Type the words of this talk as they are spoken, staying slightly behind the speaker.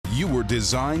You were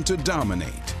designed to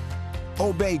dominate.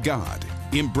 Obey God,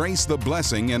 embrace the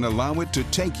blessing, and allow it to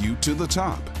take you to the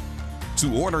top.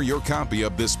 To order your copy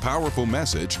of this powerful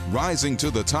message, Rising to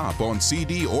the Top, on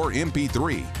CD or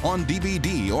MP3, on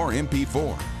DVD or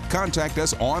MP4, contact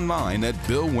us online at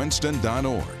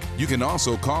billwinston.org. You can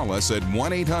also call us at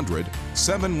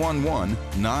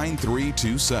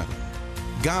 1-800-711-9327.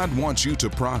 God wants you to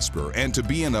prosper and to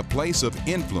be in a place of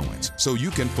influence so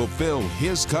you can fulfill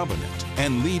His covenant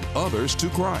and lead others to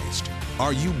Christ.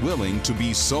 Are you willing to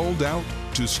be sold out,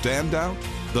 to stand out?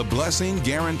 The blessing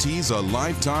guarantees a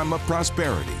lifetime of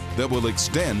prosperity that will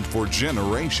extend for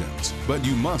generations. But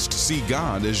you must see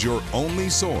God as your only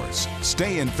source.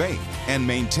 Stay in faith and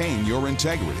maintain your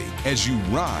integrity as you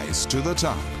rise to the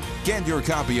top. Get your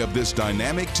copy of this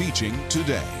dynamic teaching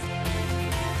today.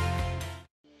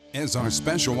 As our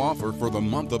special offer for the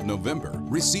month of November,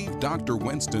 receive Dr.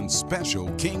 Winston's special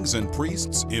Kings and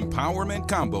Priests Empowerment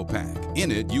Combo Pack.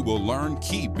 In it, you will learn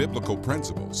key biblical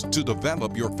principles to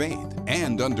develop your faith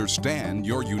and understand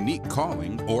your unique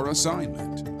calling or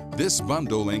assignment. This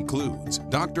bundle includes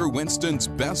Dr. Winston's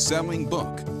best-selling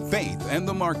book, Faith and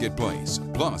the Marketplace,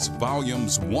 plus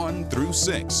volumes 1 through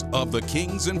 6 of the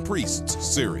Kings and Priests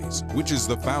series, which is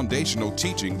the foundational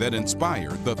teaching that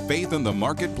inspired the Faith and the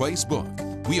Marketplace book.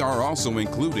 We are also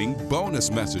including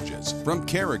bonus messages from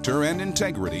Character and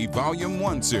Integrity Volume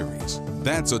 1 series.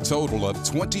 That's a total of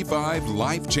 25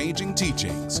 life-changing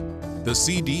teachings. The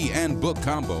CD and book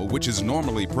combo, which is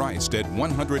normally priced at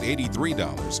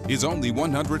 $183, is only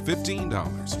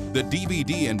 $115. The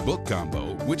DVD and book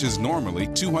combo, which is normally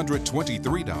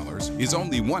 $223, is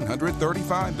only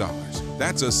 $135.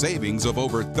 That's a savings of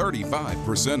over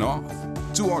 35% off.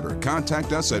 To order,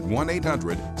 contact us at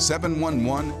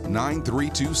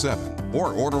 1-800-711-9327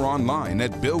 or order online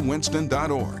at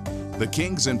billwinston.org. The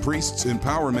Kings and Priests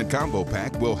Empowerment Combo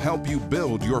Pack will help you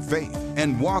build your faith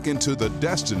and walk into the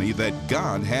destiny that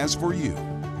God has for you.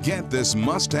 Get this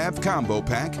must-have combo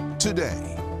pack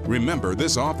today. Remember,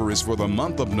 this offer is for the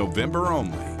month of November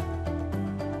only.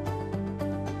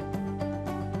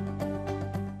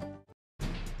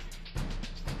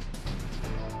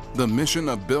 The mission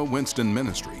of Bill Winston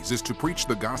Ministries is to preach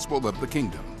the gospel of the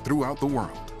kingdom throughout the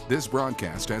world. This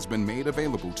broadcast has been made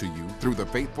available to you through the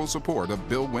faithful support of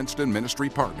Bill Winston Ministry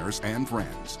partners and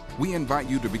friends. We invite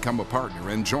you to become a partner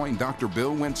and join Dr.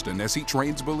 Bill Winston as he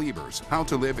trains believers how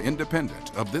to live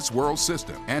independent of this world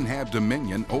system and have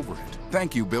dominion over it.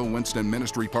 Thank you, Bill Winston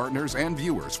Ministry partners and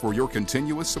viewers, for your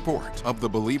continuous support of the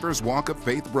Believer's Walk of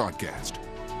Faith broadcast.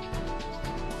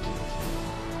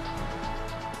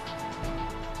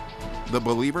 The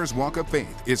Believer's Walk of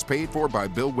Faith is paid for by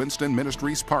Bill Winston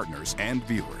Ministries partners and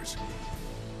viewers.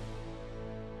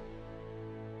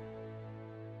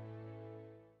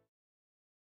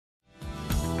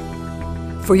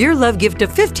 For your love gift of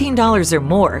 $15 or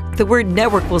more, the Word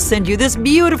Network will send you this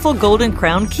beautiful golden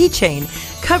crown keychain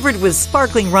covered with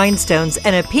sparkling rhinestones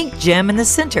and a pink gem in the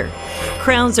center.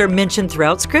 Crowns are mentioned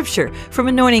throughout Scripture, from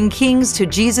anointing kings to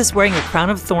Jesus wearing a crown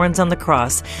of thorns on the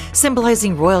cross,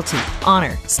 symbolizing royalty,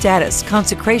 honor, status,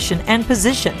 consecration, and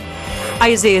position.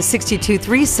 Isaiah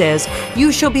 62:3 says,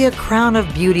 "You shall be a crown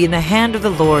of beauty in the hand of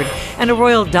the Lord, and a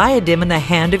royal diadem in the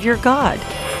hand of your God."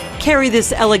 Carry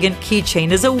this elegant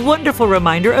keychain as a wonderful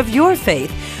reminder of your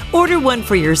faith. Order one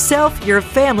for yourself, your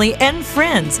family, and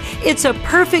friends. It's a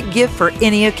perfect gift for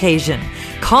any occasion.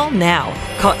 Call now.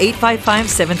 Call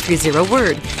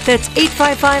 855-730-WORD. That's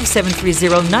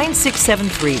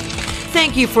 855-730-9673.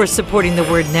 Thank you for supporting the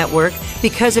Word Network.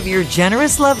 Because of your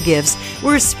generous love gifts,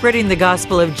 we're spreading the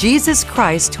gospel of Jesus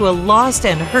Christ to a lost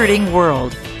and hurting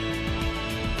world.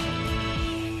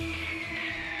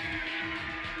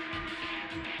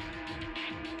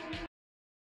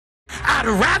 I'd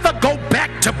rather go back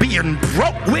to being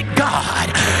broke with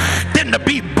God than to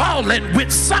be balling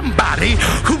with somebody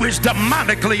who is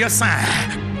demonically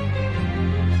assigned.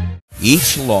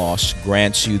 Each loss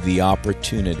grants you the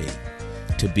opportunity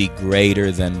to be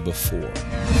greater than before.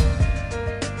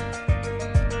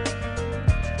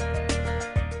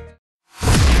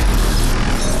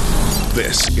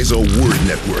 This is a Word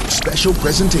Network special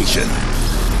presentation.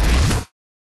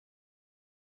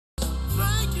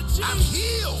 I'm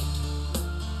healed.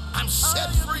 I'm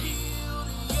set free.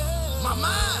 My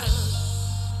mind,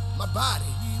 my body,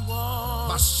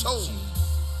 my soul,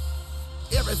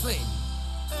 everything.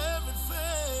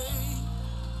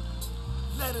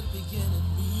 Let it begin in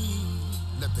me.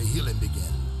 Let the healing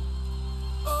begin.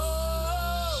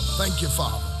 Thank you,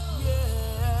 Father,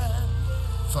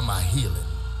 for my healing.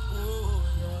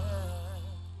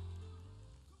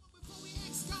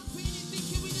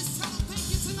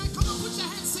 Come on, put your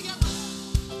hands together.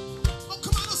 Oh,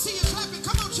 come on, let's see you.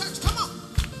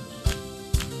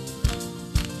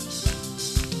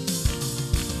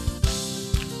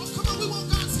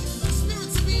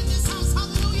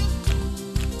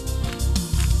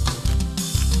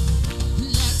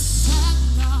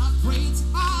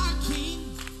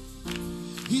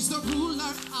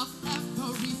 of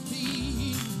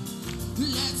everything.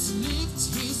 Let's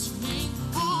lift his name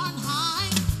on high.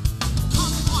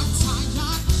 Come on,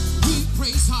 Zion, we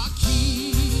praise our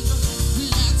King.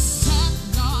 Let's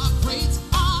celebrate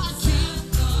our King.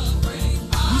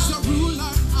 He's the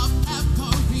ruler of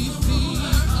everything.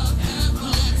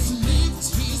 Let's lift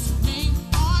his name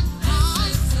on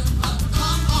high.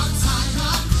 Come on,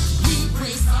 Zion, we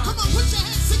praise. Come on, put your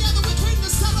hands together. We came to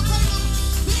celebrate him.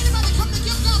 Did anybody come to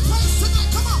give God praise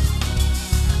tonight? Come on.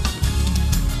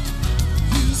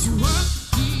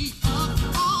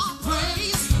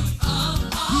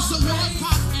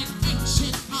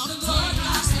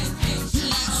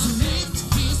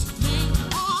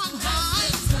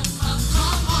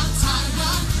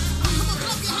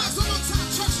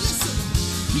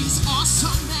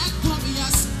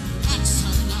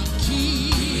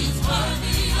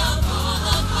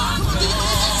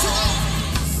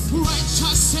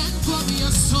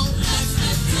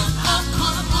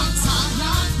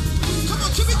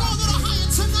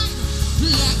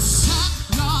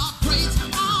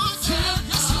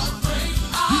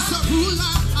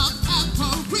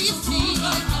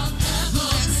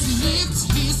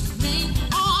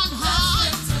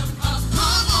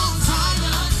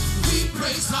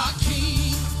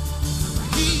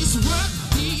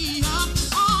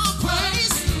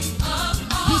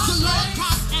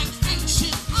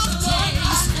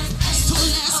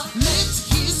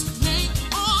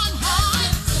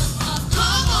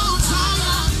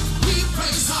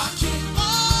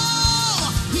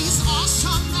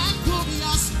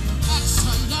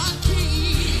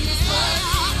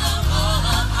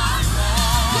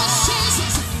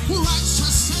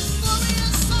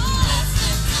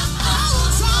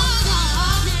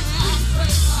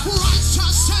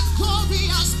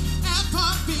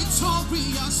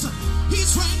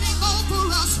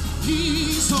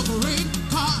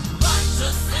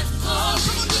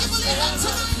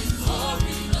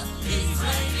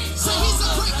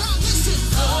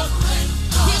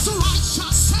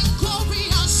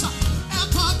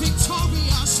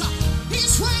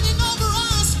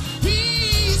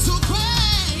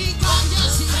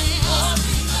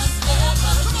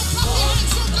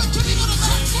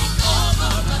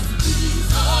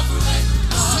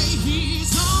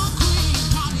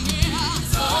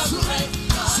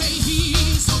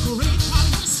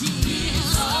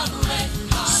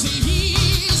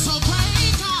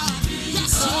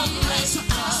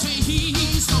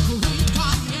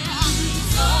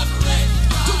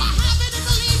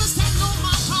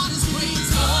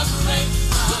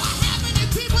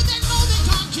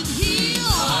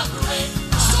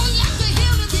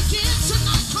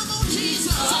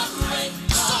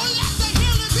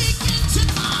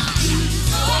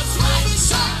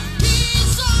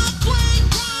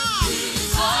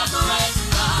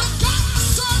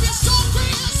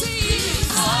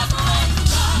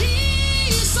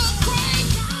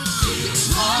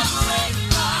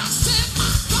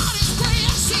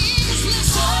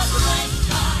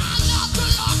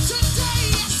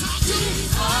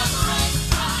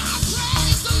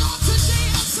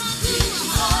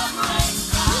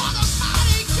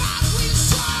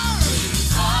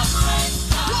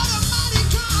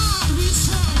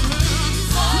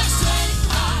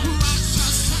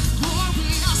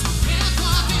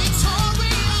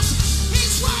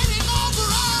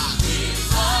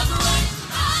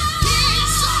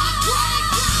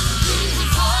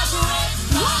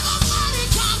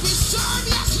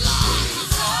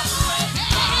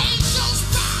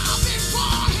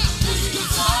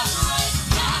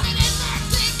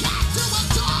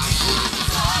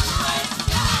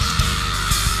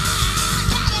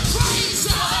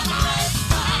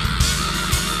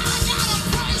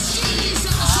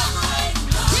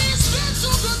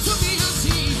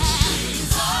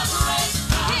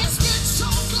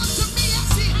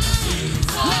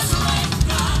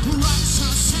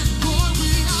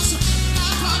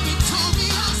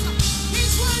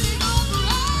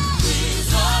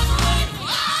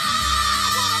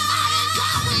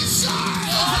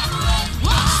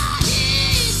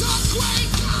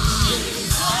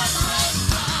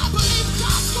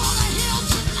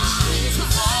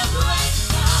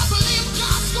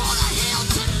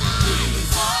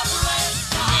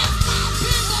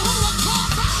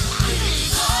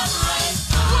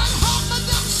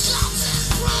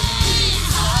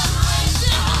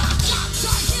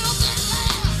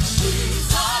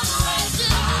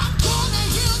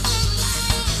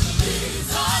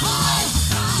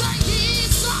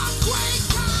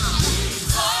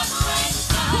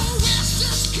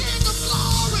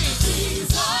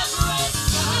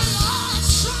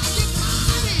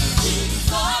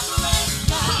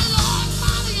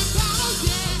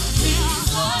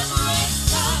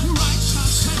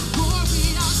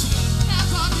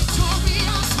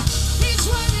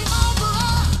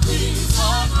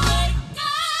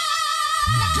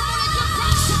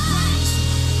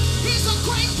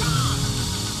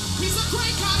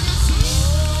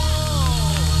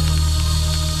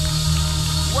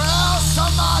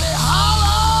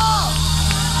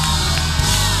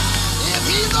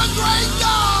 a great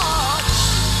God.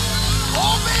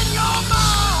 Open your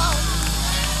mouth.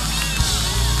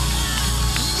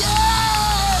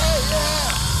 Yeah,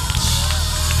 yeah.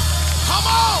 Come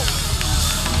on.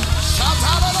 Shout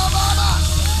out to the Baba.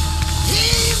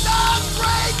 He's the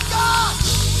great God.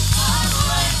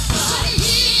 Say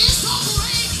he's the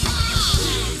great God.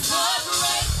 He's the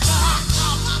great God.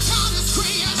 Oh, my God is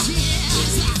crazy.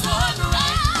 He's the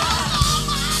great God. Oh,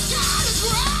 my God is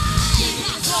great. He's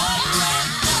the great God.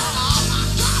 Oh, my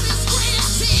God is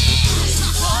crazy. He's the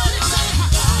great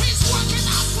God. He's working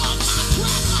out for my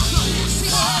grandmother. Yes, he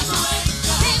is.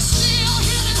 He's still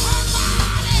healing her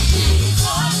body. He's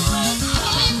the great God. I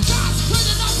believe God's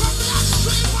cleaning up her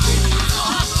bloodstream right now.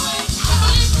 I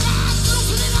believe God's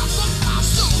loosening up the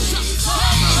muscles.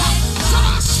 So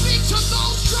I speak to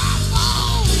those dry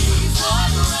bones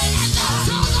and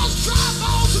tell those dry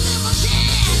bones to live again.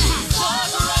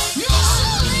 You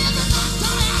still live and not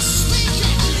die, I speak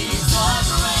it.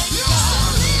 You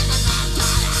still live and not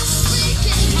die, I speak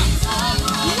it.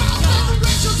 Wealth and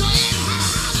riches are in her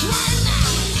house right now.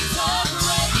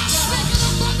 I speak an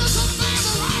abundance of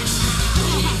favor right now.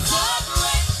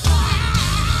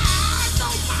 I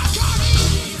know my God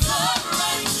is. I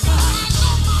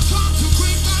know my God's a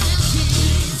great God is He.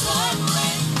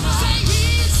 Say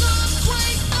He's a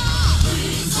great God.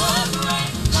 He's a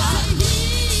great God. Say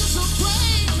He's a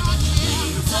great God.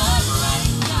 He's a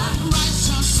great God.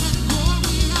 Righteous and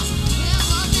glorious,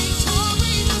 ever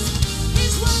victorious.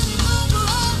 He's reigning over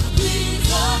all. He's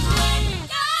a great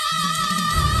God.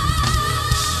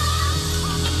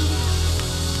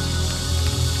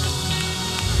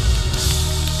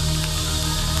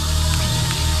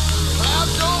 Clap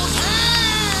those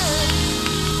hands.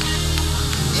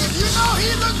 If you know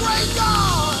He's a great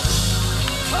God,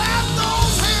 clap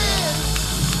those hands.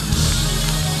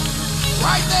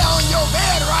 Right there on your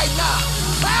bed right now.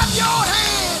 Clap your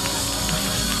hands.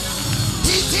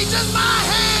 He teaches my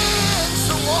hands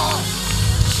to walk.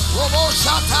 Wobo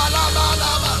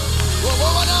shatalama.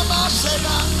 Wobo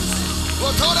namashena.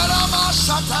 Wotorama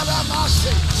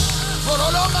shatalamase.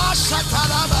 Wororama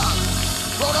shatalama.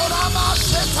 Wororama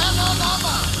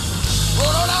shetanama.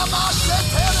 Wororama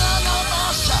shetanama.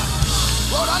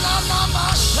 Wororama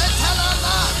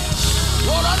shetanama.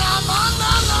 Wororama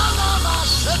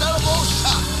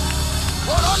shetanama.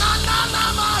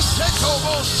 Wororama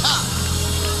shetanama.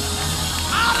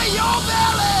 Out of your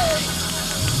belly.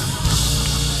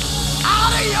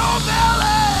 Out of your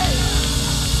belly.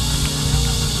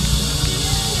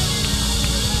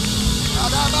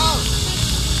 Out of mouth.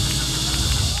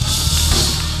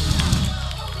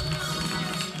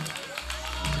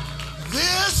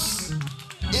 This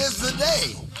is the day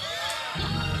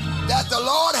that the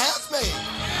Lord has made.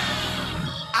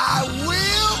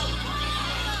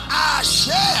 I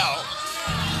shall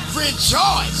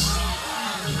rejoice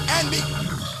and be.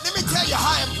 Let me tell you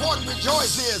how important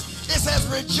rejoice is. It says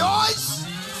rejoice,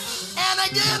 and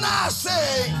again I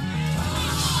say,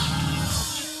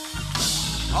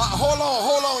 hold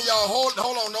on, y'all. Hold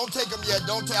on. Don't take them yet.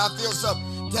 I feel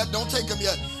something. Don't take them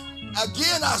yet.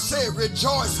 Again I say,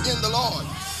 rejoice in the Lord.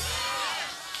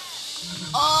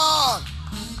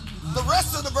 The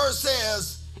rest of the verse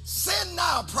says, send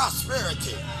now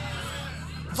prosperity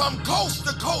from coast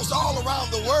to coast all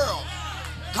around the world.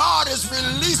 God is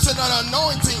releasing an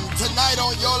anointing tonight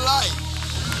on your life.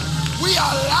 We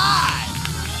are live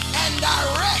and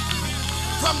direct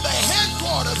from the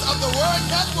headquarters of the Word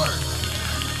Network.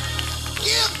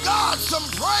 Give God some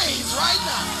praise right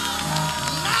now.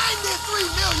 93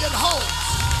 million homes,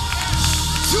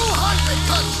 200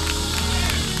 countries.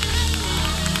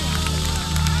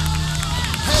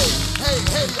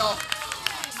 Hey, y'all.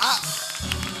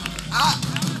 I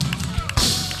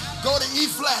go to E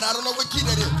flat. I don't know what key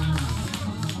that is.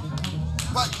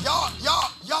 But y'all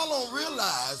don't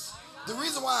realize the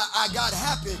reason why I got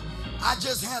happy, I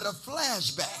just had a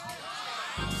flashback.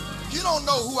 You don't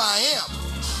know who I am.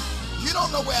 You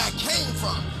don't know where I came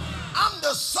from. I'm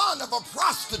the son of a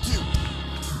prostitute.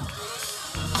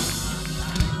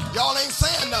 Y'all ain't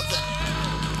saying nothing.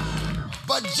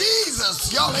 But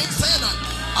Jesus, y'all ain't saying nothing.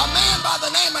 A man by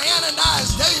the name of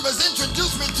Ananias Davis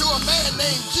introduced me to a man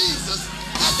named Jesus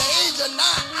at the age of 9.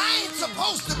 I ain't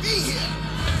supposed to be here.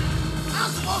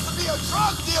 I'm supposed to be a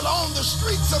drug dealer on the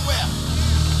street somewhere.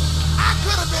 I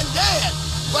could have been dead.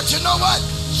 But you know what?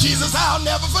 Jesus, I'll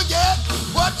never forget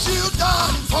what you've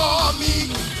done for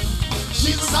me.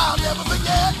 Jesus, I'll never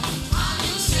forget how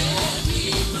you set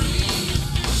me free.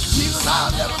 Jesus,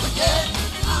 I'll never forget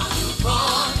how you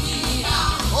brought me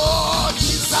out. Oh,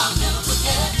 Jesus, I'll never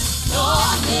forget. No,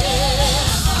 I'll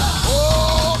never.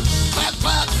 Oh, clap,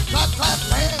 clap, clap, clap,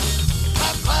 hands.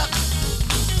 Clap, clap.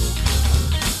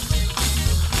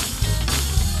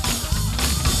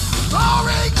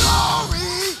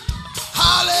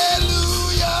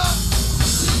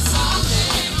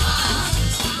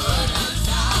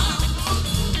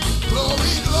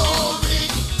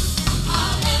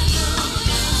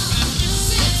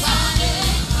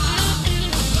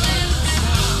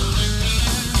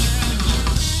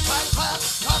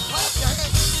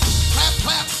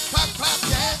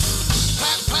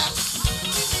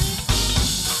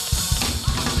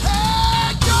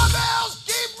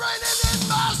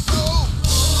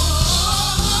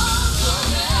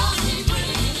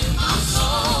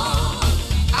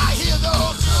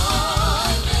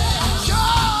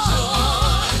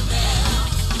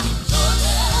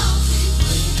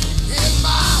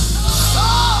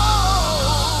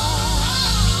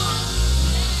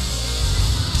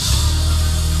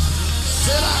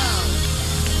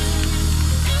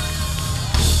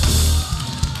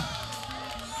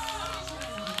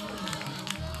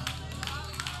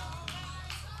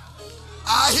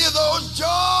 I hear those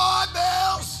joy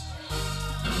bells.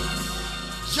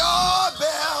 Joy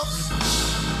bells.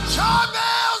 Joy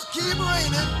bells keep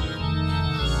ringing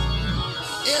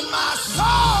in my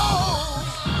soul.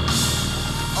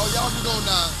 Oh, y'all can go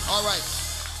now. All right.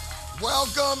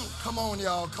 Welcome. Come on,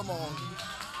 y'all. Come on.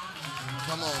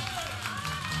 Come on.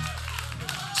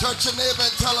 Touch your neighbor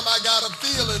and tell him I got a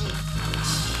feeling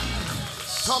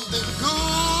something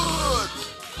good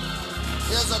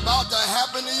is about to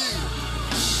happen to you.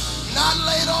 Not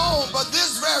later on, but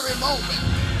this very moment.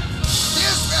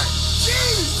 This very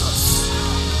Jesus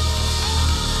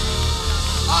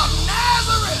of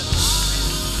Nazareth.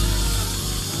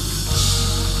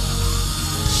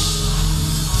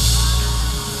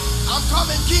 I'm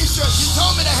coming, Keisha. She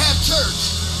told me to have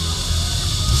church.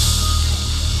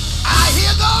 I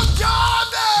hear those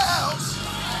doorbells.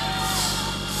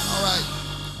 All right.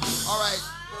 All right.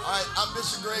 All right. I'm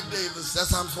Bishop Greg Davis.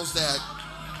 That's how I'm supposed to act.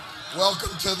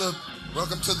 Welcome to the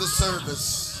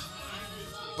service.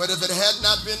 But if it had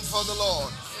not been for the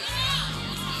Lord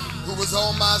who was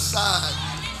on my side,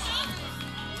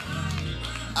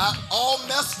 I all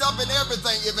messed up and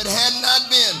everything. If it had not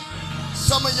been,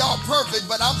 some of y'all perfect,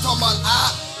 but I'm talking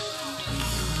about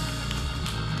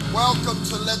welcome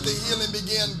to Let the Healing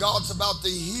Begin. God's about to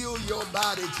heal your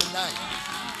body tonight.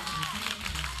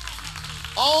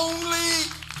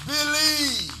 Only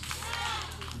believe.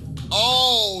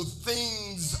 All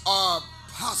things are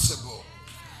possible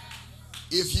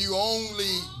if you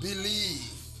only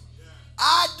believe.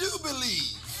 I do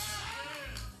believe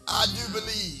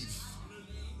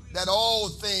that all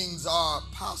things are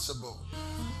possible.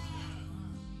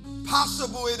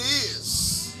 Possible it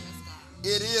is.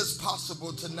 It is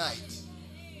possible tonight.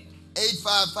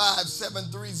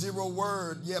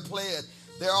 855-730-WORD. Yeah, play it.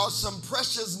 There are some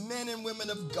precious men and women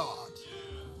of God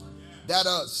that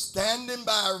are standing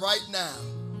by right now.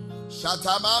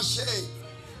 Shatamashe.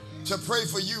 To pray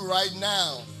for you right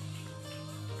now.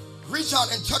 Reach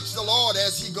out and touch the Lord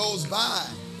as he goes by.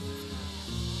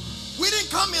 We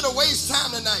didn't come here to waste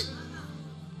time tonight.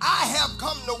 I have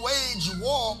come to wage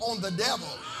war on the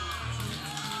devil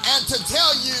and to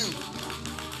tell you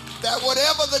that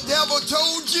whatever the devil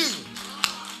told you,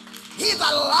 he's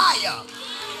a liar.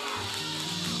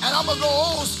 And I'm going to go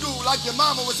old school like your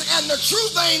mama was saying, and the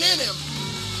truth ain't in him.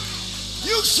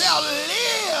 You shall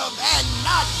live and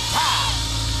not die.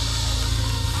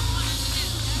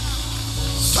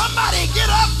 Somebody get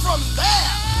up from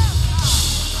there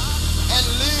and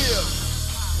live.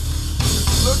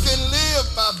 Look and live,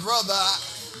 my brother.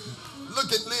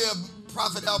 Look and live.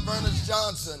 Prophet Albertus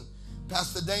Johnson,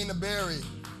 Pastor Dana Berry,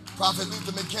 Prophet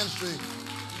Luther McKinstry,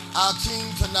 our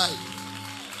team tonight.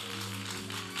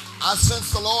 I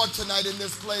sense the Lord tonight in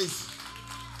this place.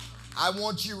 I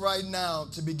want you right now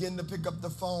to begin to pick up the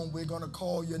phone. We're going to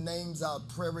call your names out,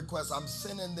 prayer requests. I'm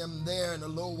sending them there in a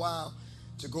little while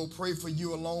to go pray for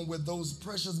you along with those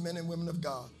precious men and women of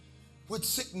God. What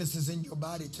sickness is in your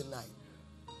body tonight?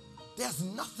 There's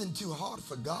nothing too hard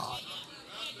for God.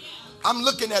 I'm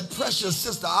looking at precious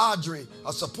Sister Audrey,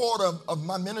 a supporter of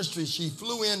my ministry. She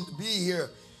flew in to be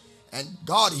here, and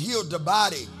God healed her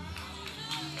body.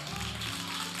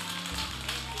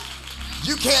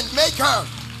 You can't make her.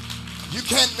 You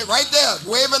can't, right there,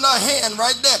 waving her hand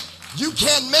right there. You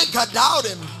can't make her doubt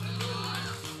him.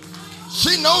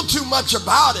 She know too much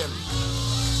about him.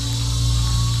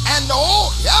 And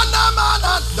don't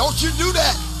you do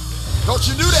that. Don't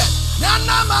you do that.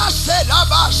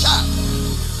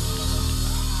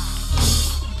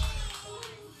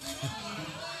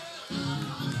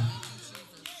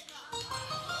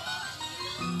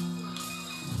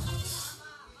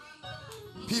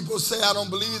 People say I don't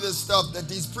believe this stuff that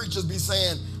these preachers be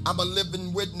saying. I'm a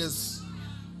living witness.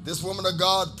 This woman of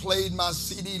God played my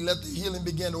CD, Let the Healing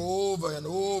Begin, over and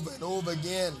over and over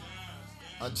again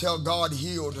until God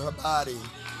healed her body.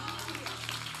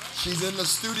 She's in the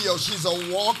studio. She's a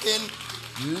walking,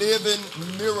 living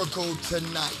miracle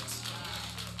tonight.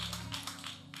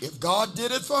 If God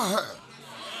did it for her,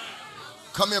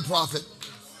 come here, prophet.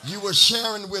 You were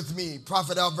sharing with me,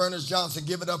 Prophet Albertus Johnson.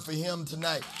 Give it up for him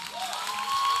tonight.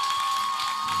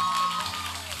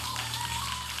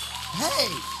 Hey,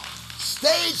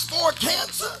 stage 4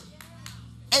 cancer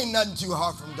ain't nothing too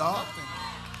hard from God.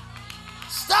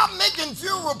 Stop making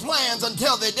funeral plans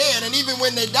until they're dead, and even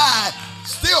when they die,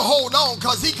 still hold on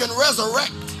because he can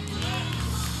resurrect.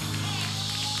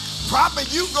 Prophet,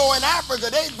 you go in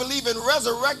Africa, they believe in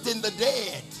resurrecting the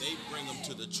dead. They bring them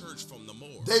to the church from the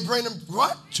morgue. They bring them,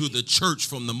 what? To the church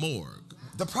from the morgue.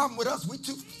 The problem with us, we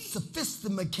too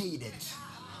sophisticated.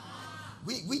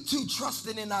 We too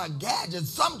trusting in our gadgets.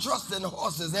 Some trust in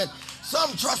horses and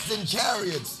some trust in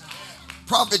chariots.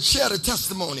 Prophet, share the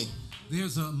testimony.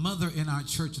 There's a mother in our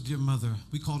church, a dear mother.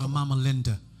 We call her Mama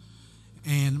Linda.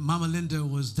 And Mama Linda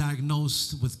was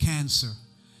diagnosed with cancer.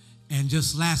 And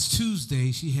just last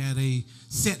Tuesday, she had a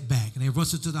setback. And they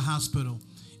rushed her to the hospital,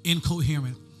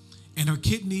 incoherent. And her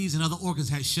kidneys and other organs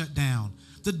had shut down.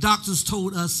 The doctors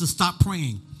told us to stop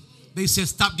praying. They said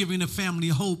stop giving the family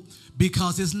hope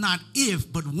because it's not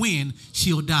if, but when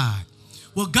she'll die.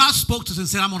 Well, God spoke to us and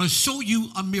said, I'm going to show you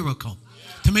a miracle.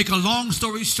 To make a long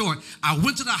story short, I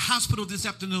went to the hospital this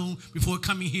afternoon before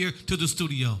coming here to the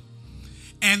studio.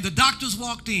 And the doctors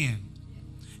walked in.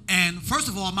 And first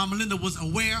of all, Mama Linda was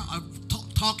aware of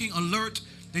talking, alert.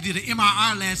 They did an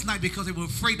MRI last night because they were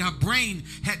afraid her brain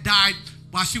had died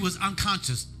while she was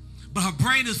unconscious. But her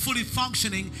brain is fully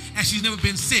functioning and she's never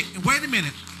been sick. And wait a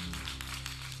minute.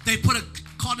 They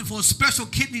called in for a special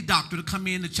kidney doctor to come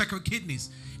in to check her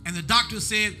kidneys. And the doctor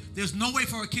said there's no way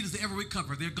for her kidneys to ever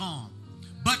recover. They're gone.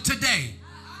 But today,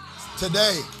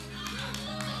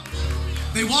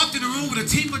 they walked in the room with a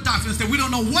team of doctors and said, we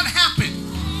don't know what happened,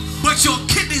 but your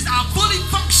kidneys are fully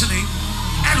functioning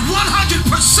at 100%.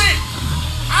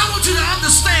 I want you to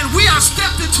understand we are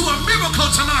stepped into a miracle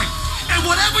tonight. And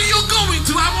whatever you're going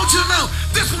through, I want you to know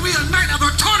this will be a night of a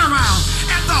turnaround.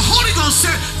 And the Holy Ghost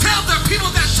said, tell the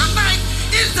people that tonight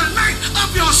is the night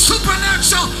of your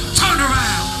supernatural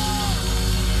turnaround.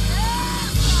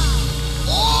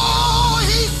 Oh,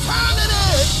 he's turning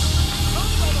it.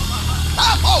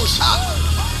 Oh, shot.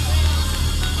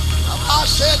 I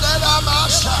said that I'm a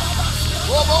shot.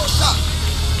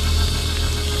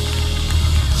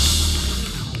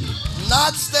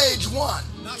 Not stage 1.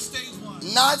 Not stage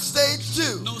 1. Not stage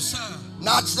 2. No, sir.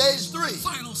 Not stage 3.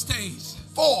 Final stage.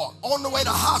 4. On the way to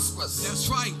hospice. That's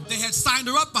right. They had signed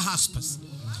her up for hospice.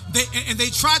 They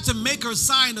tried to make her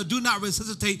sign a do not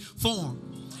resuscitate form.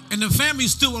 And the family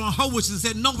stood on her wish and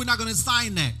said, no, we're not going to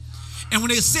sign that. And when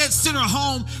they said send her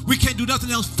home, we can't do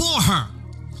nothing else for her.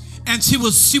 And she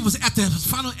was at the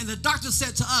final, and the doctor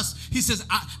said to us, he says,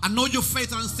 I know your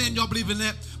faith, I understand y'all believe in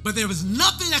that, but there is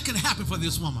nothing that can happen for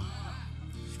this woman.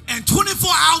 And 24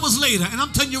 hours later, and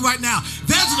I'm telling you right now,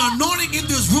 there's an anointing in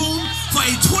this room for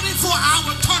a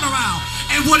 24-hour turnaround.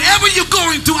 And whatever you're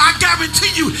going through, I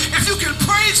guarantee you, if you can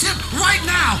praise him right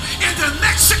now, in the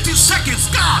next 60 seconds,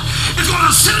 God is going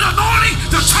to send an anointing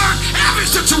to turn every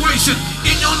situation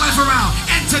in your life around.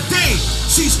 And today,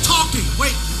 she's talking.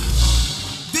 Wait.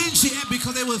 Then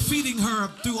because they were feeding her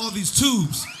through all these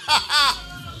tubes.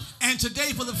 And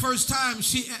today, for the first time,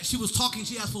 she was talking.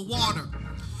 She asked for water.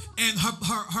 And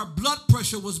her blood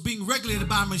pressure was being regulated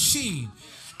by a machine.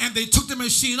 And they took the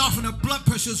machine off and her blood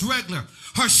pressure is regular.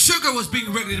 Her sugar was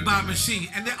being regulated by a machine.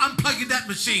 And they're unplugging that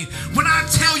machine. When I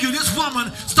tell you this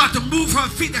woman started to move her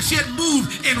feet that she hadn't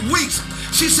moved in weeks,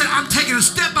 she said, I'm taking it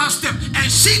step by step.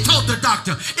 And she told the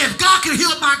doctor, if God can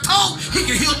heal my toe, he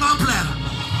can heal my bladder.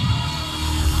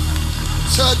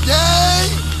 Today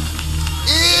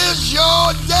is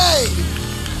your day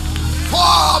for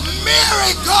a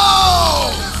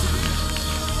miracle.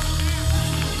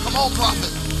 Come on,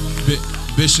 prophet.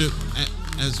 Bishop,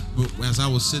 as I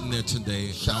was sitting there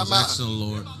today, I was asking the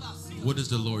Lord, what is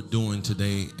the Lord doing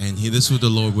today? And this is what the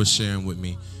Lord was sharing with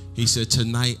me. He said,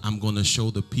 tonight I'm going to show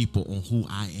the people on who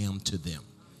I am to them.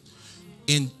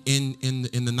 In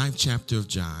the 9th chapter of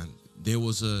John, there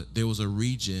was a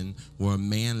region where a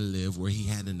man lived where he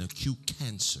had an acute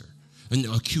cancer,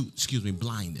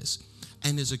 blindness.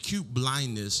 And his acute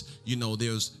blindness, you know,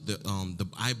 there's the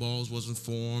eyeballs wasn't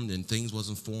formed and things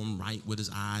wasn't formed right with his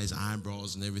eyes,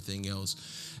 eyebrows, and everything else.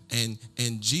 And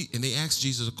they asked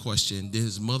Jesus a question: did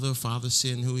his mother or father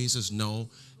sin? Who? He says no.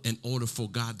 In order for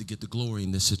God to get the glory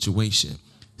in this situation,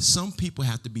 some people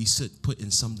have to be put in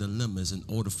some dilemmas in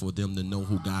order for them to know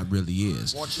who God really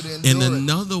is. In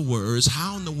other words,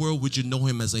 how in the world would you know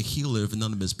him as a healer if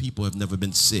none of his people have never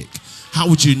been sick? How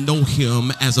would you know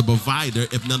him as a provider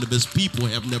if none of his people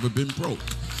have never been broke?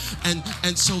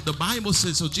 And so the Bible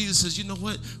says, so Jesus says, you know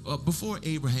what? Before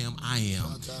Abraham, I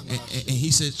am. And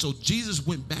he said, so Jesus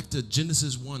went back to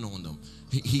Genesis 1 on them.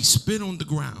 He spit on the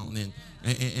ground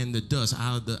and the dust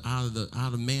out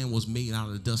of man was made out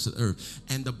of the dust of the earth.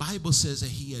 And the Bible says that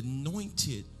he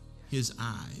anointed his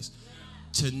eyes.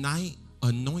 Tonight,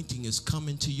 anointing is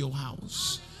coming to your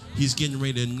house. He's getting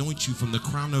ready to anoint you from the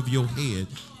crown of your head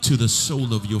to the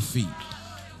sole of your feet.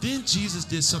 Then Jesus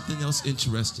did something else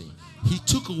interesting. He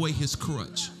took away his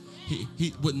crutch.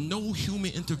 He with no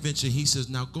human intervention, he says,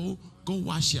 now go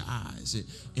wash your eyes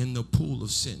in the pool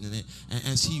of sin. And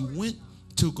as he went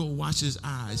to go wash his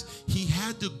eyes, he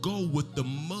had to go with the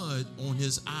mud on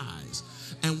his eyes.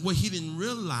 And what he didn't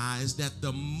realize that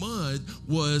the mud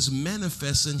was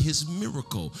manifesting his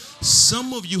miracle.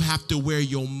 Some of you have to wear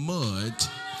your mud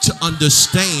to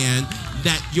understand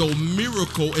that your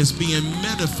miracle is being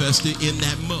manifested in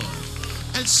that mud.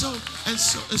 And so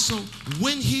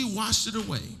when he washed it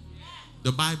away,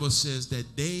 the Bible says that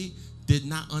they did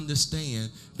not understand.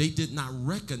 They did not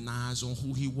recognize on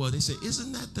who he was. They said,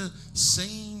 isn't that the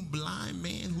same blind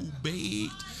man who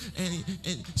bathed? And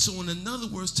so in other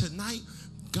words, tonight,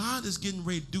 God is getting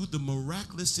ready to do the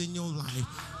miraculous in your life,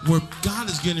 where God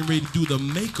is getting ready to do the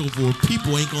makeover where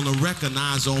people ain't going to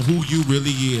recognize on who you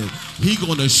really is. He's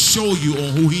going to show you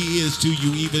on who he is to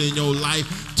you even in your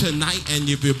life tonight. And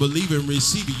if you believe and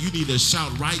receive it, you need to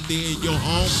shout right there in your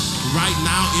home, right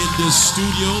now in this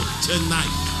studio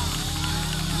tonight.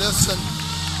 Listen,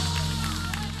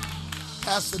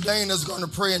 Pastor Dana's going to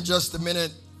pray in just a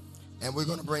minute, and we're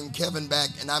going to bring Kevin back,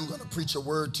 and I'm going to preach a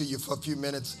word to you for a few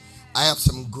minutes. I have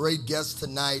some great guests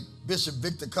tonight. Bishop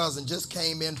Victor Cousin just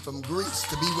came in from Greece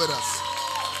to be with us.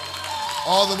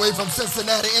 All the way from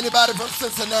Cincinnati. Anybody from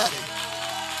Cincinnati?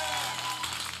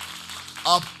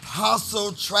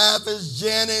 Apostle Travis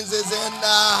Jennings is in the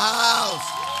house.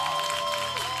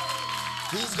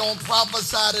 He's going to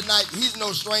prophesy tonight. He's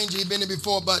no stranger. He's been here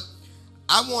before, but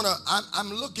I'm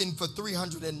looking for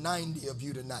 390 of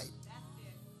you tonight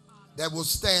that will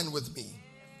stand with me.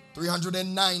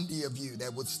 390 of you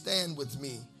that would stand with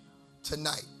me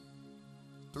tonight.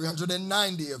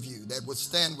 390 of you that would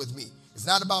stand with me. It's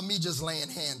not about me just laying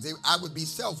hands. I would be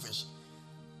selfish.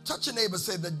 Touch your neighbor,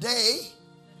 say, the day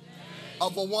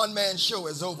of a one-man show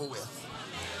is over with.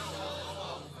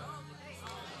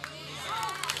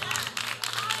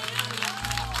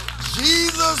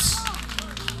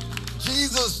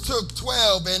 Jesus took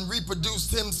 12 and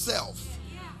reproduced himself.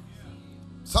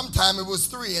 Sometime it was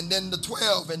 3, and then the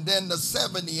 12, and then the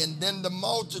 70, and then the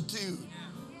multitude.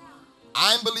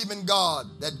 I'm believing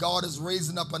God that God is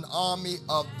raising up an army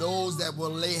of those that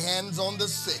will lay hands on the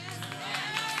sick,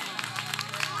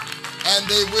 and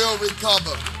they will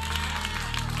recover.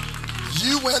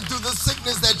 You went through the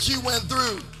sickness that you went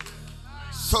through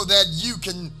so that you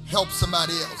can help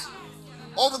somebody else.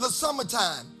 Over the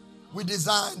summertime, we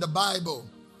designed the Bible.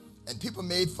 And people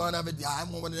made fun of it. Yeah, I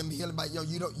want one of them healing by you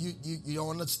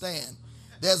don't understand.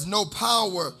 There's no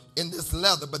power in this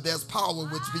leather, but there's power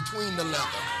which between the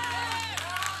leather.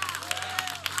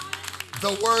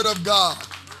 The Word of God.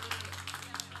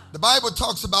 The Bible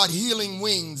talks about healing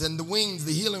wings, and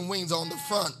the healing wings on the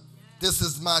front. This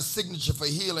is my signature for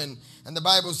healing. And the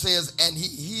Bible says, and he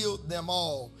healed them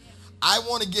all. I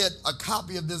want to get a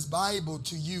copy of this Bible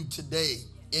to you today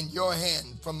in your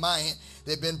hand, from my hand.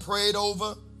 They've been prayed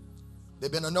over.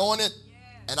 They've been anointed,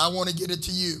 and I want to get it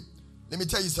to you. Let me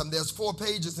tell you something. There's 4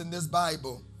 pages in this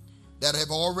Bible that have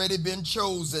already been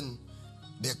chosen.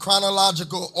 They're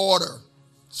chronological order.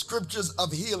 Scriptures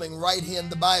of healing right here in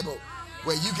the Bible,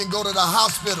 where you can go to the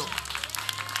hospital,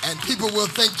 and people will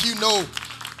think you know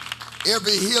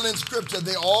every healing scripture.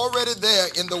 They're already there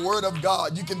in the Word of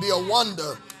God. You can be a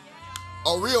wonder,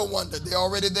 a real wonder. They're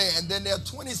already there. And then there are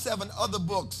 27 other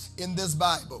books in this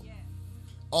Bible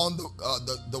on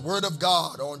the Word of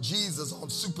God, on Jesus, on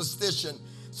superstition,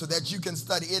 so that you can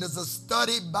study. It is a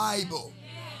study Bible.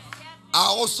 I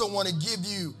also want to give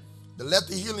you the Let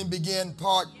the Healing Begin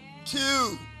Part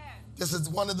 2. This is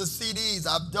one of the CDs.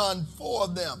 I've done 4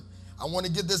 of them. I want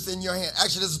to get this in your hand.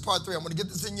 Actually, this is Part 3. I want to get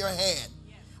this in your hand.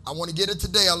 I want to get it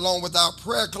today along with our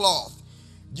prayer cloth.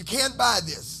 You can't buy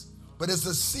this, but it's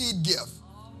a seed gift.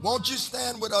 Won't you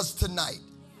stand with us tonight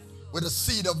with a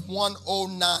seed of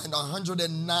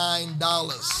 $109?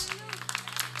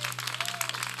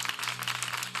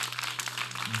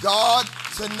 God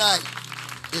tonight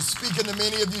is speaking to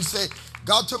many of you. Say,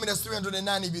 God told me there's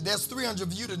 390 of you. There's 300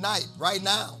 of you tonight, right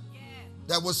now,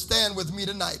 that will stand with me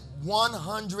tonight.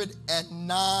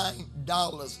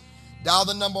 $109. Dial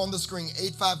the number on the screen,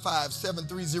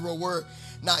 855-730-WORD.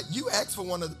 Now, you asked for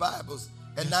one of the Bibles,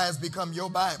 and now it's become your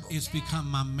Bible. It's become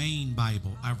my main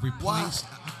Bible. I've replaced...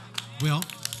 Why? Well,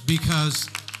 because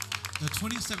the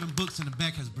 27 books in the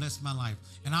back has blessed my life.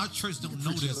 And our church don't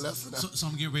know this, so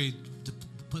I'm getting ready to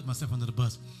put myself under the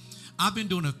bus. I've been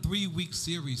doing a 3-week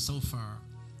series so far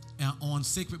on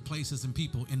sacred places and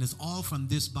people, and it's all from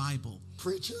this Bible.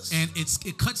 Preachers. And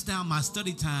it cuts down my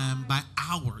study time by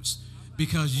hours,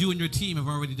 because you and your team have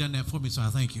already done that for me, so I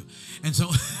thank you. And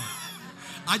so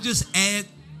I just add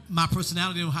my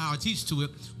personality and how I teach to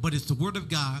it, but it's the Word of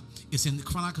God. It's in the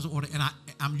chronological order, and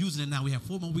I'm using it now. We have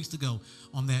 4 more weeks to go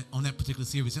on that particular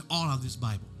series and all of this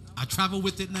Bible. I travel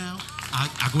with it now.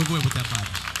 I go everywhere with that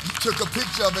Bible. You took a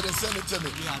picture of it and sent it to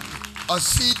me. A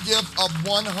seed gift of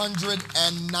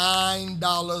 $109,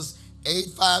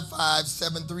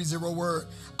 855-730 word.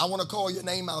 I want to call your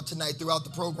name out tonight throughout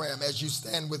the program as you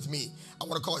stand with me. I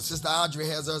want to call it. Sister Audrey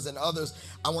has hers and others.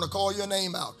 I want to call your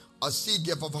name out. A seed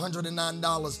gift of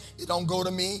 $109. It don't go to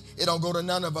me. It don't go to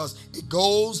none of us. It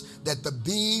goes that the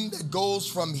beam that goes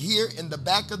from here in the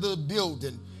back of the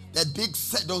building,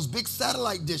 those big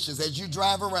satellite dishes as you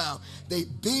drive around, they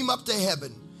beam up to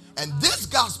heaven. And this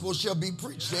gospel shall be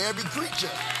preached to every creature.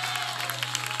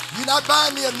 You're not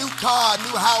buying me a new car, a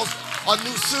new house, a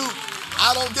new suit.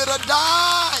 I don't get a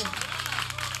dime.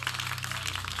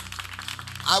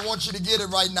 I want you to get it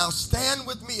right now. Stand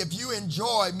with me if you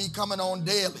enjoy me coming on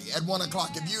daily at 1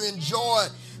 o'clock. If you enjoy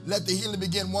Let the Healing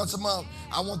Begin once a month,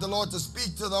 I want the Lord to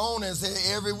speak to the owner and say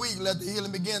every week, let the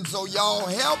healing begin. So y'all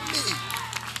help me.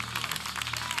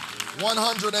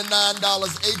 $109,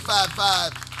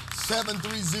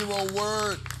 855-730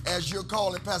 word. As you're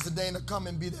calling, Pastor Dana, come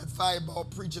and be that fireball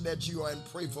preacher that you are and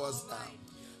pray for us now.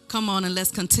 Come on and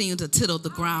let's continue to tittle the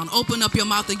ground. Open up your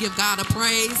mouth and give God a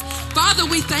praise. Father,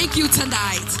 we thank you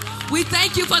tonight. We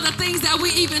thank you for the things that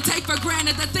we even take for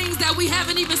granted, the things that we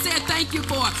haven't even said thank you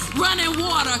for. Running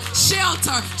water,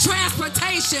 shelter,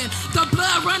 transportation, the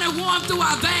blood running warm through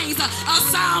our veins, a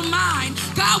sound mind.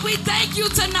 God, we thank you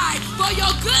tonight for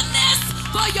your goodness,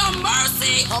 for your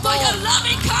mercy, for your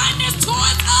loving kindness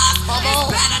towards us. It's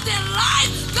better than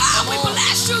life. God, we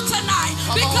bless you tonight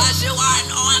because you are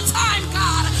an on-time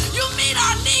God. You meet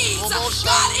our needs.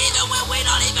 God, even when we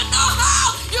don't even know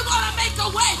how, you're going to make a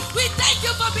way. We thank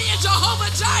you for being Jehovah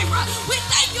Jireh. We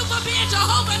thank you for being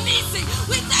Jehovah Nissi.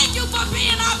 We thank you for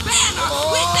being our banner.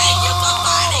 We thank you for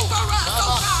fighting for us,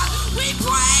 oh God. We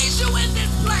praise you in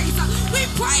this place. We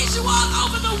praise you all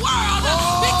over the world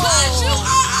because you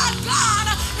are our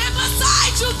God. And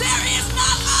beside you, there is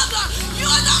none other.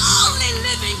 You're the only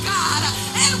living God.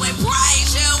 And we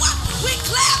praise you. We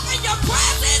clap in your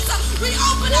presence. We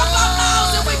open up our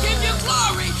mouths and we give you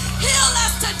glory. Heal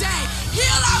us today.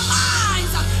 Heal our minds.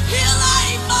 Heal our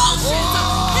emotions.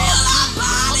 Heal our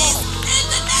bodies. In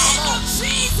the name of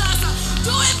Jesus. Do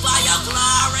it for your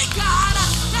glory, God.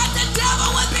 That the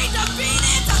devil would be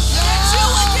defeated. That you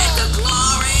would get the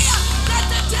glory. That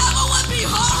the devil would be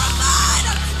horrified.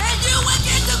 And you would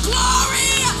get the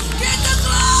glory. Get the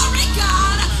glory,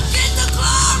 God. Get the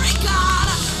glory, God.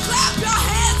 Clap your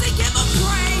hands and give him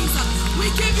praise. We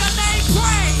give your name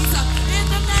praise in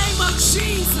the name of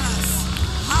Jesus.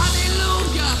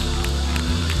 Hallelujah.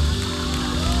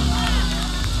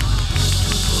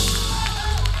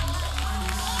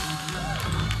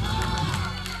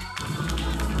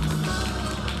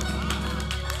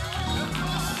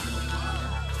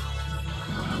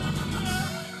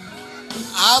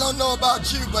 I don't know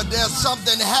about you, but there's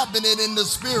something happening in the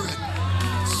spirit.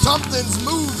 Something's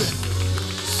moving.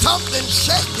 Something's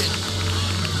shaking.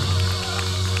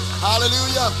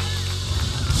 Hallelujah.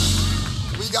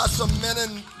 We got some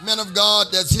men of God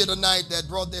that's here tonight that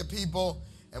brought their people,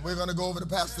 and we're going to go over to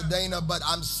Pastor Dana, but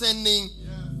I'm sending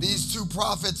these two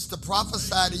prophets to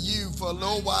prophesy to you for a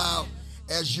little while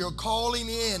as you're calling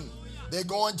in. They're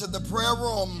going to the prayer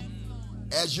room.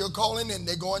 As you're calling in,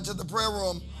 they're going to the prayer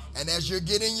room. And as you're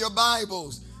getting your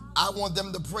Bibles, I want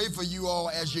them to pray for you all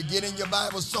as you're getting your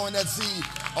Bibles, sowing that seed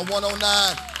of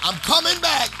 109. I'm coming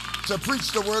back to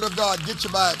preach the word of God. Get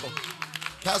your Bible.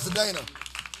 Pastor Dana.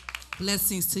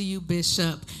 Blessings to you,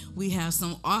 Bishop. We have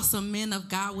some awesome men of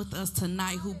God with us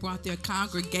tonight who brought their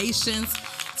congregations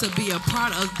to be a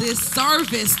part of this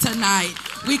service tonight.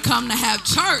 We come to have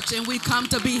church and we come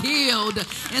to be healed.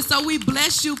 And so we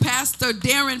bless you, Pastor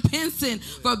Darren Pinson,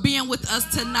 for being with us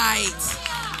tonight.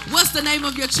 What's the name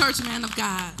of your church, man of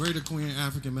God? Greater Queen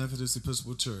African Methodist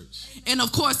Episcopal Church. And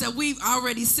of course, that we've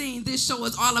already seen, this show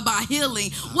is all about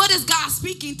healing. What is God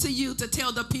speaking to you to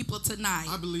tell the people tonight?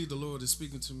 I believe the Lord is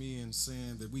speaking to me and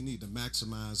saying that we need to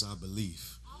maximize our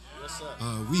belief. Yes, sir.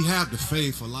 We have the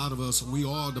faith. A lot of us, we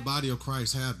all, the body of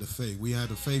Christ, have the faith. We have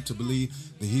the faith to believe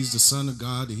that he's the Son of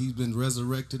God, that he's been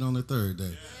resurrected on the third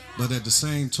day. But at the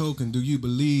same token, do you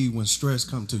believe when stress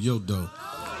comes to your door?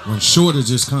 When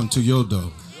shortages come to your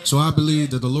door? So I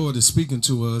believe that the Lord is speaking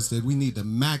to us that we need to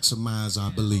maximize our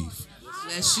belief.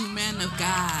 Bless you, man of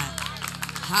God.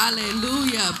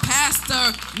 Hallelujah.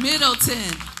 Pastor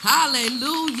Middleton.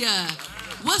 Hallelujah.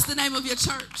 What's the name of your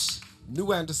church?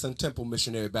 New Anderson Temple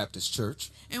Missionary Baptist Church.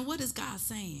 And what is God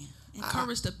saying?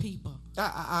 Encourage the people.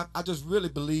 I just really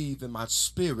believe in my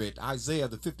spirit. Isaiah,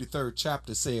 the 53rd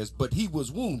chapter says, but he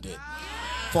was wounded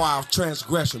for our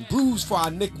transgression, bruised for our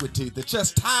iniquity. The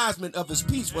chastisement of his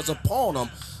peace was upon him,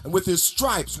 and with his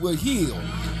stripes we're healed.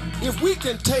 If we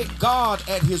can take God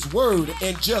at his word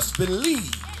and just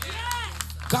believe,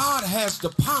 God has the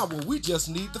power. We just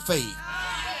need the faith.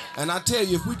 And I tell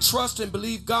you, if we trust and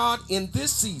believe God in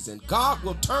this season, God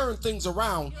will turn things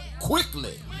around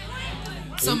quickly.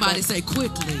 Somebody say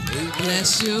quickly.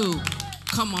 Bless you.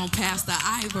 Come on, Pastor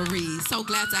Ivory. So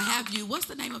glad to have you. What's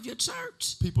the name of your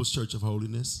church? People's Church of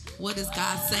Holiness. What is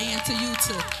God saying to you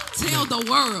to tell the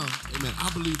world? Amen. I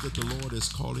believe that the Lord is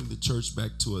calling the church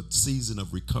back to a season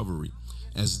of recovery,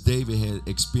 as David had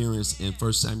experienced in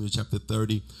 1 Samuel chapter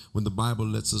 30, when the Bible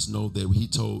lets us know that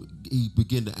he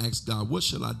began to ask God, what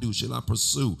shall I do? Shall I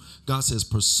pursue? God says,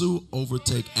 pursue,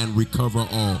 overtake, and recover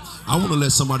all. I want to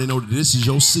let somebody know that this is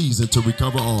your season to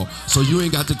recover all. So you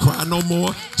ain't got to cry no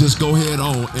more. Just go ahead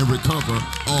on and recover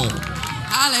all.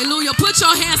 Hallelujah. Put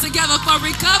your hands together for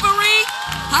recovery.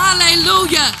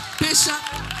 Hallelujah. Bishop.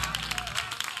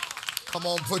 Come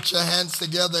on, put your hands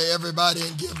together, everybody,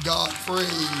 and give God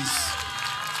praise.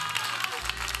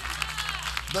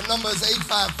 The number is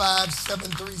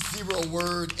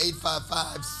 855-730-WORD,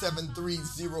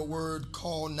 855-730-WORD.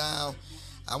 Call now.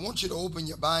 I want you to open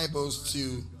your Bibles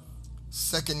to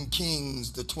 2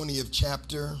 Kings, the 20th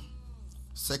chapter.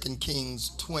 2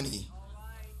 Kings 20.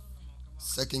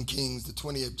 2 Kings, the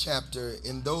 20th chapter.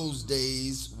 In those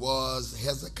days was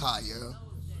Hezekiah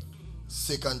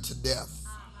sick unto death.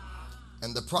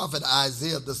 And the prophet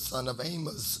Isaiah, the son of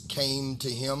Amos, came to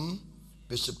him,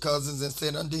 Bishop Cousins, and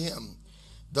said unto him,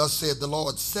 Thus said the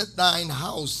Lord, set thine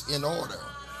house in order,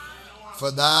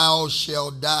 for thou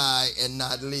shalt die and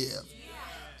not live.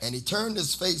 And he turned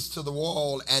his face to the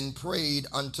wall and prayed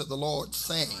unto the Lord,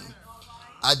 saying,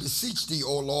 I beseech thee,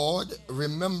 O Lord,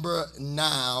 remember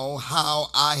now how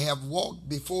I have walked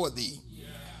before thee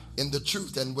in the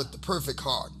truth and with the perfect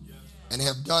heart, and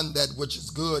have done that which is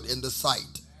good in the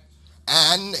sight.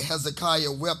 And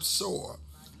Hezekiah wept sore.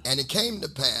 And it came to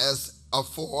pass,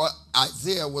 afore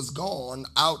Isaiah was gone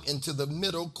out into the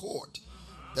middle court,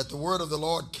 that the word of the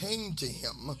Lord came to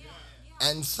him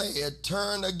and said,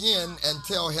 turn again and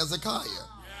tell Hezekiah,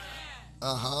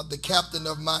 the captain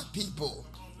of my people,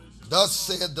 thus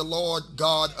said the Lord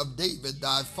God of David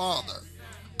thy father,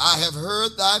 I have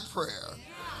heard thy prayer,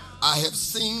 I have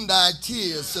seen thy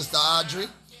tears, Sister Audrey.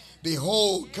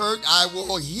 Behold, Kurt, I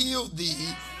will heal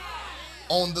thee.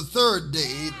 On the third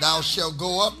day thou shalt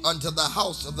go up unto the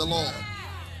house of the Lord.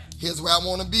 Here's where I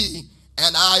want to be.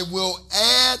 And I will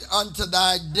add unto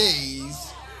thy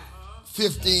days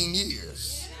 15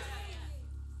 years.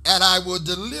 And I will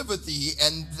deliver thee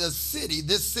and this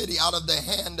city out of the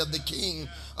hand of the king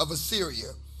of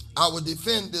Assyria. I will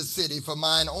defend this city for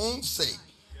mine own sake,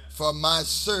 for my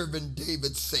servant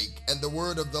David's sake. And the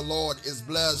word of the Lord is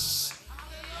blessed.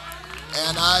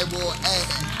 And I will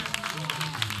add.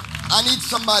 I need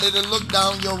somebody to look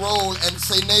down your roll and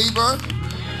say, neighbor,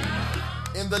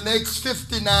 in the next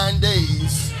 59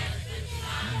 days,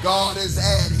 God is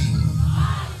adding.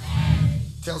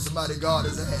 Tell somebody God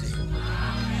is adding.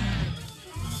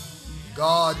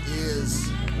 God is.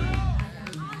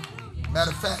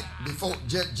 Matter of fact, before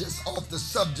just off the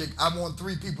subject, I want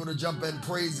 3 people to jump in and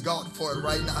praise God for it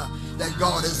right now, that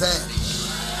God is adding.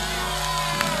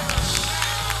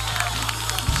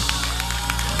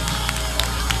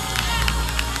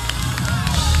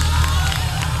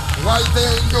 Right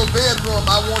there in your bedroom,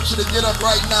 I want you to get up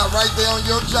right now, right there on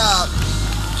your job.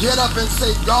 Get up and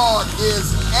say, God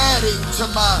is adding to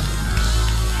my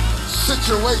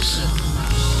situation.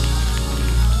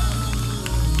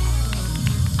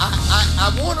 I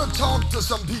want to talk to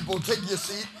some people. Take your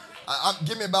seat.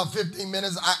 Give me about 15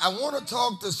 minutes. I want to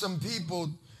talk to some people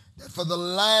that for the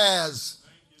last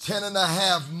 10 and a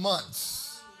half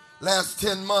months, last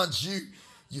 10 months, you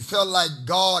felt like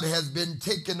God has been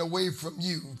taken away from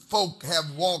you. Folk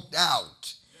have walked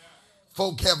out.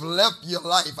 Folk have left your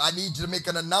life. I need you to make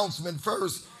an announcement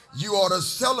first. You ought to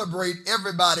celebrate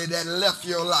everybody that left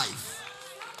your life,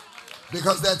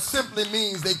 because that simply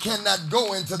means they cannot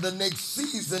go into the next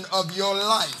season of your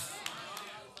life.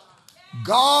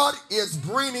 God is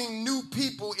bringing new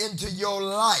people into your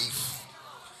life.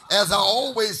 As I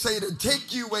always say, to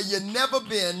take you where you've never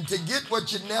been, to get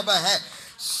what you never had.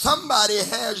 Somebody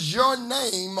has your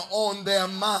name on their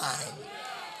mind.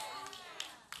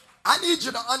 I need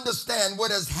you to understand what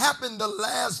has happened the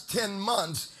last 10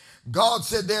 months. God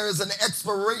said there is an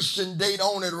expiration date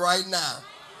on it right now.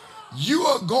 You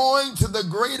are going to the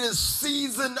greatest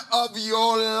season of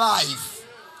your life.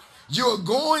 You're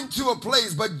going to a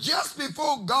place, but just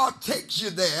before God takes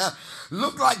you there,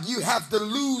 look like you have to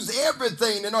lose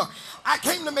everything. And I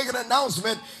came to make an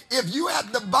announcement. If you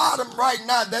at the bottom right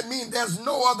now, that means there's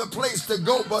no other place to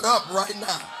go but up right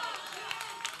now.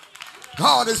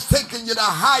 God is taking you to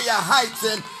higher heights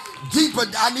and deeper.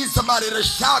 I need somebody to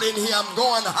shout in here, I'm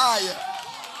going higher.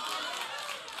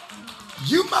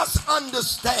 You must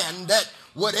understand that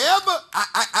whatever,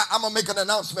 I'm going to make an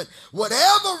announcement.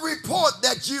 Whatever report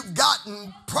that you've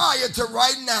gotten prior to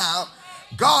right now,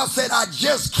 God said, I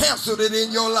just canceled it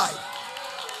in your life.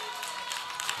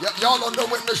 Y'all don't know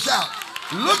when to shout.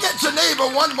 Look at your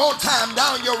neighbor one more time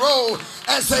down your road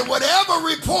and say, whatever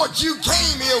report you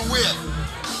came here with,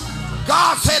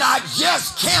 God said, I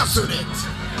just canceled it.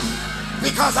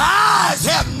 Because eyes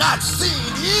have not seen,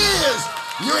 ears,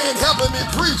 you ain't helping me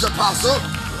preach, apostle,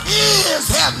 ears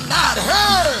have not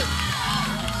heard.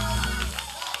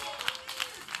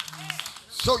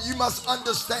 So you must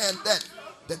understand that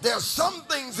there are some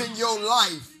things in your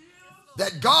life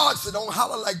that God said, don't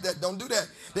holler like that, don't do that.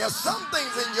 There are some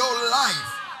things in your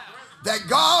life that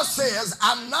God says,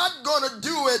 I'm not going to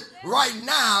do it right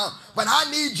now, but I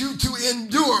need you to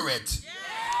endure it.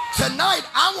 Tonight,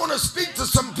 I want to speak to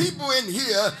some people in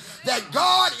here that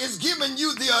God is giving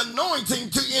you the anointing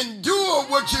to endure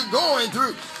what you're going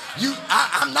through.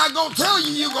 I'm not going to tell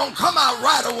you you're going to come out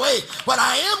right away, but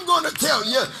I am going to tell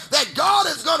you that God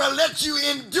is going to let you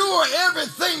endure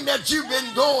everything that you've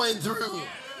been going through.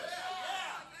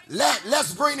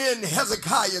 Let's bring in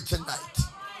Hezekiah tonight.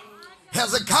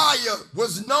 Hezekiah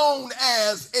was known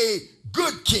as a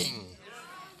good king.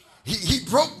 He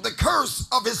broke the curse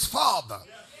of his father.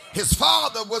 His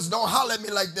father was, don't holler at me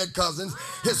like that, cousins.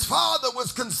 His father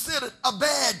was considered a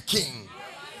bad king.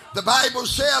 The Bible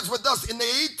shares with us in the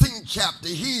 18th chapter,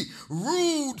 he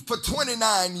ruled for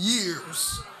 29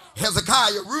 years.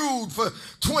 Hezekiah ruled for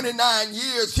 29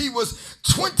 years. He was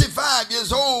 25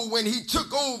 years old when he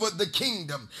took over the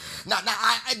kingdom. Now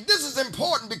this is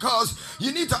important because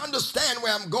you need to understand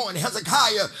where I'm going.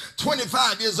 Hezekiah,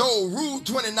 25 years old, ruled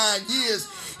 29 years.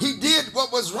 He did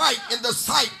what was right in the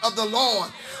sight of the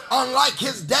Lord. Unlike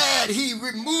his dad, he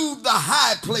removed the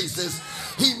high places.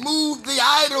 He moved the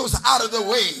idols out of the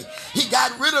way. He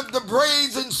got rid of the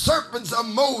brazen serpents of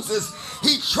Moses.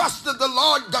 He trusted the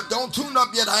Lord. God, don't tune up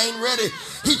yet, I ain't ready.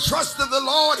 He trusted the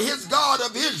Lord, his God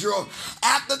of Israel.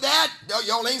 After that,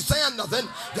 y'all ain't saying nothing.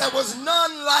 There was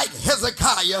none like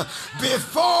Hezekiah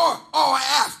before or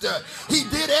after. He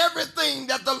did everything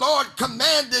that the Lord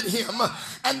commanded him.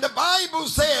 And the Bible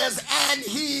says, and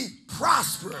he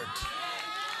prospered.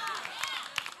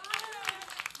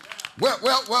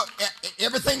 Well,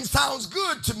 everything sounds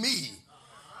good to me.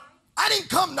 I didn't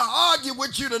come to argue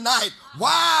with you tonight.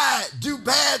 Why do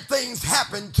bad things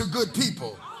happen to good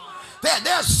people?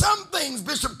 There are some things,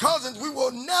 Bishop Cousins, we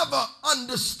will never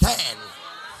understand.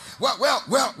 Well,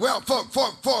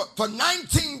 for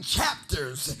 19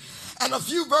 chapters and a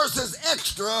few verses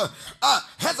extra,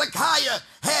 Hezekiah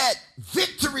had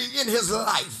victory in his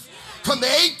life from the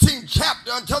 18th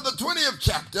chapter until the 20th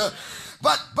chapter.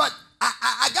 But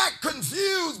I got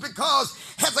confused because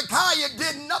Hezekiah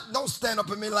did nothing. Don't stand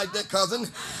up at me like that, cousin.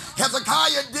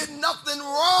 Hezekiah did nothing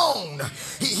wrong.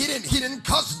 He didn't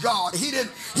cuss God. He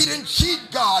didn't cheat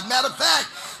God. Matter of fact,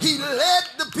 he led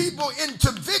the people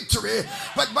into victory.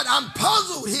 But I'm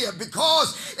puzzled here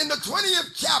because in the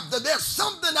 20th chapter, there's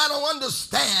something I don't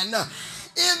understand.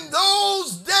 In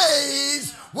those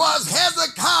days was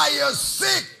Hezekiah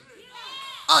sick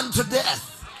unto death.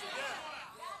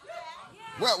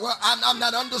 Well, I'm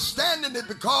not understanding it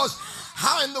because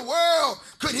how in the world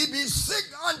could he be sick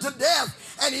unto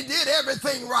death and he did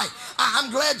everything right?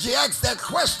 I'm glad you asked that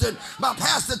question. My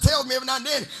pastor tells me every now and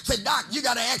then, say, Doc, you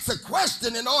got to ask a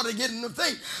question in order to get in the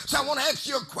thing. So I want to ask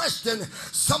you a question.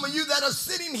 Some of you that are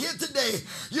sitting here today,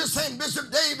 you're saying, Bishop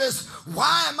Davis,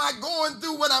 why am I going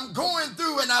through what I'm going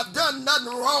through and I've done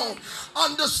nothing wrong?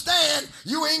 Understand,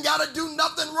 you ain't got to do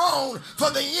nothing wrong for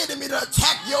the enemy to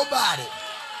attack your body.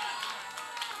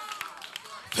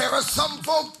 There are some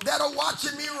folk that are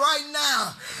watching me right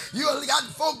now. You got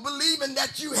folk believing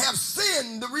that you have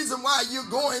sinned. The reason why you're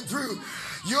going through.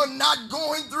 You're not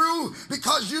going through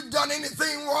because you've done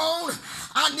anything wrong.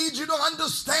 I need you to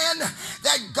understand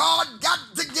that God got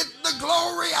to get the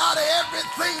glory out of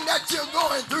everything that you're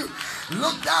going through.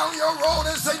 Look down your road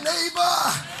and say, neighbor,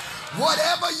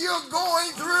 whatever you're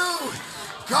going through,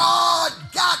 God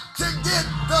got to get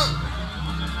the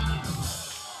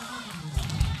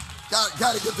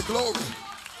Got to get the glory.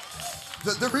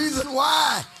 The reason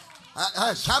why,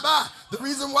 Shabbat, the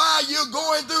reason why you're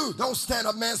going through, don't stand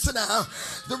up, man, sit down.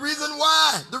 The reason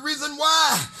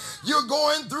why you're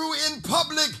going through in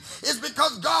public is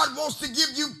because God wants to give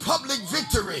you public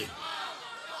victory.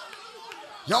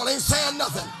 Y'all ain't saying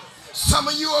nothing. Some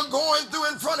of you are going through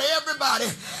in front of everybody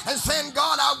and saying,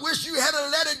 God, I wish you had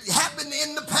let it happen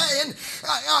in the pan,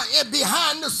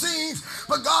 behind the scenes.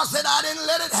 But God said, I didn't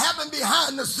let it happen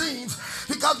behind the scenes,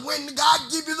 because when God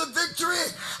give you the victory,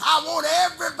 I want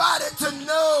everybody to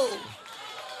know.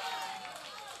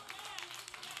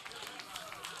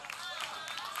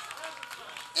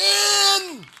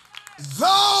 In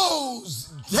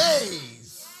those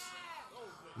days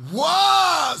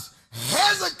was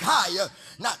Hezekiah.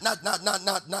 Not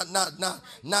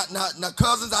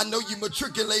cousins, I know you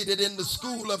matriculated in the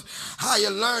school of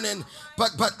higher learning,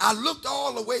 but I looked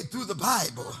all the way through the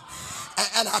Bible,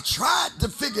 and I tried to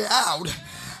figure out,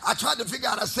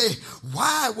 I say,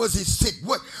 why was he sick?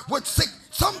 What sick?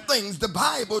 Some things the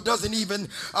Bible doesn't even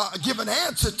give an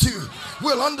answer to.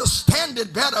 We'll understand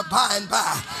it better by and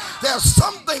by. There are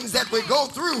some things that we go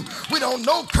through, we don't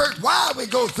know, Kurt, why we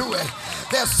go through it.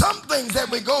 There's some things that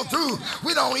we go through,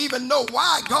 we don't even know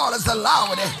why God is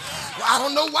allowing it. I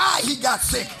don't know why he got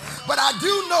sick, but I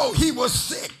do know he was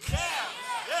sick.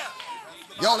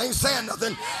 Y'all ain't saying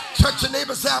nothing. Touch your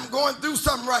neighbor, say, I'm going through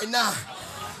something right now,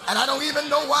 and I don't even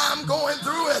know why I'm going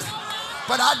through it.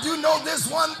 But I do know this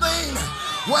one thing.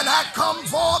 When I come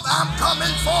forth, I'm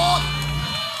coming forth.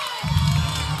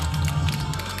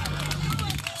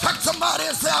 Touch somebody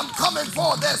and say, I'm coming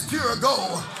forth as pure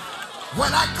gold.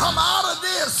 When I come out of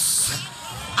this,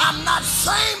 I'm not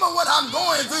ashamed of what I'm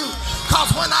going through,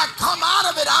 because when I come out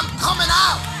of it, I'm coming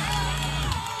out.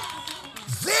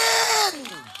 Then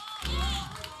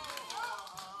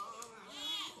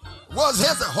was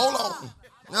Hezekiah. Hold on.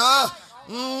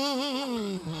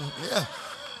 Yeah.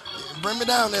 Bring me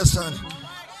down there, son.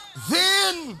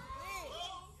 Then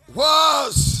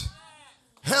was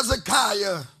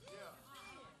Hezekiah.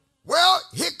 Well,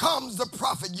 here comes the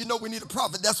prophet. You know we need a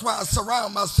prophet. That's why I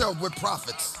surround myself with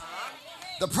prophets.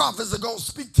 The prophets are going to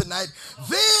speak tonight.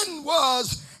 Then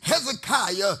was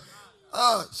Hezekiah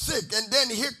sick. And then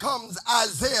here comes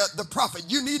Isaiah the prophet.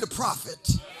 You need a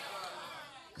prophet.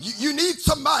 You need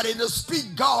somebody to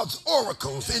speak God's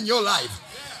oracles in your life.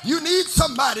 You need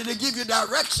somebody to give you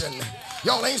direction.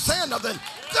 Y'all ain't saying nothing.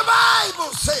 The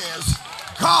Bible says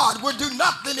God will do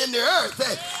nothing in the earth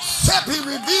except he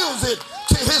reveals it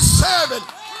to his servant,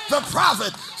 the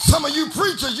prophet. Some of you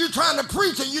preachers, you're trying to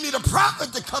preach and you need a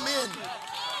prophet to come in.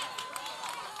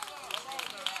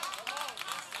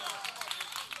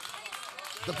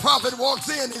 The prophet walks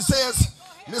in, he says,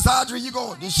 Miss Audrey, you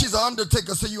going? She's an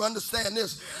undertaker, so you understand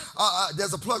this.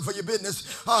 There's a plug for your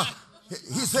business.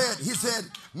 He said,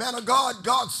 man of God,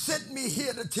 God sent me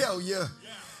here to tell you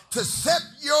to set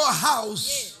your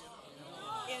house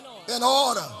in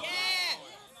order.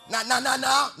 Now,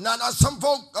 some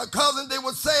folk, cousins, they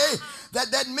would say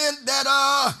that meant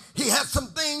that he had some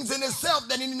things in himself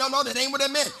that he didn't know. That ain't what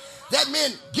that meant. That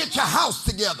meant get your house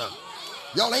together.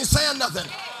 Y'all ain't saying nothing.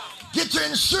 Get your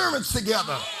insurance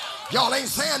together. Y'all ain't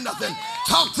saying nothing.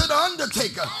 Talk to the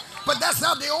undertaker. But that's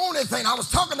not the only thing. I was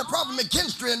talking to Prophet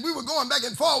McKinstry, and we were going back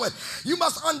and forward. You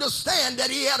must understand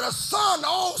that he had a son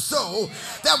also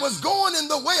that was going in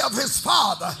the way of his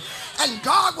father, and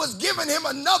God was giving him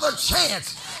another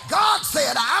chance. God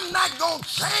said, I'm not going to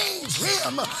change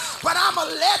him, but I'm going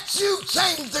to let you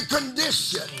change the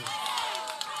condition.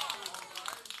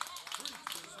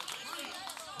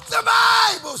 The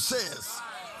Bible says,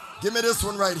 give me this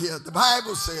one right here. The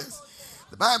Bible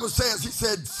says, he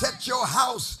said, set your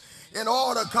house in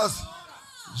order, because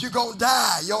you're going to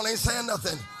die. Y'all ain't saying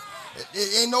nothing.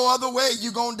 It ain't no other way.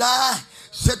 You're going to die.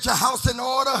 Set your house in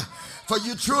order, for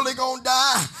you truly going to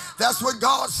die. That's what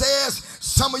God says.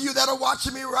 Some of you that are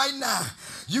watching me right now,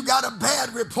 you got a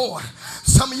bad report.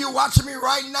 Some of you watching me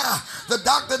right now, the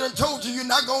doctor done told you you're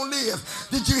not going to live.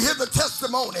 Did you hear the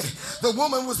testimony? The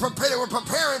woman was preparing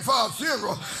for a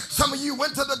funeral. Some of you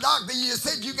went to the doctor, you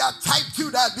said you got type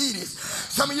 2 diabetes.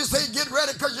 Some of you say get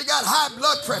ready because you got high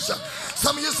blood pressure.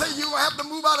 Some of you say you're going to have to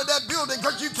move out of that building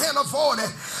because you can't afford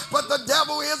it. But the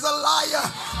devil is a liar.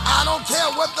 I don't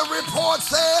care what the report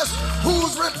says.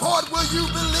 Whose report will you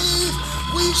believe?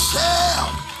 We shall.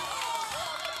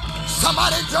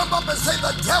 Somebody jump up and say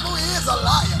the devil is a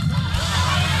liar.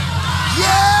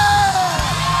 Yeah!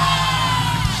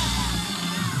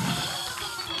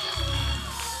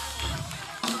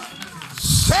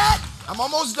 Set. I'm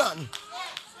almost done.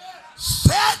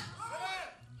 Set.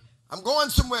 I'm going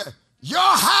somewhere. Your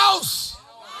house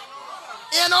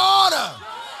in order,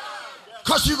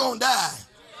 because you're going to die.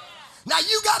 Now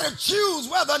you got to choose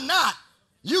whether or not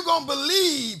you're going to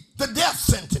believe the death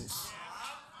sentence.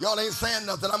 Y'all ain't saying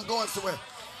nothing. I'm going somewhere.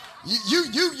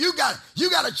 You got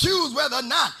to choose whether or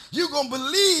not you're going to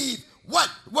believe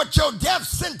what your death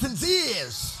sentence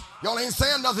is. Y'all ain't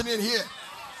saying nothing in here.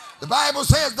 The Bible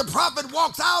says the prophet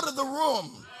walks out of the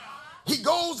room. He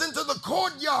goes into the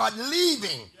courtyard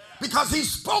leaving because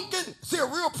he's spoken. See, a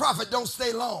real prophet don't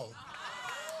stay long.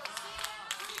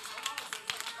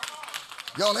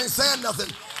 Y'all ain't saying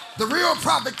nothing. The real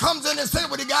prophet comes in and says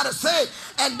what he got to say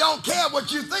and don't care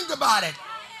what you think about it.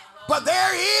 But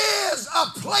there is a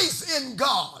place in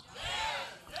God.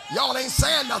 Y'all ain't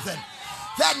saying nothing.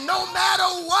 That no matter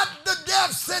what the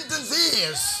death sentence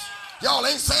is, y'all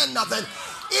ain't saying nothing.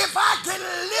 If I can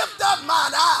lift up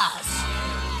mine eyes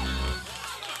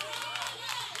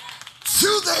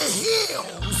to the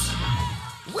hills,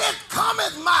 whence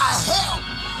cometh my help?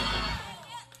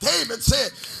 David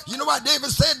said, you know why David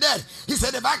said that? He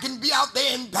said, if I can be out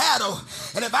there in battle,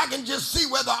 and if I can just see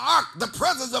where the ark, the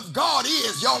presence of God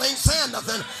is, y'all ain't saying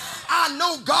nothing, I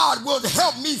know God will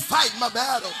help me fight my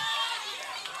battle.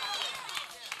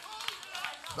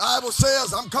 The Bible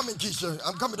says, I'm coming, Keisha,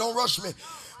 I'm coming, don't rush me.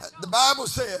 The Bible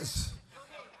says,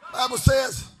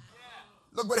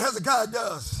 look what Hezekiah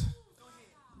does.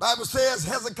 The Bible says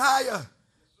Hezekiah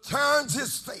turns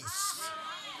his face.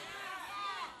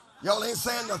 Y'all ain't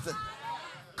saying nothing.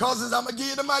 Causes I'm going to give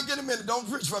you the mic in a minute. Don't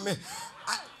preach for me.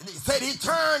 He said he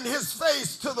turned his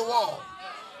face to the wall.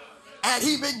 And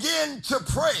he began to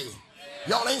pray.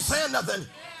 Y'all ain't saying nothing.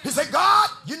 He said, God,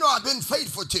 you know I've been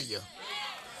faithful to you.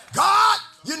 God,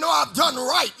 you know I've done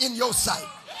right in your sight.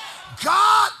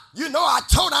 God, you know I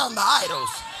tore down the idols.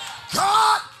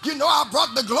 God, you know I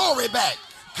brought the glory back.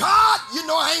 God, you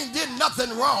know I ain't did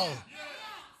nothing wrong.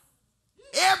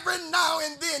 Every now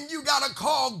and then you got to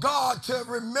call God to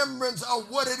remembrance of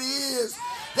what it is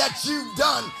that you've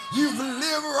done. You've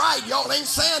lived right. Y'all ain't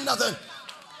saying nothing.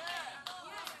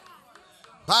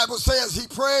 Bible says he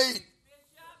prayed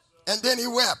and then he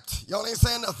wept. Y'all ain't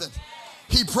saying nothing.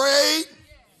 He prayed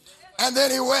and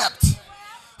then he wept.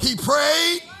 He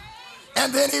prayed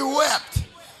and then he wept.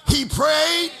 He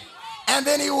prayed and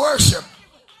then he worshiped.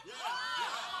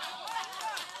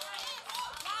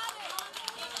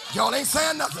 Y'all ain't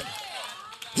saying nothing.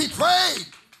 He prayed,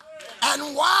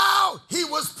 and while he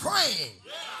was praying,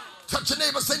 touch your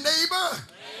neighbor, say, neighbor,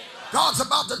 God's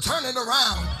about to turn it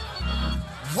around.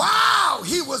 While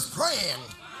he was praying,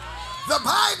 the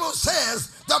Bible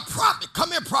says the prophet,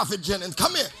 come here, Prophet Jennings,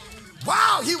 come here.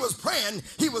 While he was praying,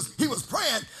 he was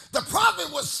praying, the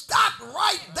prophet was stopped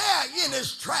right there in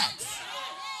his tracks.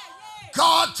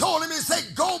 God told him, he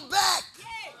said, go back.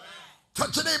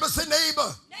 Touch your neighbor, say,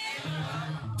 neighbor,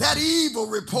 that evil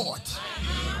report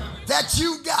that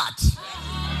you got,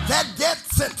 that death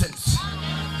sentence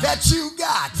that you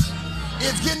got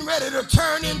is getting ready to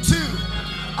turn into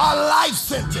a life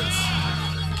sentence.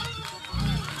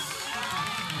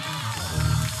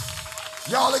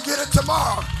 Y'all will get it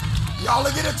tomorrow. Y'all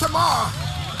will get it tomorrow.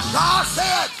 God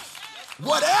said,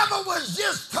 whatever was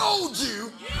just told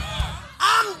you,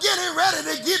 I'm getting ready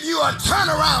to give you a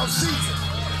turnaround season.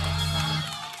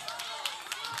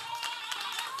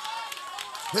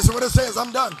 This is what it says.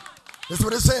 I'm done. This is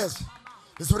what it says.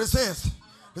 This is what it says.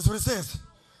 This is what it says.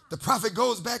 The prophet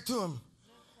goes back to him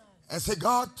and said,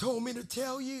 God told me to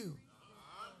tell you.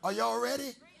 Are y'all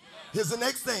ready? Here's the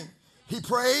next thing. He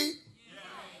prayed.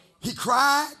 He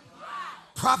cried.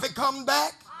 Prophet come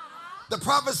back. The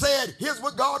prophet said, here's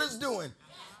what God is doing.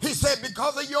 He said,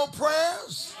 because of your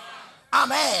prayers,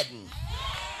 I'm adding.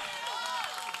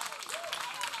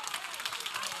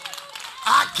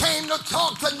 I came to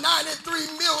talk to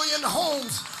 93 million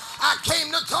homes. I came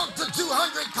to talk to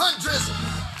 200 countries.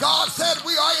 God said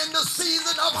we are in the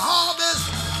season of harvest.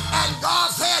 And God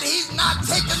said he's not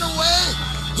taking away.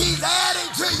 He's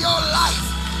adding to your life.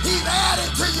 He's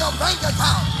adding to your bank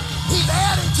account. He's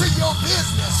adding to your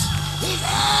business. He's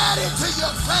adding to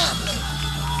your family.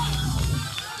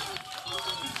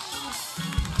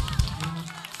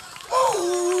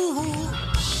 Ooh.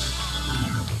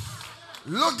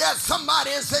 Look at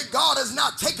somebody and say, God is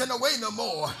not taking away no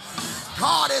more.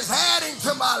 God is adding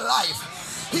to my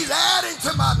life. He's adding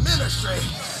to my ministry.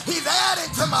 He's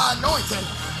adding to my anointing.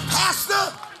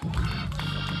 Pastor,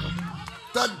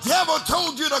 the devil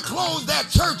told you to close that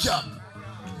church up.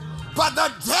 But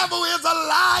the devil is a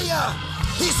liar.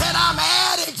 He said, I'm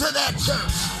adding to that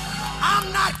church.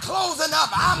 I'm not closing up.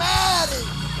 I'm adding.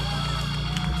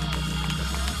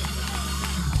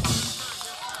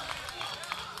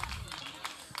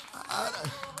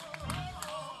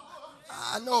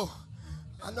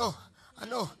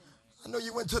 I know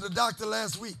you went to the doctor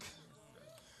last week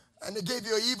and they gave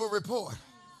you an evil report.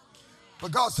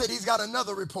 But God said he's got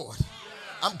another report.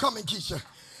 I'm coming, Keisha.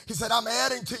 He said, I'm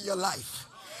adding to your life.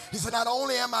 He said, not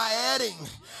only am I adding,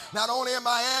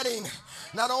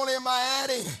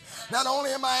 Not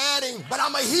only am I adding, but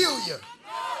I'm going to heal you.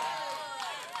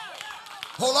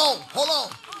 Hold on.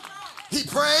 He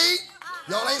prayed.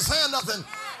 Y'all ain't saying nothing.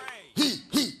 He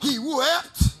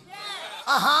wept.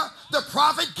 The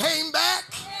prophet came back.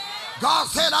 God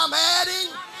said, I'm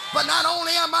adding. But not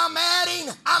only am I adding,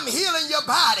 I'm healing your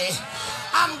body.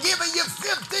 I'm giving you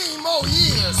 15 more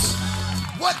years.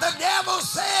 What the devil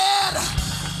said,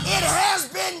 it has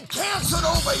been canceled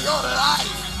over your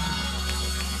life.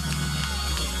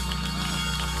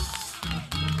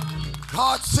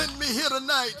 God sent me here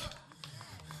tonight.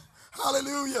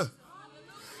 Hallelujah.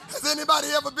 Has anybody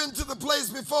ever been to the place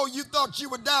before you thought you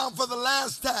were down for the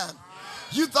last time?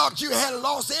 You thought you had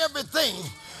lost everything.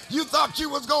 You thought you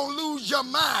was going to lose your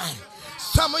mind.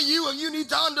 Some of you need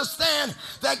to understand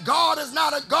that God is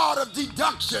not a God of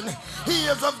deduction. He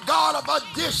is a God of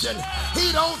addition.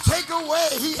 He don't take away,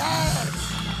 he adds.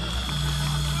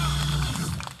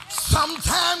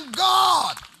 Sometimes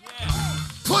God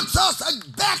puts us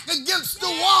back against the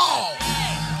wall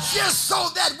just so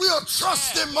that we'll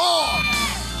trust him more.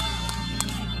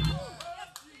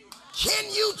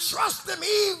 Can you trust him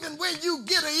even when you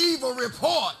get an evil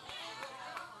report?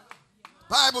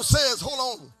 Bible says,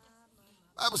 hold on.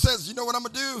 Bible says, you know what I'm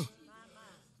going to do?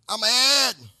 I'm going to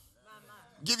add,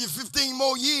 give you 15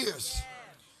 more years.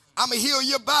 I'm going to heal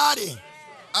your body.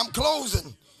 I'm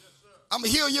closing. I'm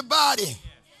going to heal your body.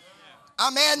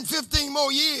 I'm adding 15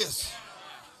 more years.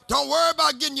 Don't worry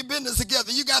about getting your business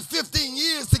together. You got 15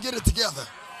 years to get it together.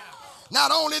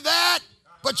 Not only that,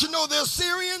 but you know the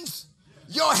Assyrians,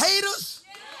 your haters.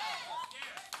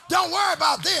 Don't worry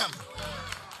about them,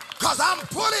 because I'm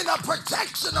putting a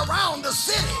protection around the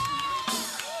city.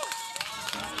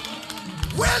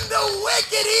 When the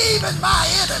wicked, even my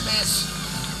enemies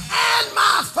and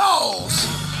my foes,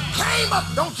 came up,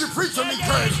 don't you preach on me,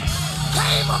 Kurt,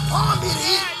 came upon me to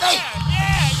eat bait.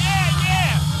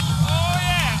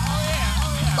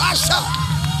 Basha.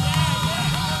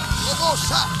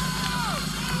 Robosha.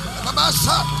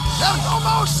 Babasha.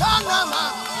 Robosha.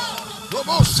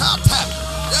 Robosha.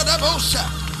 Robosha.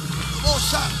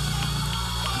 Robosha.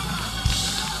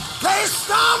 They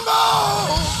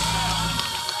stumble.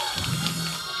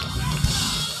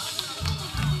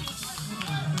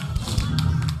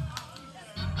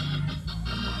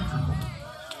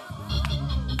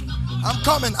 I'm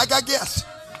coming. I got guests.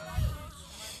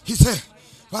 He said,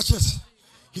 watch this.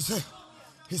 He said,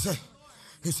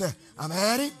 I'm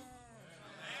adding.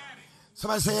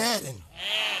 Somebody say adding.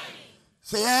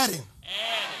 Say adding.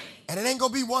 And it ain't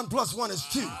going to be 1 + 1 is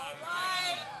 2.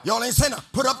 Y'all ain't saying,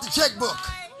 put up the checkbook,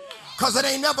 because it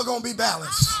ain't never going to be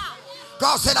balanced.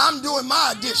 God said, I'm doing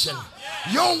my addition.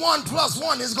 Your 1 +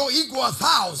 1 is going to equal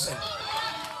 1,000.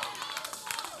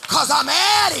 Because I'm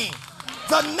adding.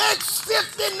 The next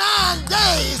 59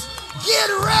 days, get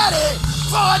ready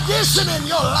for addition in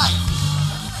your life.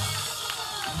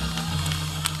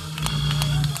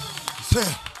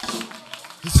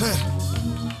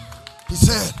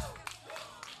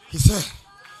 He said,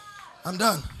 I'm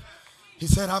done. He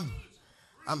said, I'm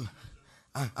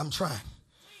trying.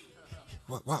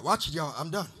 Watch it, y'all. I'm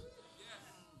done.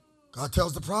 God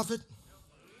tells the prophet,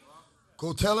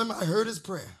 go tell him I heard his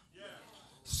prayer.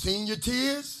 Seen your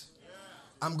tears.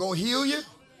 I'm going to heal you.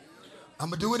 I'm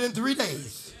going to do it in 3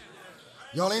 days.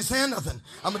 Y'all ain't saying nothing.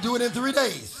 I'm going to do it in 3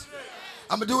 days.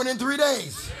 I'm going to do it in 3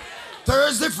 days.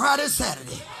 Thursday, Friday,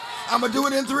 Saturday. I'm going to do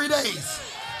it in 3 days.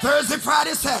 Thursday,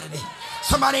 Friday, Saturday.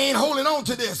 Somebody ain't holding on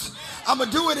to this. I'm going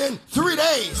to do it in 3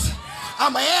 days.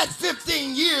 I'm going to add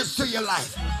 15 years to your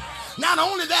life. Not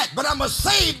only that, but I'm going to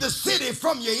save the city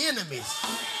from your enemies.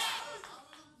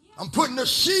 I'm putting a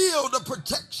shield of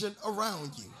protection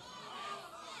around you.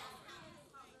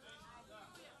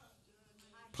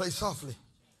 Play softly.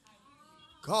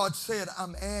 God said,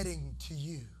 I'm adding to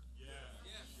you.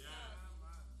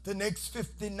 The next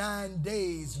 59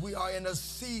 days, we are in a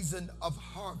season of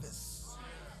harvest.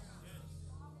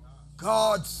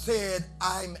 God said,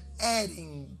 I'm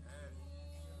adding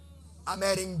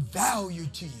value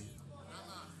to you.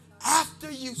 After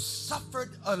you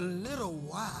suffered a little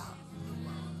while,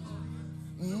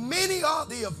 many are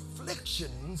the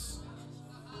afflictions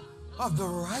of the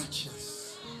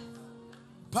righteous.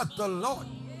 But the Lord,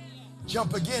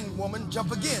 jump again, woman,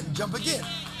 jump again, jump again,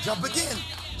 jump again,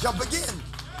 jump again.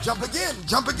 Jump again,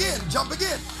 jump again, jump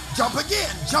again, jump again,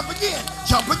 jump again,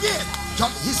 jump again,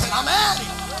 jump. He said, I'm adding.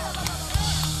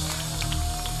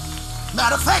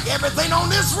 Matter of fact, everything on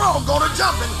this road go to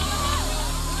jumping.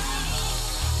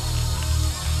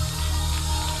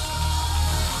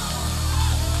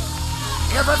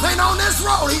 Everything on this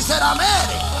road, he said, I'm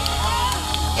adding.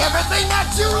 Everything that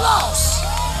you lost,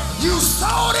 you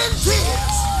sowed in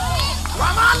tears.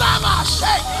 Ramalama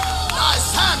shake. Nice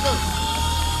time.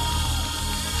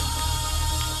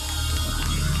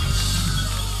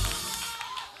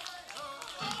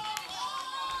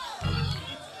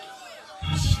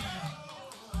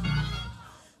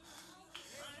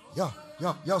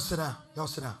 Y'all sit down. Y'all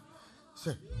sit down.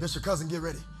 Sir, Bishop Cousin, get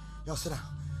ready. Y'all sit down.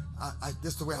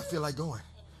 This is the way I feel like going.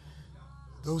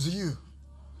 Those of you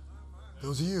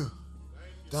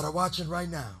that are watching right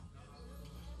now,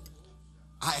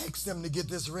 I asked them to get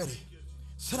this ready.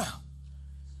 Sit down.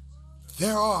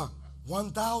 There are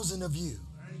 1,000 of you.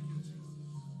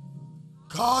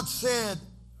 God said,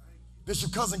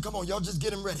 Bishop Cousin, come on, y'all just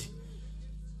get him ready.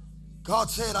 God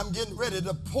said, I'm getting ready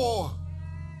to pour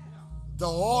the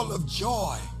oil of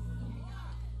joy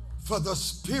for the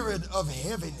spirit of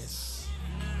heaviness.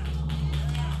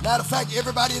 Matter of fact,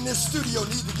 everybody in this studio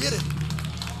needs to get it.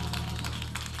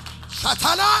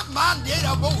 Shatana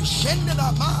mandera bo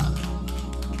shendana ma.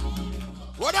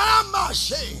 Wadama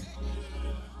she.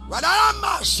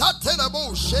 Wadama shatana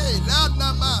bo she.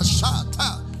 Lana ma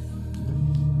shata.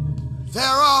 There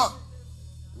are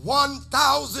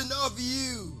 1,000 of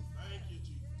you.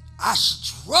 I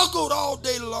struggled all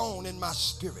day long in my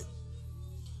spirit.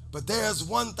 But there's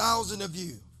 1,000 of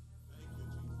you.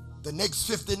 The next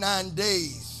 59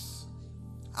 days,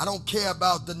 I don't care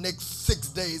about the next 6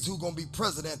 days who's going to be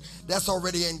president. That's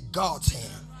already in God's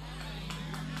hand.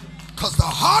 Because the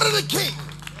heart of the king,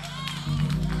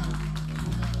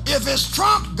 if it's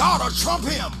Trump, God will trump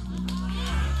him.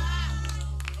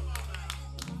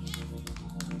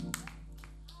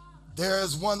 There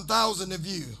is 1,000 of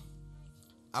you.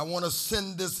 I want to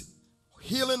send this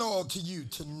healing oil to you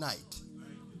tonight.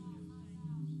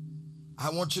 I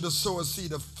want you to sow a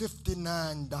seed of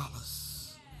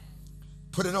 $59.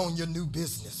 Put it on your new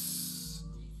business.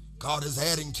 God is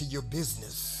adding to your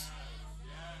business.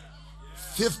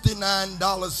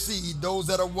 $59 seed. Those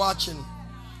that are watching,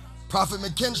 Prophet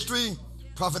McKinstry,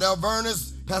 Prophet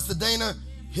Alvernis, Pastor Dana,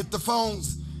 hit the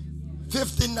phones.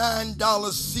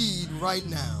 $59 seed right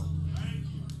now.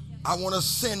 I want to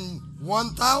send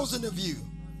 1,000 of you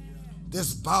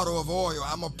this bottle of oil.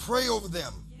 I'm going to pray over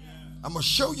them. I'm going to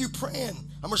show you praying.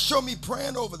 I'm going to show me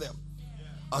praying over them.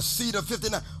 A seed of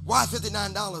 $59. Why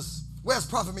 $59? Where's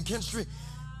Prophet McKinstry?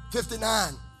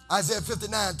 59. Isaiah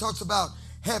 59 talks about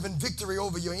having victory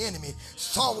over your enemy.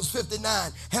 Psalms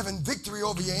 59, having victory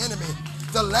over your enemy.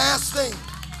 The last thing.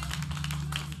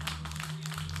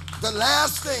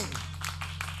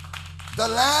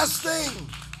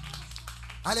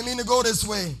 I didn't mean to go this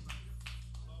way.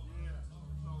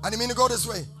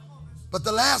 But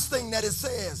the last thing that it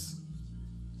says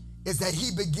is that he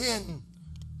began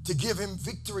to give him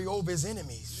victory over his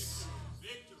enemies.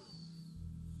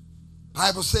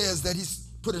 Bible says that he's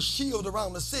put a shield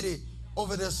around the city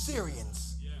over the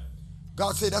Assyrians.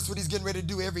 God said that's what he's getting ready to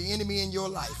do, every enemy in your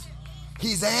life.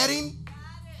 He's adding,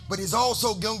 but he's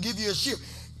also going to give you a shield.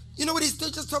 You know what he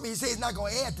just told me? He said he's not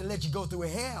going to add to let you go through a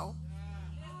hell.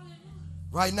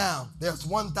 Right now, there's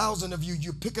 1,000 of you.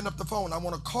 You're picking up the phone. I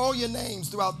want to call your names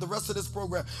throughout the rest of this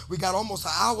program. We got almost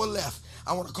an hour left.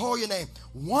 I want to call your name.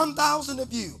 1,000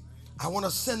 of you. I want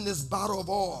to send this bottle of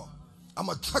oil. I'm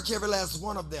going to touch every last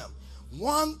one of them.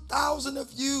 1,000 of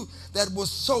you that will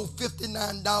sow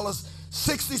 $59.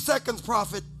 60 seconds,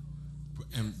 Prophet.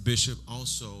 And Bishop,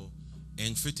 also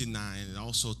in 59, it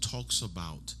also talks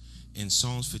about in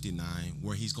Psalms 59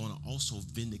 where he's going to also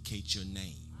vindicate your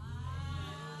name.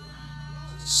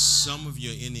 Some of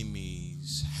your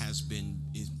enemies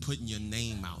is putting your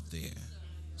name out there.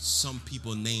 Some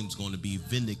people's names going to be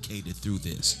vindicated through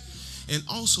this. And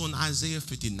also in Isaiah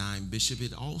 59, Bishop,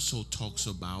 it also talks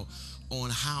about on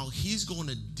how he's going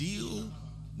to deal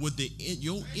with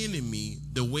your enemy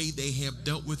the way they have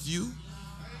dealt with you.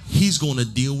 He's going to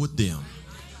deal with them.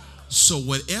 So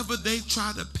whatever they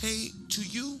try to pay to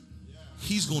you,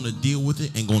 he's going to deal with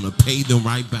it and going to pay them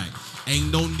right back.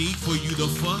 Ain't no need for you to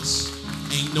fuss.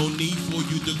 Ain't no need for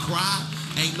you to cry.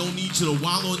 Ain't no need to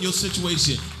wallow in your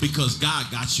situation because God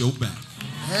got your back.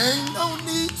 Ain't no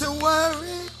need to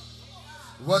worry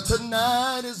what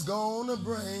tonight is gonna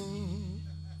bring.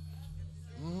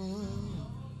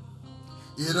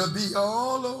 It'll be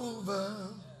all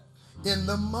over in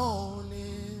the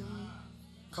morning.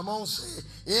 Come on, say it.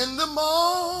 In the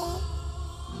morning.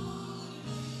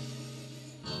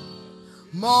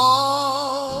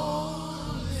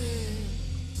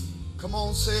 Come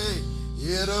on, say it.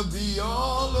 It'll be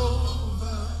all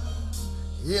over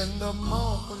in the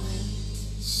morning.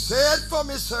 Say it for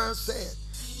me, sir. Say it.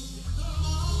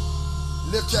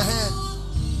 Lift your hand.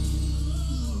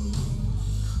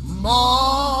 Morning.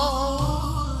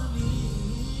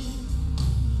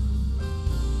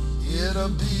 It'll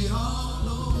be all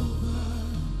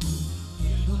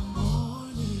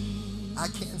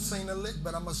sing a lick,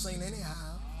 but I'm going to sing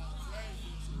anyhow.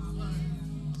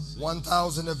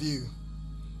 1,000 of you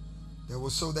that will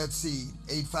sow that seed.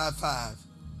 855.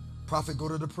 Prophet, go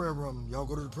to the prayer room. Y'all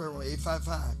go to the prayer room.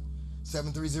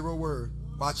 855-730-word.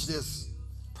 Watch this.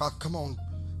 Prophet, come on.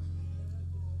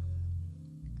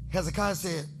 Hezekiah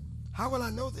said, how will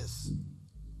I know this?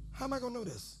 How am I going to know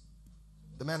this?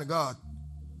 The man of God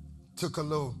took a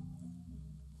little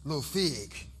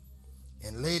fig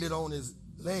and laid it on his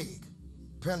leg.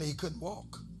 Apparently he couldn't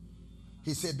walk.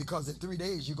 He said, because in 3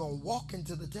 days you're going to walk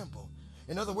into the temple.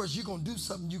 In other words, you're going to do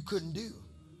something you couldn't do.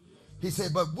 He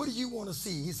said, but what do you want to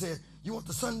see? He said, you want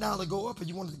the sundial to go up or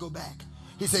you want it to go back?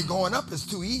 He said, going up is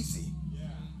too easy.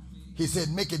 He said,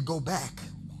 make it go back.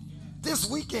 This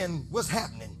weekend, what's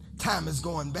happening? Time is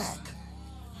going back.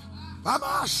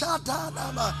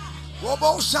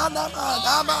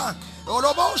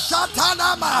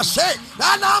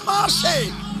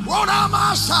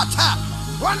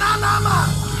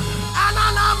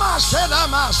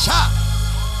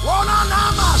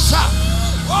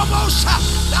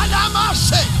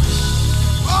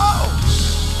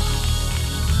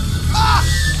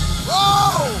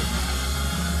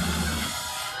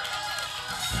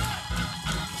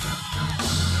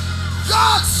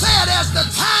 God said as the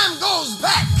time goes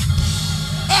back,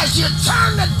 as you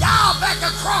turn the dial back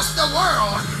across the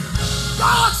world,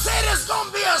 God said it's going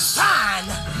to be a sign.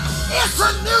 It's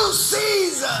a new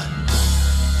season.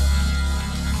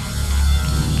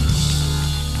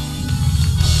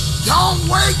 Don't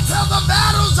wait till the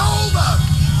battle's over.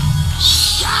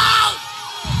 Shout.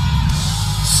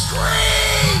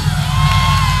 Scream.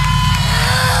 Ew.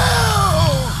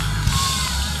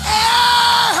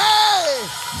 Hey.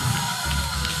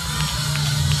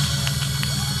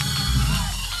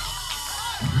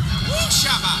 Woo,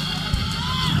 Shabbat.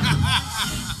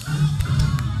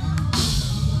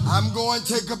 I'm going to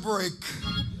take a break.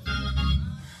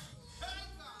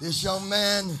 This young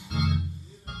man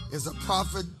is a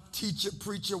prophet, teacher,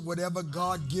 preacher, whatever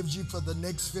God gives you for the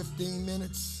next 15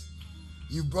 minutes.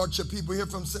 You brought your people here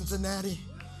from Cincinnati.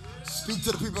 Speak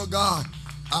to the people of God.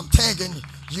 I'm tagging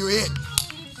you it.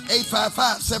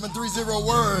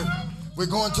 855-730-word. We're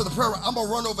going to the prayer. I'm going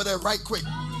to run over there right quick.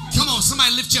 Come on,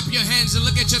 somebody lift up your hands and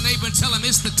look at your neighbor and tell him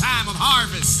it's the time of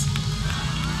harvest.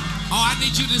 Oh, I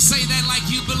need you to say that like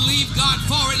you believe God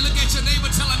for it. Look at your neighbor,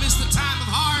 tell him it's the time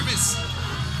of harvest.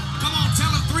 Come on,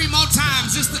 tell him 3 more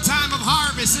times. It's the time of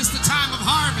harvest. It's the time of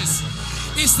harvest.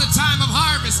 It's the time of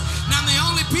harvest. Now, the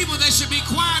only people that should be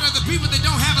quiet are the people that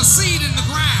don't have a seed in the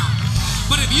ground.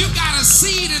 But if you got a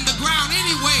seed in the ground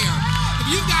anywhere,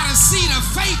 if you got a seed of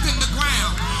faith in the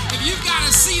ground, if you got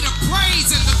a seed of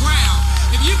praise in the ground,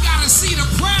 if you got a seed of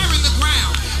prayer in the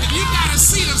ground, if you got a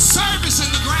seed of service in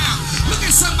the ground, look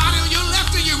at somebody on your left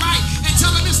or your right and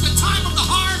tell them it's the time of the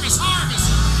harvest, harvest,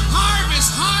 harvest,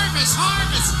 harvest,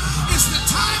 harvest. It's the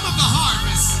time of the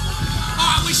harvest. Oh,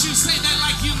 I wish you'd say that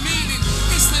like you mean it.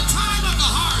 It's the time of the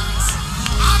harvest.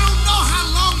 I don't know how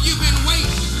long you've been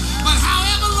waiting, but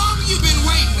however long you've been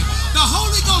waiting, the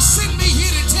Holy Ghost sent me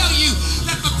here to tell you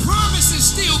that the promise is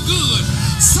still good.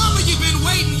 Some of you have been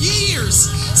waiting years.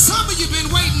 Some of you have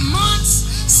been waiting months.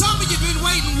 Some of you have been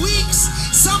waiting weeks.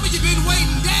 Some of you have been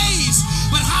waiting days.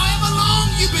 But however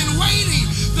long you've been waiting,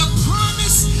 the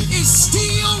promise is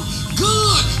still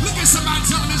good. Look at somebody,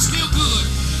 tell them it's still good.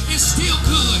 It's still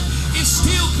good. It's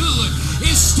still good.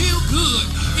 It's still good.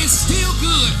 It's still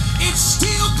good. It's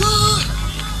still good.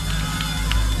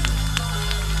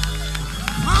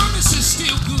 Promise is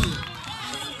still good.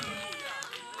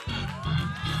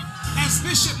 As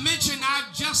Bishop mentioned,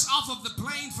 I'm just off of the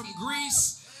plane from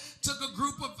Greece. Took a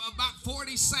group of about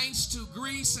 40 saints to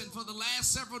Greece, and for the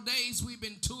last several days we've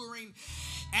been touring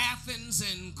Athens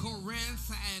and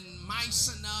Corinth and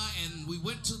Mycenae, and we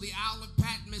went to the Isle of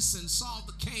Patmos and saw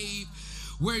the cave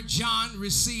where John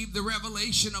received the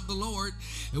revelation of the Lord.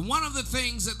 And one of the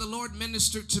things that the Lord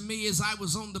ministered to me as I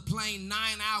was on the plane 9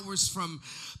 hours from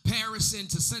Paris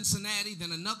into Cincinnati,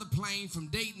 then another plane from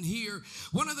Dayton here.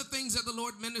 One of the things that the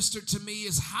Lord ministered to me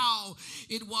is how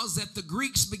it was that the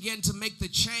Greeks began to make the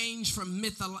change from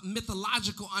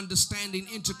mythological understanding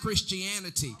into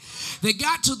Christianity. They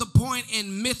got to the point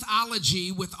in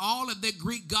mythology with all of their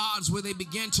Greek gods where they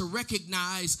began to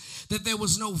recognize that there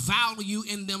was no value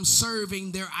in them serving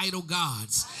name their idol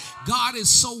gods. God is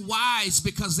so wise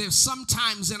because there's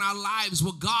sometimes in our lives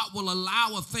where God will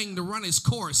allow a thing to run its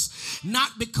course,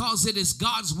 not because it is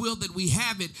God's will that we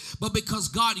have it, but because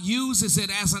God uses it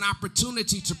as an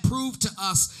opportunity to prove to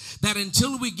us that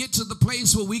until we get to the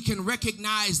place where we can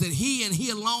recognize that He and He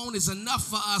alone is enough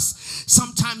for us,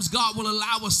 sometimes God will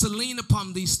allow us to lean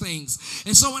upon these things.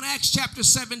 And so in Acts chapter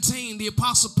 17, the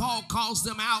Apostle Paul calls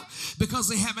them out because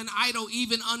they have an idol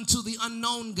even unto the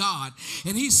unknown God.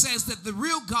 And he says that the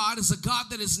real God is a God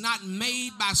that is not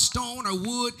made by stone or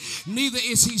wood, neither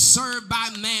is He served by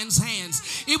man's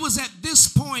hands. It was at this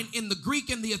point in the Greek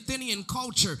and the Athenian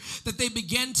culture that they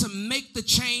began to make the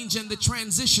change and the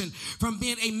transition from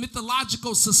being a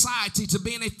mythological society to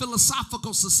being a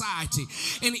philosophical society.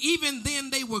 And even then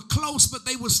they were close, but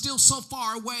they were still so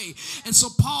far away. And so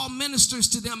Paul ministers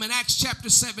to them in Acts chapter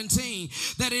 17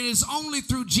 that it is only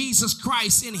through Jesus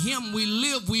Christ, in Him we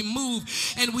live, we move,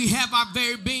 and we have our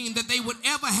very being, that they would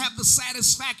ever have the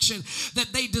satisfaction that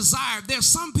they desire. There's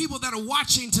some people that are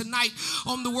watching tonight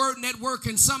on the Word Network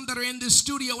and some that are in this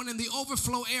studio and in the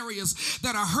overflow areas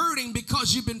that are hurting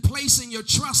because you've been placing your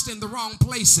trust in the wrong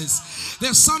places.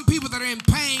 There's some people that are in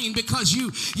pain because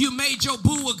you made your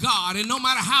boo a God, and no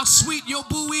matter how sweet your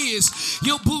boo is,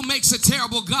 your boo makes a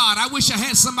terrible God. I wish I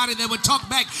had somebody that would talk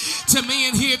back to me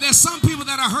in here. There's some people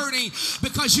that are hurting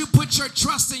because you put your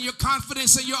trust and your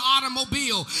confidence in your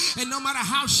automobile, and no matter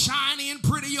how shiny and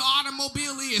pretty your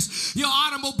automobile is, your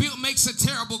automobile makes a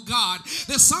terrible God.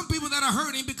 There's some people that are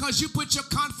hurting because you put your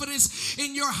confidence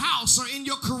in your house or in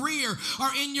your career or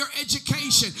in your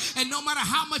education, and no matter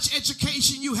how much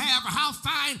education you have or how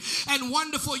fine and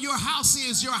wonderful your house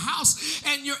is, your house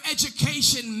and your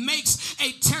education makes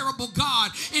a terrible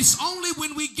God. It's only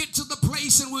when we get to the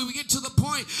place and when we get to the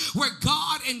point where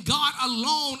God and God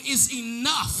alone is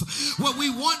enough, where we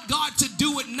want God to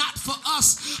do it not for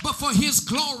us but for His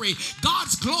glory.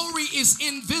 God's glory is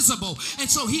invisible, and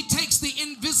so He takes the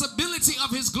invisibility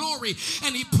of His glory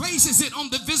and He places it on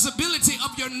the visibility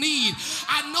of your need.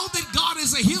 I know that God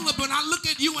is a healer when I look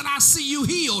at you and I see you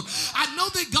healed. I know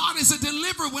that God is a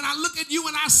deliverer when I look at you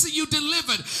and I see you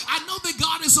delivered. I know that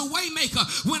God is a way maker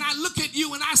when I look at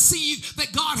you and I see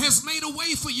that God has made a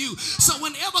way for you. So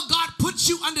whenever God puts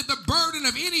you under the burden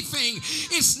of anything,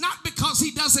 it's not because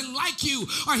He doesn't like you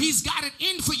or He's got it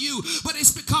in for you, but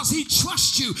it's because He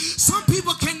trusts you. Some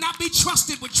people cannot be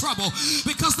trusted with trouble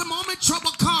because the moment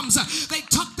trouble comes, they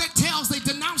tuck their tails, they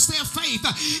denounce their faith.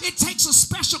 It takes a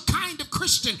special kind of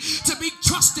Christian to be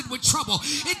trusted with trouble.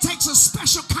 It takes a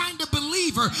special kind of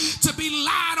believer to be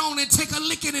lied on and take a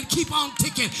licking and keep on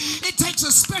ticking. It takes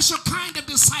a special kind of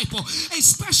disciple, a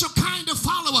special kind of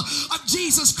follower of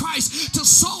Jesus Christ to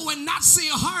sow and not see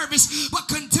a harvest, but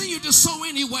continue to sow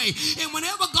anyway. And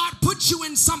whenever God puts you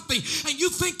in something and you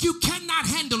think you cannot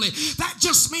handle it, that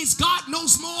just means God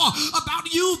knows more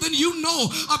about you than you know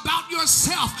about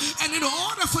yourself. And in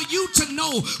order for you to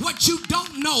know what you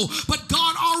don't know, but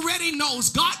God already knows,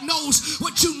 God knows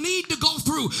what you need to go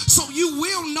through, so you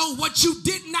will know what you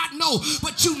did not know,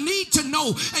 but you need to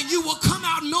know, and you will come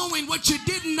out knowing what you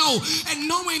didn't know, and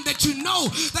knowing that you know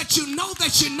that you know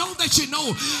that you know that you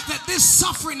know that this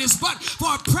suffering is but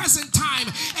for a present time,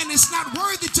 and it's not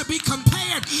worthy to be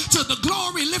compared to the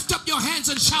glory. Lift up your hands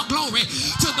and shout glory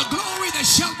to the glory that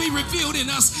shall be revealed in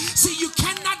us. See, you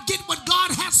cannot get what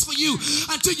God has for you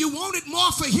until you want it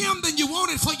more for Him than you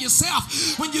want it for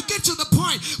yourself. When you get to the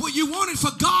point where you want it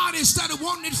for God instead of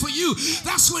wanting it for you,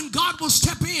 that's when God will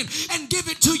step in and give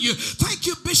it to you. Thank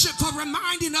you, Bishop, for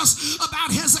reminding us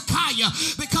about Hezekiah,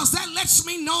 because that lets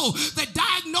me know that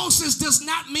diagnosis does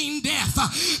not mean death.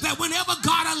 That whenever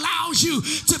God allows you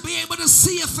to be able to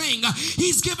see a thing,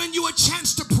 He's given you a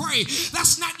chance to pray.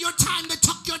 That's not your time to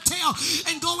tuck your tail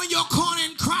and go in your corner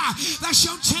and cry. That's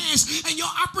your chance and your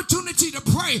opportunity to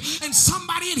pray. And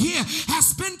somebody in here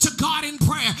has been to God in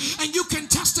prayer, and you can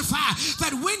testify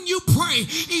that when you pray,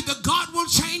 either God will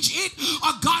change it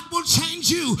or God will change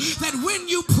you. That when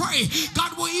you pray,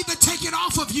 God will either take it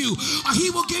off of you or He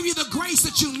will give you the grace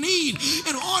that you need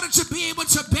in order to be able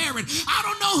to bear it. I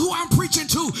don't know who I'm preaching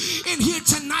to in here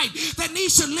tonight that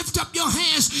needs to lift up your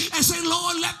hands and say,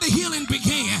 Lord, let the healing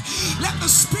begin. Let the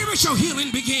spiritual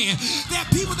healing begin. There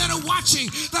are people that are watching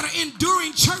that are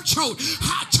enduring church hurt.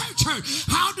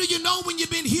 How do you know when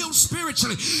you've been healed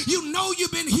spiritually? You know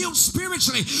you've been healed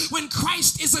spiritually when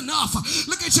Christ is enough.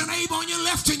 Look at your neighbor on your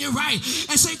left and your right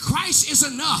and say, Christ is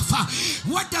enough.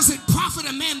 What does it profit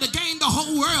a man to gain the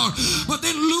whole world but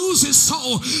then lose his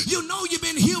soul? You know you've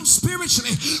been healed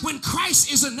spiritually when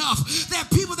Christ is enough. There are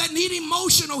people that need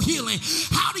emotional healing.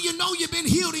 How do you know you've been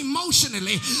healed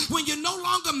emotionally when you're no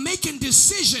longer making decisions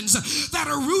decisions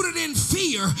that are rooted in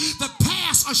fear, the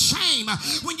past, or shame,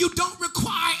 when you don't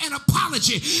require an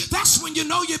apology, that's when you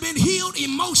know you've been healed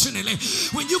emotionally.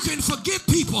 When you can forgive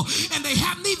people and they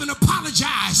haven't even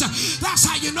apologized, that's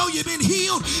how you know you've been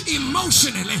healed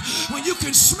emotionally. When you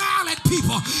can smile at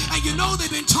people and you know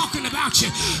they've been talking about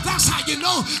you, that's how you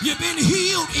know you've been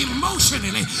healed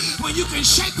emotionally. When you can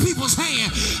shake people's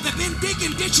hand, they've been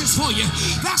digging ditches for you,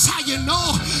 that's how you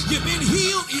know you've been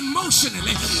healed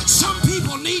emotionally. Some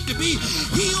people need to be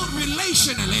healed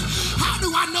relationally. How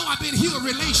do I know I've been healed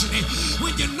relationally?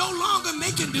 When you're no longer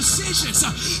making decisions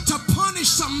to punish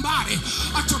somebody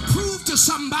or to prove to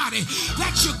somebody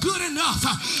that you're good enough,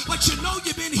 but you know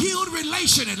you've been healed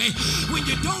relationally. When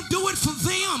you don't do it for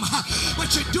them, but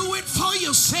you do it for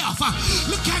yourself.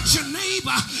 Look at your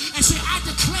neighbor and say, I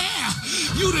declare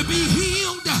you to be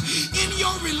healed in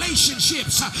your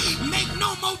relationships. Make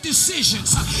no more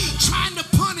decisions trying to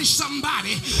punish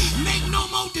somebody. Make no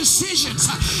more decisions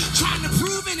trying to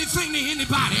prove anything to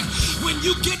anybody. When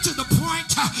you get to the point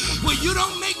where you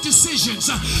don't make decisions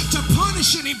to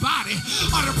punish anybody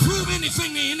or to prove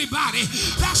anything to anybody,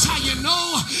 that's how you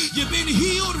know you've been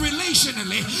healed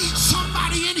relationally.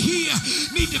 Somebody in here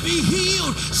need to be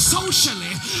healed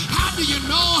socially. How do you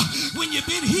know when you've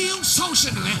been healed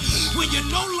socially? When you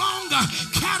no longer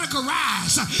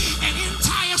categorize an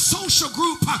entire social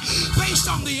group based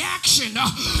on the action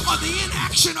or the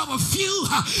inaction of a few.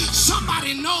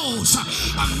 Somebody knows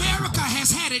America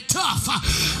has had it tough.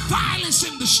 Violence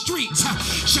in the streets.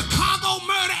 Chicago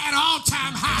murder at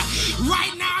all-time high.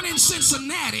 Right now in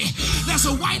Cincinnati, there's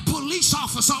a white police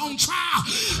officer on trial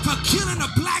for killing a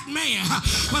black man.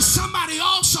 But somebody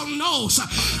also knows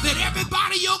that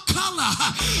everybody your color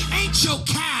ain't your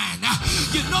kind.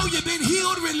 You know you've been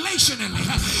healed relationally.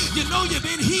 You know you've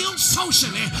been healed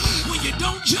socially. When you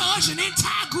don't judge an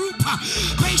entire group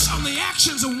based on the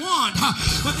actions of one.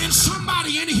 But then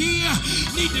somebody in here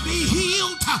need to be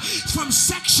healed from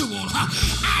sexual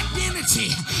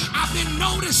identity. I've been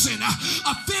noticing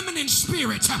a feminine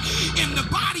spirit in the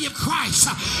body of Christ.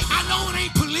 I know it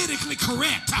ain't politically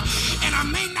correct, and I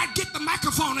may not get the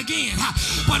microphone again,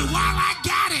 but while I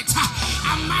got it,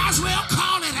 I might as well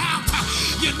call it out.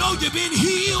 You know you've been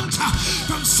healed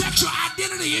from sexual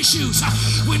identity issues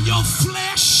when your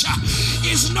flesh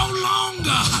is no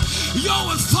longer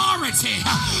your authority.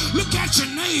 Look at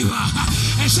your neighbor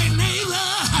and say, neighbor,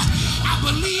 I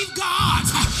believe God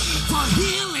for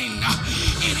healing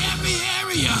in every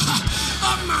area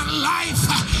of my life.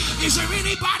 Is there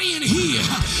anybody in here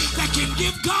that can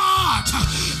give God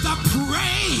the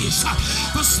praise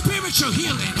for spiritual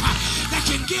healing? That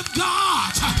can give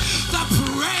God the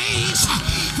praise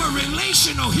for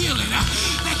relational healing?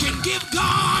 That can give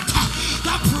God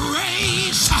the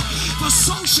praise for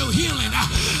social healing?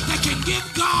 That can give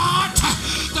God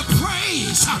the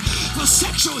praise for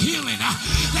sexual healing?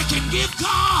 That can give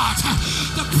God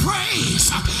the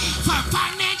praise for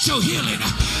financial healing?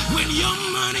 When your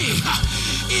money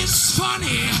is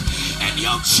funny and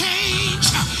your change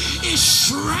is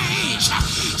strange,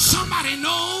 somebody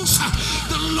knows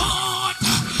the Lord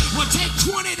will take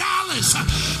 $20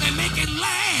 and make it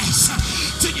last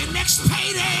to your next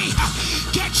payday.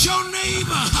 Get your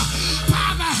neighbor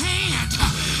by the hand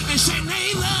and say,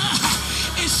 neighbor,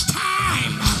 it's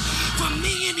time for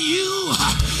me and you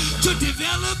to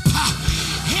develop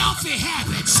healthy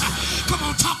habits. Come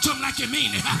on, talk to him like you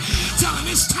mean it. Tell him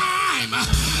it's time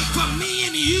for me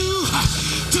and you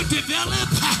to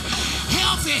develop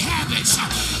healthy habits.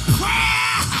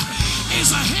 Prayer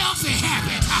is a healthy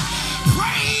habit.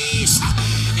 Praise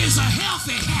is a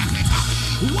healthy habit.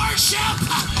 Worship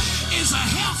is a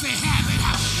healthy habit.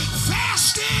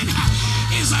 Fasting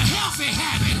is a healthy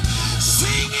habit.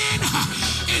 Singing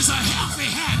is a healthy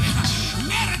habit.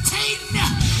 Meditating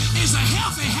is a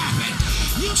healthy habit.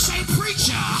 You say,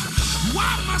 preacher,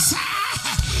 why must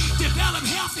I develop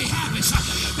healthy habits?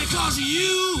 Because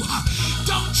you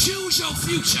don't choose your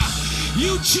future.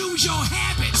 You choose your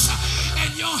habits, and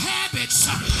your habits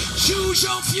choose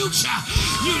your future.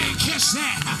 You didn't catch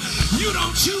that. You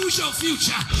don't choose your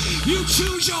future. You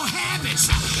choose your habits,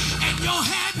 and your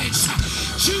habits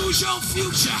choose your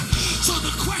future. So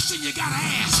the question you gotta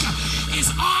ask is,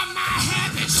 are my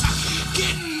habits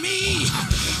getting me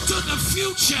to the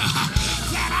future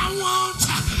that I want?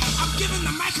 I'm giving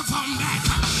the microphone back,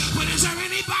 but is there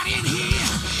anybody in here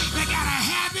that got a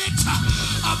habit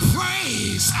of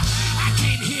praise? I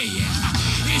can't hear you.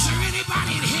 Is there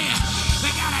anybody in here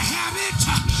that got a habit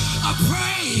of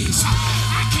praise?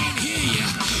 I can't hear you.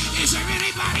 Is there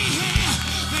anybody here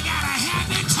that got a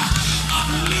habit of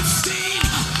lifting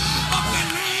up the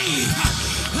name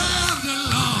of the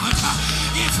Lord?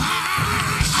 If I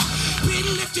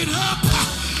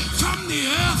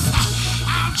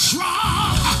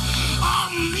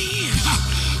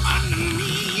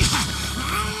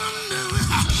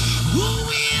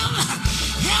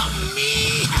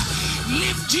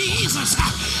Jesus, I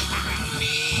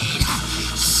need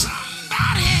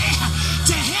somebody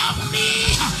to help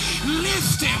me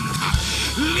lift him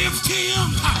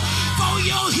for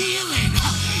your healing,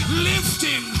 lift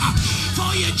him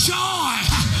for your joy,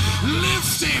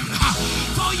 lift him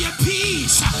for your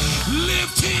peace,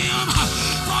 lift him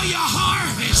for your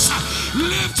harvest,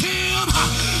 lift him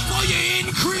for your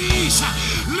increase,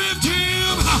 lift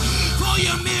him for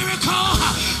your miracle.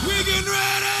 We're getting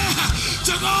ready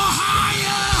to go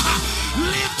higher.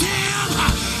 Lift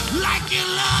him like you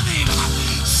love him.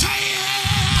 Say it.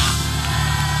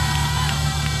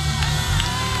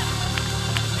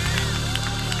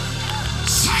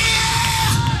 Say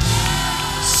it.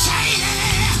 Say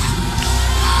it.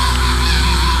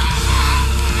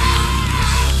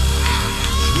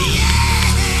 Yeah.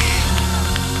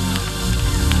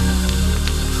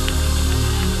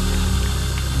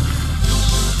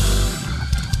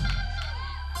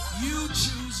 You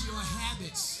choose your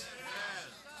habits,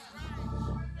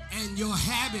 and your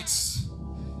habits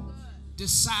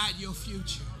decide your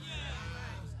future.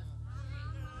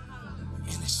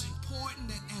 And it's important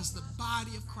that as the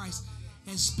body of Christ,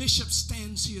 as Bishop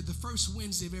stands here the first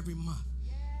Wednesday of every month,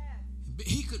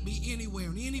 he could be anywhere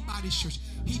in anybody's church.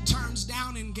 He turns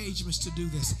down engagements to do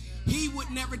this. He would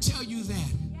never tell you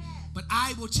that, but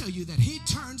I will tell you that he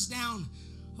turns down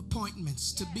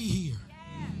appointments to be here,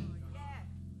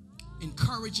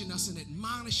 encouraging us and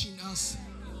admonishing us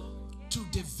to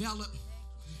develop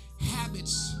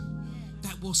habits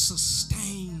that will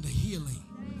sustain the healing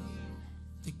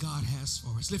that God has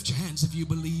for us. Lift your hands if you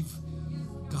believe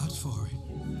God for it.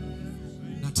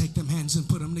 Now take them hands and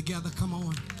put them together. Come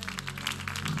on.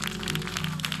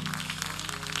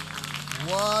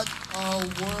 What a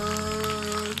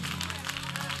word.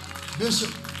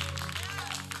 Bishop,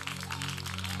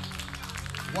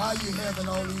 why are you having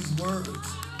all these words?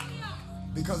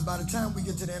 Because by the time we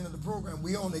get to the end of the program,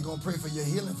 we only going to pray for your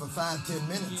healing for 5-10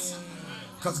 minutes.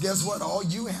 Because guess what? All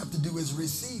you have to do is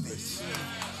receive it.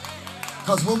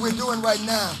 Because what we're doing right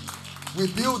now, we're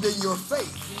building your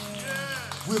faith.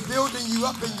 We're building you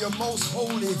up in your most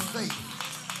holy faith.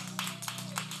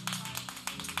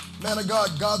 Man of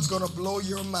God, God's going to blow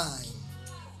your mind.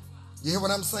 You hear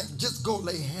what I'm saying? Just go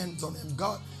lay hands on him.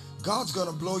 God's going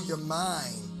to blow your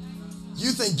mind.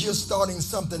 You think you're starting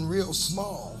something real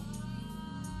small.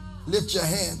 Lift your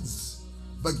hands.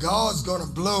 But God's going to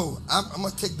blow. I'm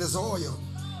going to take this oil.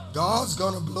 God's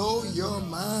going to blow your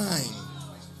mind.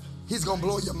 He's going to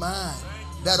blow your mind.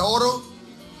 That auto,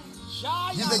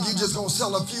 you think you're just going to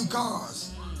sell a few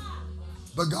cars.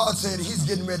 But God said he's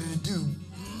getting ready to do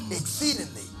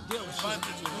exceedingly.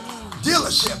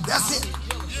 Dealership, that's it.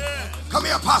 Come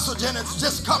here, Apostle Jennings.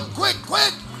 Just come quick.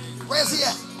 Where's he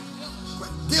at?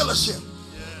 Dealership.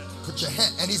 Put your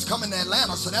hand, and he's coming to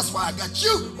Atlanta, so that's why I got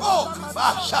you. Oh,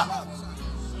 my shot.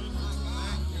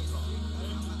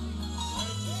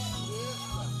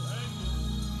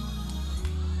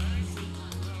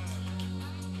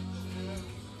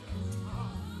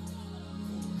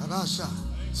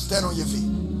 Stand on your feet.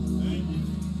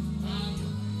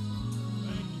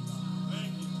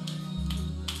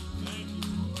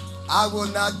 I will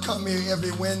not come here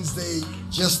every Wednesday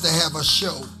just to have a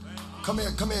show. Come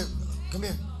here.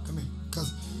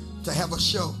 Because to have a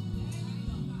show.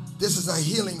 This is a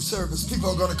healing service. People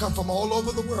are going to come from all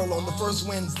over the world on the first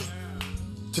Wednesday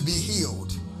to be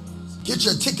healed. Get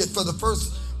your ticket for the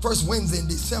first Wednesday in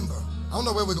December. I don't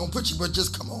know where we're going to put you, but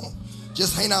just come on.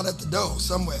 Just hang out at the door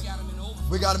somewhere.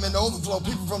 We got them in the overflow.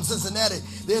 People from Cincinnati,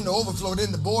 they're in the overflow. They're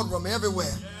in the boardroom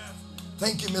everywhere.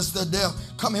 Thank you, Mr. Adele.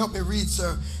 Come help me read,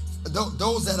 sir.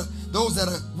 Those that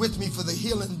are with me for the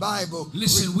Healing Bible.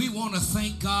 Listen, we want to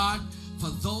thank God for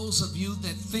those of you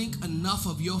that think enough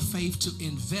of your faith to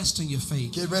invest in your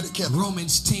faith. Get ready, Kevin.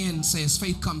 Romans 10 says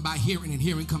faith come by hearing and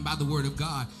hearing come by the word of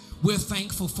God. We're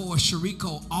thankful for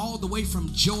Shariko all the way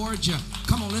from Georgia.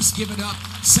 Come on, let's give it up.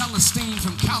 Celestine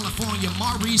from California,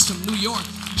 Maurice from New York,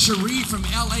 Cherie from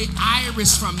LA,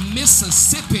 Iris from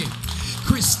Mississippi,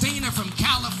 Christina from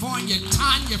California,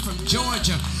 Tanya from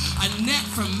Georgia, Annette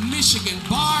from Michigan,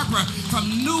 Barbara from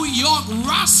New York,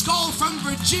 Roscoe from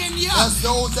Virginia. That's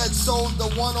those that sold the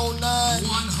 109.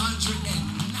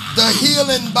 109. The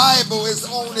Healing Bible is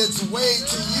on its way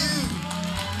to you.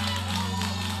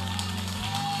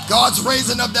 God's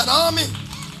raising up that army.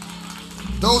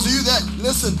 Those of you that,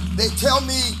 listen, they tell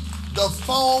me the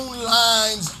phone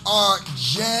lines are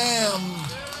jammed.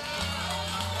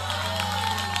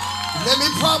 Let me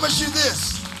promise you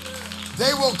this.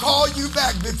 They will call you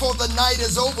back before the night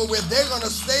is over with. They're going to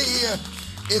stay here.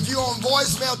 If you're on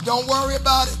voicemail, don't worry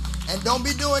about it. And don't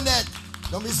be doing that.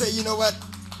 Don't be saying, you know what?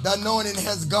 The anointing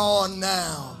has gone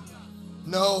now.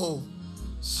 No.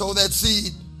 Sow that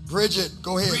seed. Bridget,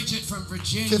 go ahead. Bridget from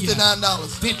Virginia. $59.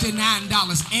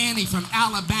 $59. Annie from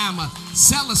Alabama.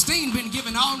 Celestine been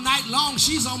giving all night long.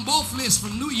 She's on both lists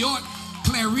from New York.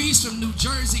 Clarice from New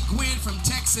Jersey. Gwen from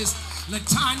Texas.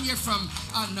 Latanya from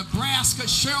Nebraska.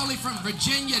 Shirley from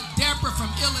Virginia. Deborah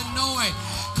from Illinois.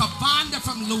 Kavanda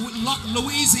from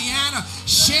Louisiana.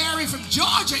 Sherry from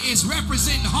Georgia is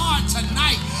representing hard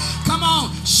tonight. Come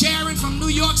on. Sharon from New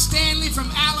York. Stanley from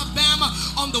Alabama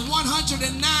on the 109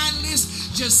 list.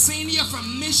 Jasenia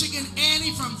from Michigan.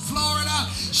 Annie from Florida.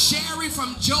 Sherry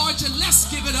from Georgia. Let's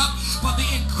give it up for the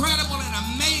incredible and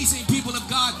amazing people of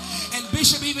God. And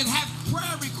Bishop even had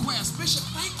prayer requests. Bishop,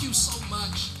 thank you so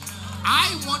much.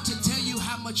 I want to tell you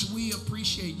how much we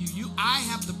appreciate you. I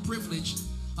have the privilege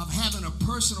of having a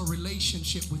personal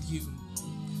relationship with you.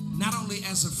 Not only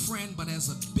as a friend, but as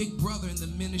a big brother in the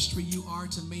ministry you are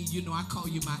to me. You know, I call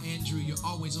you my Andrew. You're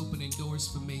always opening doors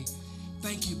for me.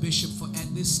 Thank you, Bishop, for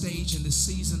at this stage in this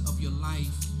season of your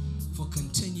life, for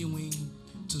continuing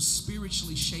to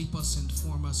spiritually shape us and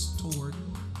form us toward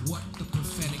what the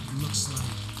prophetic looks like.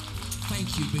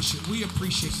 Thank you, Bishop. We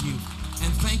appreciate you.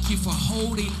 And thank you for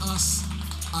holding us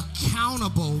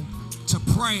accountable to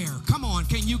prayer. Come on,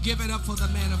 can you give it up for the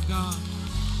man of God?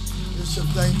 Bishop,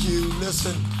 thank you.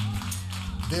 Listen,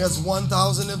 there's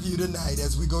 1,000 of you tonight.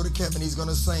 As we go to Kevin, he's going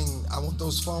to sing. I want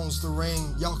those phones to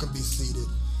ring. Y'all can be seated.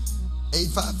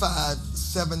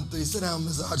 855-73. Sit down,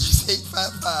 Ms. Audrey.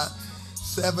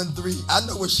 855-73. I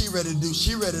know what she ready to do.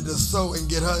 She ready to sow and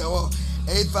get her oil.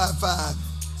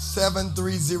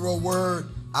 855-730-WORD.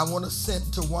 I want to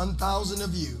send to 1,000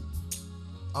 of you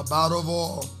a bottle of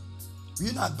oil.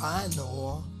 You're not buying the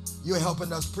oil. You're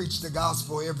helping us preach the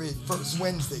gospel every first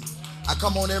Wednesday. I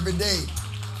come on every day,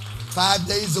 5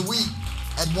 days a week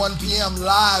at 1 p.m.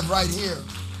 live right here.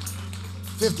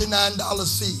 $59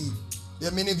 seed. There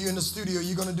are many of you in the studio.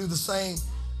 You're going to do the same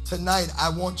tonight. I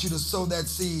want you to sow that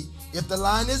seed. If the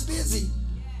line is busy,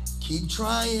 keep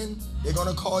trying. They're going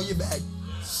to call you back.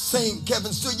 Sing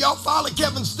Kevin Stewart. Y'all follow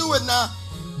Kevin Stewart now.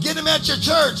 Get him at your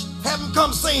church. Have him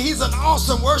come sing. He's an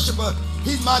awesome worshiper.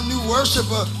 He's my new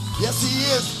worshiper. Yes, he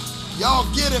is. Y'all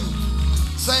get him.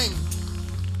 Sing.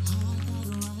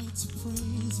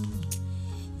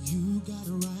 You got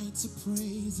a right to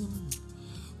praise him.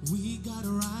 We got a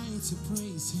right to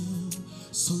praise him.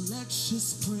 So let's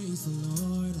just praise the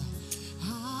Lord.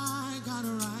 I got a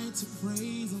right to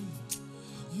praise him.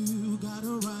 You got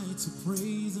a right to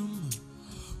praise him.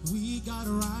 We got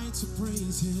a right to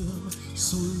praise him.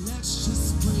 So let's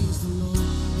just praise the Lord.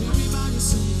 Everybody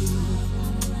say,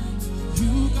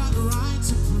 you got a right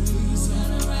to praise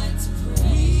him.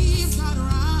 We've got a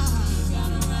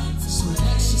right. So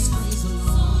let's just praise the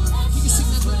Lord. You can sing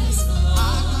that with us. I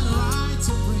got a right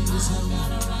to praise him.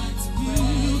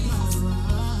 You got a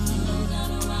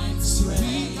right. See,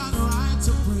 we got a right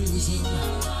to praise him.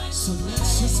 So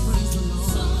let's just praise the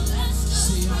Lord.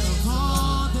 Say, out of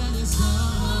all that is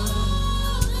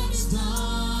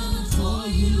done for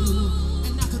you,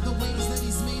 and after the ways that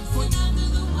he's made for you.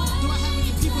 Do I have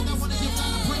any people that want to give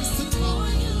God a praise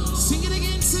tonight?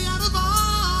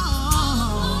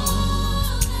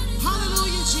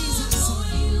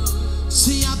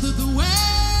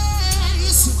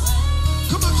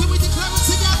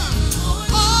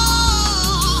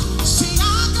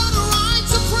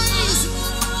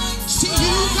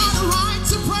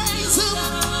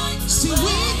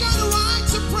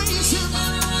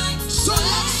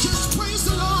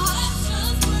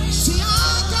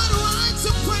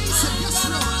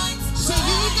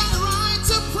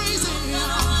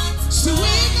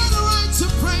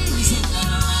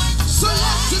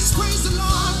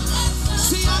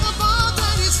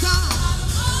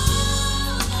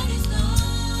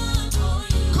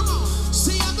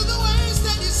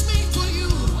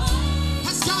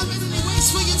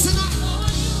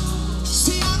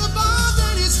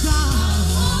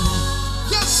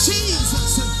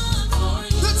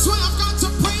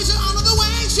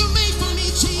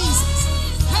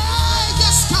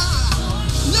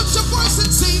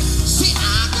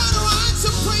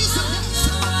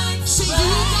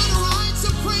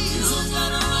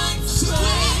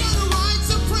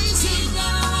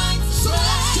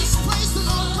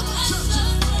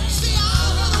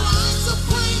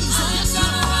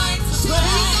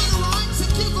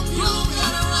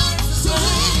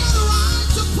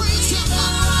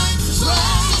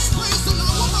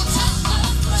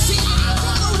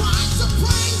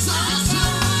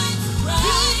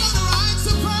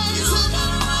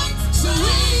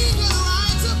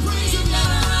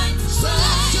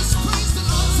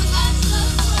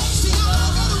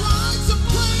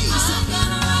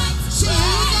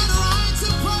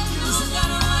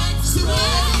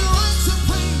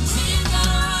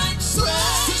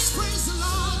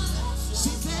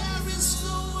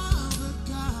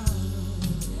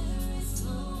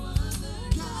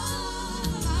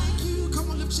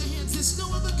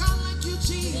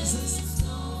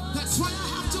 why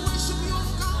I have to worship you, oh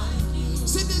God.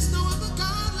 Say there's no other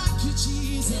God like you,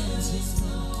 Jesus.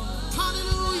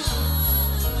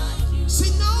 Hallelujah.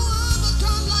 Say no other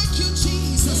God like you,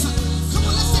 Jesus. Come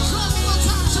on, let's declare one more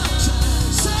time, church.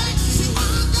 Say,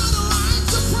 I got a right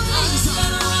to praise.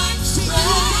 Say,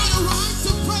 you got a right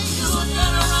to praise.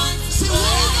 Say, we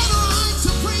got a right to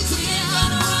praise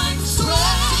Him. So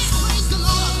let's just praise the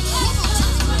Lord one more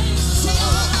time. Say,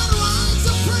 I got a right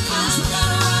to praise.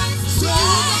 Say,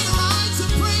 you got a right to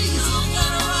praise.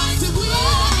 Say, we got a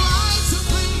right to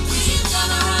praise.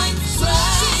 So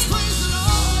let's just praise the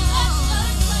Lord.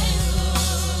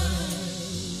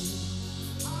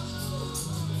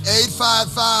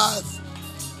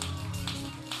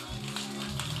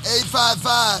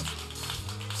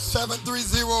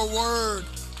 855-730-WORD.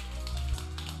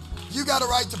 You got a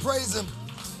right to praise Him.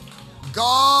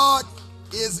 God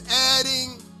is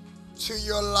adding to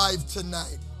your life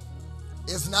tonight.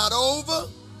 It's not over.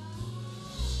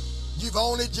 You've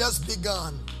only just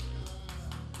begun.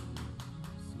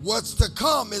 What's to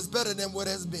come is better than what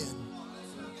has been.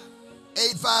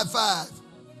 855.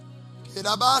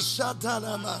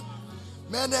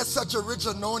 Man, there's such a rich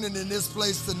anointing in this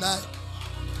place tonight.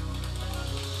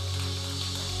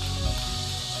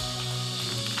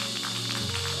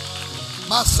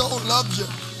 My soul loves you.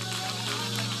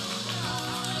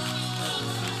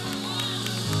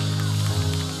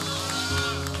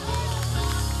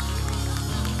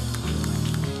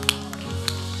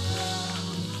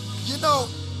 You know,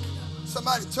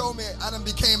 somebody told me I done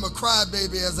became a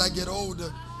crybaby as I get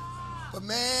older. But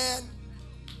man,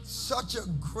 such a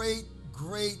great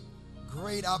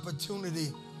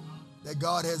opportunity that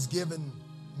God has given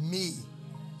me.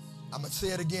 I'm going to say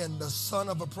it again, the son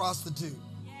of a prostitute.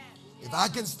 If I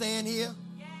can stand here,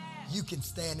 you can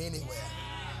stand anywhere.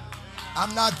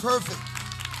 I'm not perfect,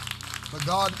 but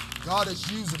God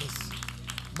is using us.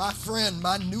 My friend,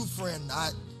 my new friend,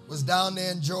 I was down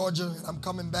there in Georgia, and I'm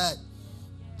coming back.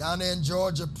 Down there in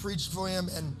Georgia, preached for him,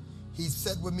 and he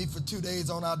sat with me for 2 days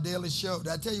on our daily show.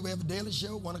 Did I tell you we have a daily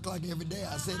show, 1 o'clock every day?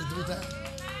 I said it 3 times.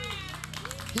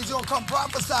 He's going to come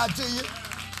prophesy to you.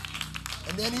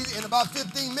 And then in about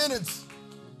 15 minutes,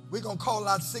 we're going to call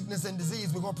out sickness and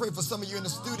disease. We're going to pray for some of you in the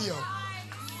studio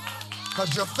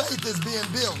because your faith is being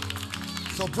built.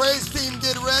 So praise team,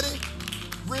 get ready.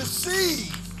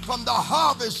 Receive from the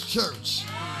Harvest Church,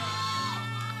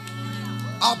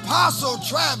 Apostle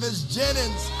Travis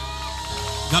Jennings.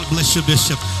 God bless you,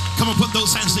 Bishop. Come on, put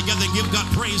those hands together and give God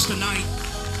praise tonight.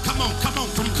 Come on,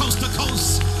 from coast to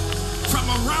coast, from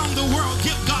around the world,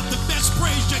 give God the best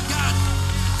praise you got.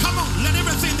 Come on, let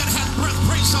everything that has breath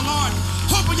praise the Lord.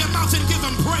 Open your mouth and give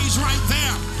Him praise right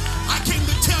there. I came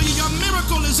to tell you your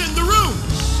miracle is in the room.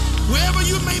 Wherever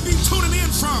you may be tuning in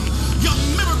from, your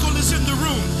miracle is in the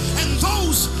room. And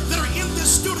those that are in this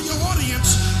studio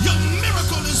audience, your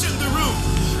miracle is in the room.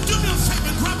 Do me a favor,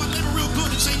 grab a neighbor real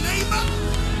good and say, neighbor,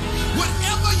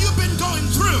 whatever you've been going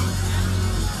through,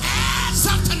 as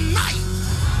of tonight,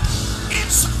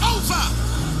 it's over.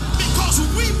 Because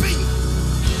weeping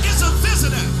is a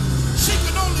visitor. She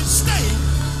can only stay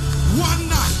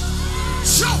one night.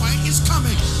 Joy is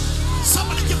coming.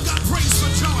 Somebody give God praise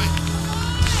for joy.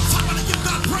 Somebody give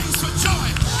God praise for joy.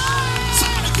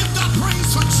 Somebody give God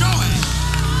praise for joy.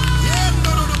 Yeah,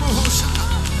 no.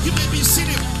 You may be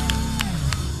seated.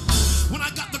 When I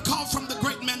got the call from the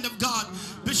great man of God,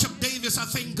 Bishop Davis, I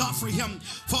thank God for him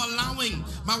for allowing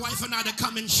my wife and I to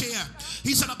come and share.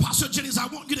 He said, Apostle Jennings, I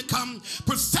want you to come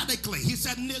prophetically. He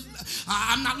said,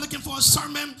 I'm not looking for a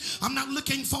sermon. I'm not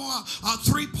looking for a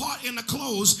 3-part in a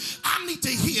close. I need to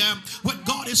hear what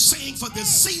God is saying for this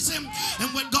season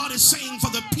and what God is saying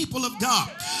for the people of God.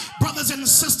 Brothers and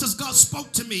sisters, God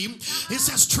spoke to me. He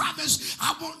says, Travis,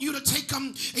 I want you to take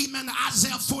them, amen, to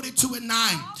Isaiah 42 and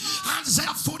 9.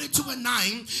 Isaiah 42 and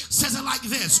 9 says it like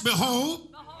this. Behold,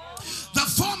 the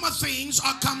former things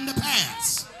are come to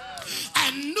pass,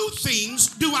 and new things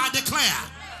do I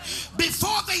declare.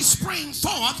 Before they spring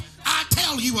forth, I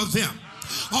tell you of them.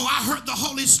 Oh, I heard the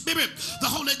Holy Spirit, the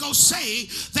Holy Ghost say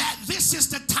that this is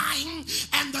the time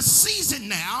and the season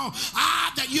now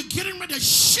that you're getting ready to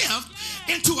shift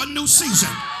into a new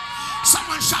season.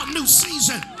 Someone shout new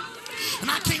season.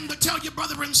 And I came to tell you,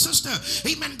 brother and sister,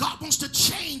 amen, God wants to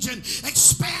change and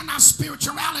expand our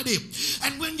spirituality.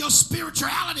 And when your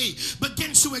spirituality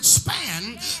begins to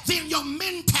expand, then your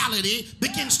mentality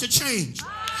begins to change.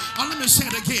 Oh, let me say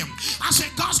it again. I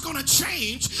said God's going to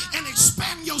change and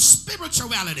expand your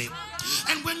spirituality.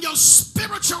 And when your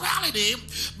spirituality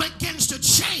begins to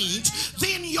change,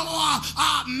 then your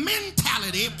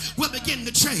mentality will begin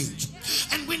to change.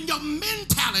 And when your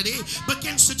mentality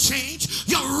begins to change,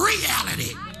 your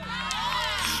reality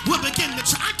will begin to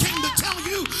change. I came to tell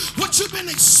you what you've been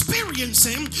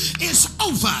experiencing is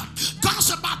over.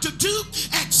 God's about to do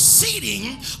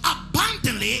exceeding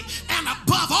abundantly and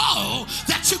above all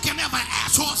that you can ever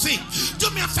ask or think. Do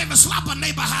me a favor, slap a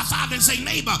neighbor high five and say,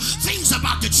 neighbor, things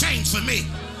about to change for me.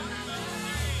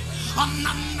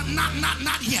 Not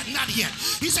yet.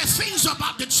 He said, things are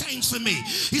about to change for me.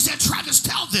 He said, Travis,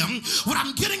 tell them what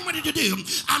I'm getting ready to do.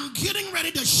 I'm getting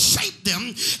ready to shape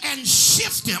them and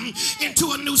shift them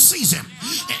into a new season.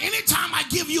 And anytime I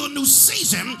give you a new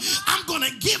season, I'm going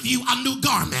to give you a new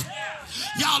garment.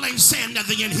 Y'all ain't saying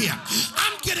nothing in here.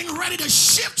 I'm getting ready to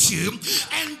shift you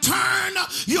and turn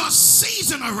your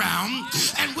season around.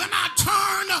 And when I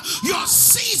turn your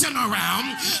season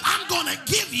around, I'm going to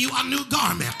give you a new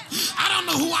garment. I don't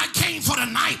know who I came for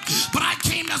tonight, but I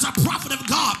came as a prophet of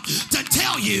God to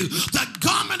tell you the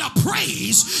garment of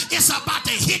praise is about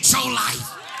to hit your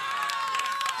life.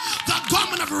 The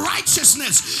garment of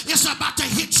righteousness is about to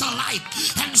hit your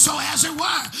life. And so as it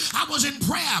were, I was in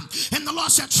prayer and the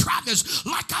Lord said, Travis,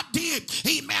 like I did,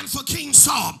 amen, for King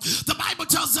Saul. The Bible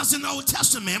tells us in the Old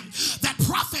Testament that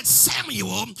prophet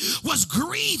Samuel was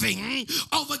grieving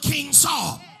over King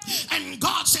Saul. And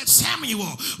God said,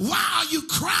 Samuel, why are you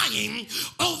crying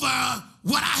over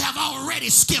what I have already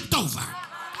skipped over?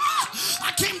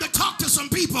 I came to talk to some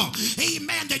people,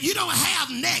 amen, that you don't have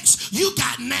next, you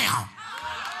got now.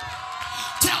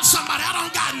 Tell somebody, I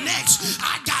don't got next,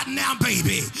 I got now,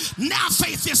 baby. Now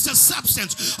faith is the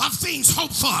substance of things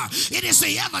hoped for. It is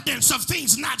the evidence of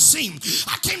things not seen.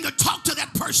 I came to talk to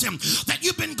that person that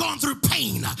you've been going through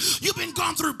pain, you've been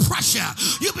going through pressure,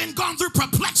 you've been going through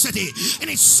perplexity, and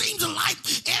it seems like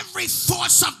every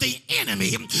force of the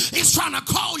enemy is trying to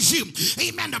cause you,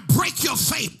 amen, to break your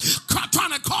faith, trying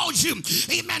to cause you,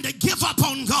 amen, to give up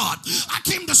on God. I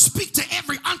came to speak to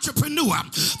every entrepreneur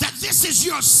that this is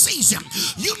your season.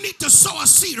 You need to sow a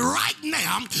seed right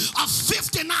now of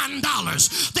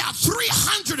 $59. There are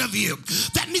 300 of you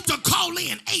that need to call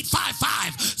in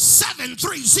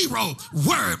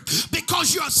 855-730-WORD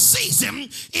because your season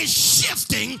is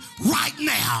shifting right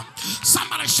now.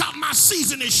 Somebody shout, my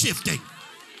season is shifting.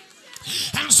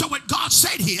 And so what God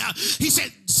said here, he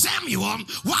said, Samuel,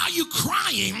 why are you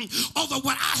crying over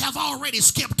what I have already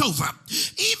skipped over?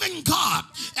 Even God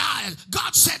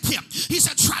said to him, he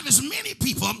said, Travis, many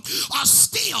people are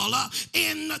still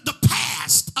in the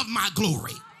past of my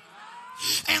glory.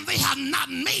 And they have not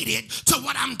made it to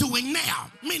what I'm doing now.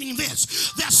 Meaning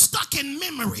this, they're stuck in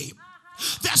memory.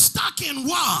 They're stuck in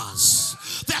was.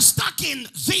 They're stuck in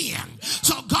then.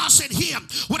 So God said here,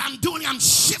 what I'm doing, I'm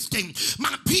shifting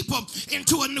my people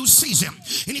into a new season.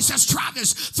 And he says,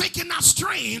 Travis, think it not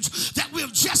strange that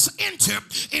we've just entered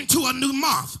into a new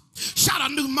month. Shout, a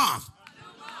new month.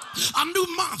 A new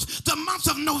month, the month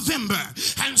of November.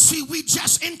 And see, we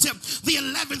just entered the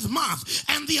 11th month,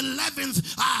 and the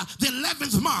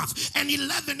 11th month, and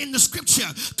 11 in the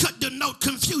scripture could denote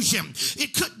confusion.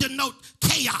 It could denote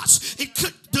chaos. It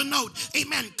could denote,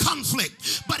 amen,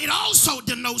 conflict. But it also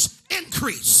denotes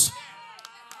increase.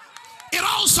 It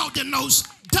also denotes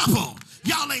double.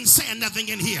 Y'all ain't saying nothing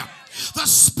in here. The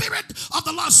Spirit of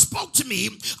the Lord spoke to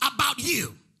me about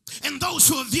you and those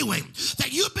who are viewing,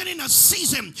 that you've been in a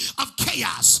season of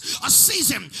chaos, a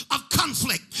season of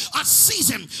conflict, a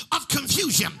season of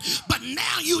confusion, but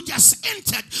now you just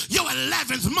entered your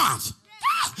 11th month.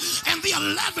 And the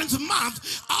 11th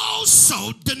month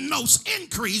also denotes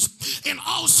increase and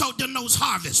also denotes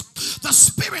harvest. The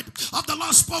Spirit of the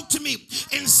Lord spoke to me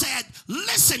and said,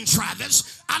 listen,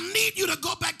 Travis, I need you to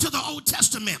go back to the Old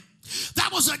Testament.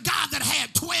 That was a guy that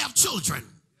had 12 children.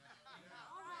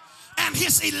 And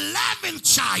his 11th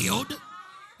child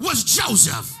was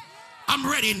Joseph. I'm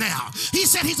ready now. He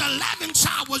said his 11th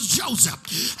child was Joseph.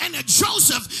 And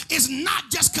Joseph is not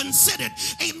just considered,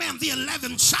 amen, the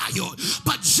 11th child,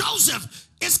 but Joseph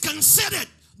is considered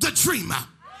the dreamer.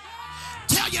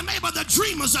 Tell your neighbor, the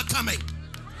dreamers are coming.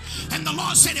 And the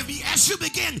Lord said, as you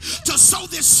begin to sow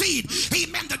this seed,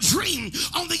 amen, the dream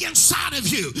on the inside of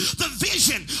you, the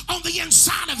vision on the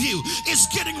inside of you is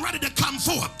getting ready to come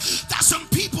forth. There's some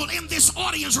people in this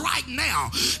audience right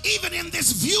now, even in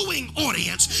this viewing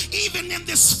audience, even in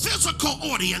this physical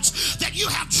audience, that you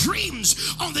have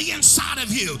dreams on the inside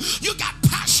of you. You got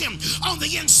passion on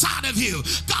the inside of you.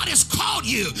 God has called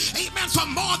you, amen, for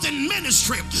more than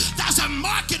ministry. There's a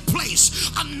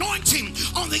marketplace anointing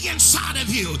on the inside of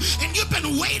you. And you've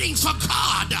been waiting for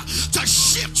God to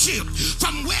shift you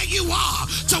from where you are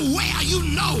to where you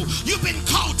know you've been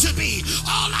called to be.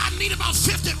 All I need about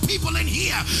 50 people in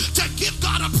here to give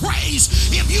God a praise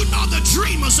if you know the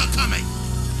dreamers are coming.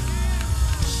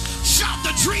 Shout,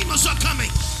 the dreamers are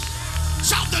coming.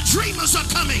 Shout, the dreamers are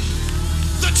coming.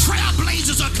 The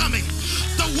trailblazers are coming.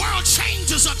 The world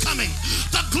changers are coming.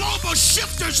 The global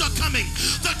shifters are coming.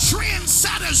 The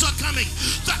trendsetters are coming.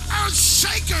 The earth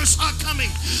shakers are coming.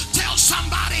 Tell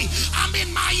somebody, I'm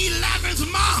in my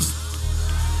 11th month.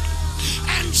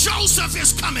 And Joseph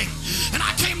is coming. And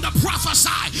I came to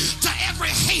prophesy to every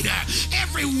hater,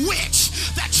 every witch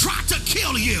that tried to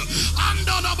kill you.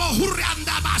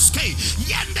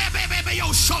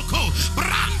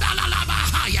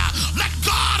 Let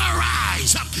God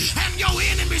arise and your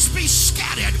enemies be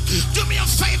scattered. Do me a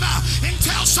favor and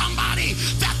tell somebody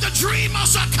that the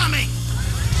dreamers are coming.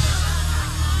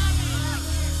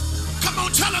 Come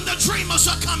on, tell them the dreamers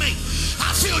are coming.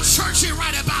 I feel churchy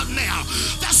right about now.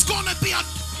 That's going to be a...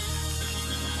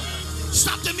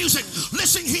 Stop the music.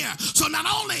 Listen here. So not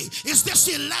only is this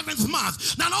the 11th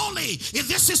month, not only is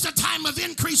this the time of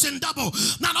increase in double,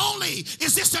 not only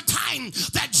is this the time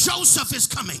that Joseph is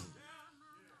coming.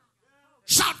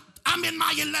 Shout, I'm in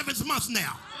my 11th month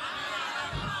now.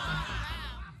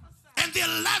 And the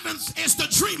 11th is the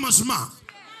dreamer's month.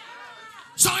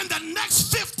 So in the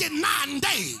next 59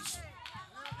 days,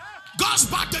 God's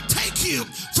about to take you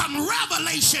from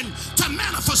revelation to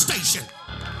manifestation.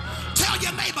 Tell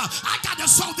your neighbor, I got to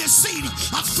sow this seed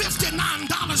of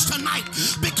 $59 tonight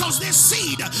because this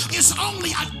seed is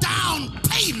only a down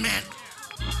payment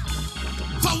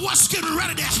for what's getting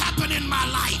ready to happen in my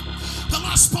life. The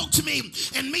Lord spoke to me,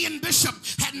 and me and Bishop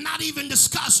had not even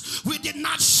discussed. We did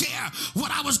not share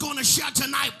what I was going to share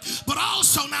tonight. But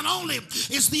also, not only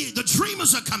is the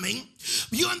dreamers are coming,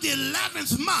 you're in the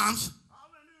 11th month.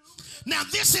 Now,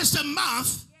 this is the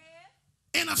month,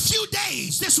 in a few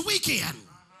days, this weekend,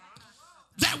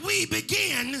 that we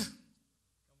begin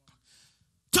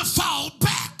to fall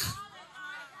back.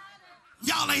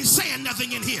 Y'all ain't saying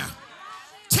nothing in here.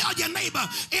 Tell your neighbor,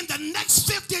 in the next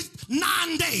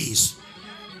 59 days,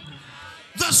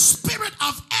 the spirit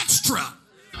of extra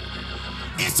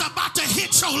is about to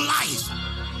hit your life.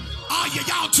 Oh,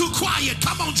 y'all too quiet.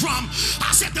 Come on, drum.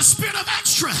 I said the spirit of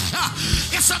extra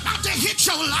it's about to hit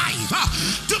your life.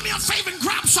 Do me a favor and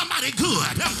grab somebody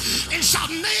good and shout,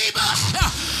 neighbor,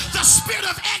 the spirit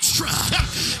of extra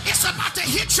it's about to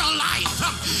hit your life.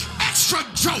 Extra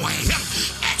joy,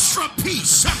 extra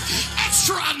peace,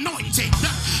 extra anointing.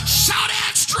 Shout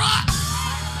extra,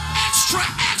 extra,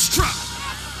 extra.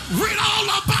 Read all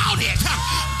about it.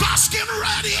 God's getting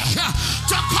ready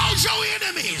to cause your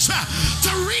enemies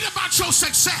to read about your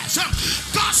success.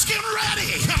 God's getting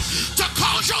ready to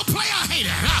cause your player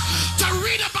hater to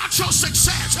read about your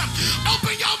success.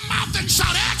 Open your mouth and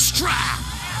shout extra.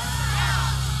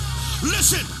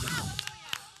 Listen,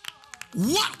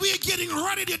 what we're getting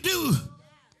ready to do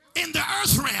in the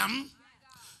earth realm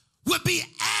would be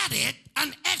added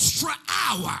an extra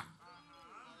hour.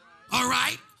 All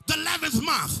right? The 11th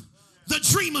month, the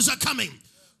dreamers are coming.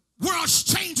 World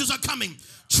changers are coming.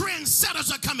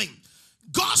 Trendsetters are coming.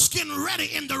 God's getting ready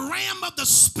in the realm of the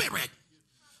spirit,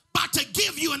 about to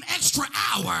give you an extra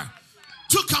hour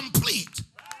to complete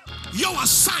your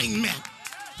assignment.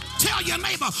 Tell your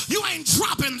neighbor, you ain't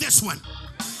dropping this one.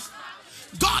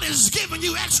 God is giving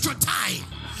you extra time.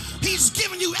 He's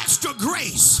giving you extra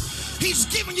grace. He's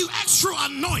giving you extra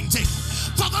anointing.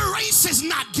 For the race is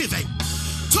not given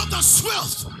to the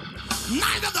swift,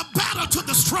 neither the battle to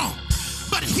the strong,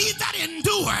 but he that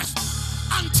endureth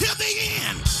until the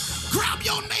end. Grab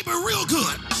your neighbor real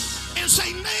good and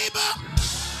say, neighbor,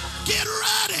 get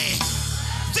ready.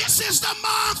 This is the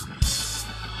month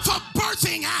for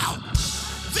birthing out.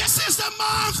 This is the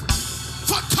month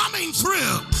for coming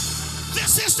through.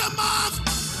 This is the month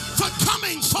for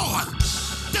coming forth.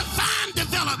 Divine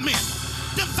development,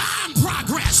 divine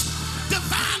progress,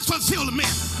 divine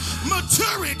fulfillment,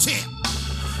 maturity,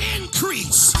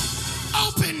 increase,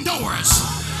 open doors,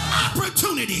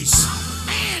 opportunities,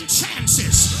 and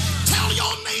chances. Tell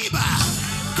your neighbor,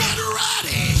 get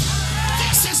ready.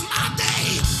 This is my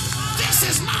day. This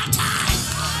is my time.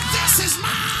 This is my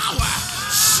hour.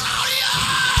 Shout it.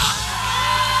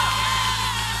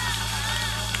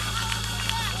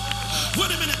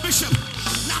 Wait a minute, Bishop.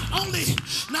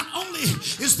 Not only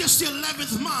is this the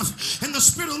 11th month, and the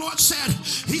Spirit of the Lord said,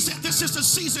 he said, this is the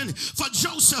season for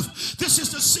Joseph. This is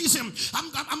the season.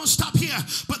 I'm going to stop here.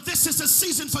 But this is the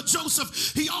season for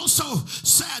Joseph. He also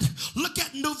said, look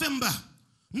at November.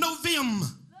 Novem.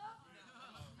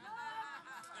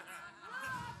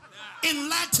 In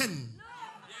Latin.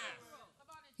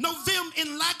 Novem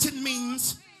in Latin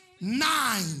means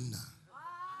 9.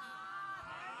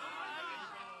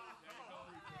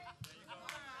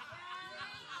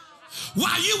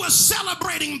 While you were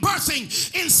celebrating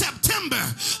birthing in September,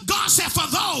 God said, for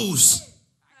those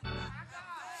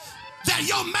that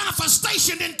your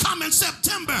manifestation didn't come in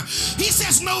September. He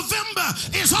says November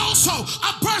is also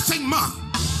a birthing month.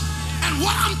 And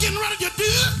what I'm getting ready to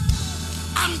do,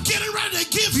 I'm getting ready to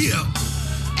give you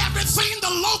everything the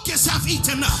locusts have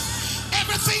eaten up,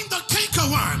 everything the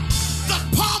cankerworm, the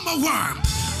palmer worm.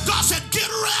 God said, get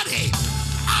ready.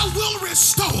 I will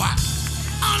restore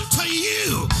unto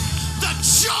you the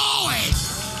joy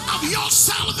of your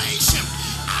salvation.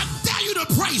 I dare you to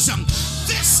praise him.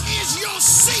 This is your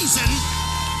season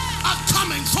of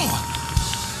coming forth.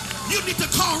 You need to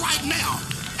call right now,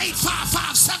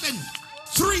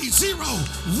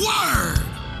 855-730-WORD.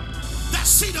 That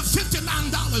seed of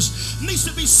 $59 needs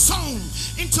to be sown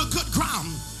into good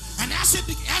ground. And as it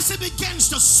begins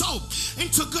to sow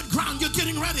into good ground, you're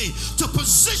getting ready to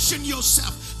position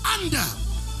yourself under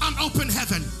an open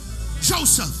heaven.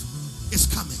 Joseph is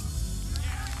coming.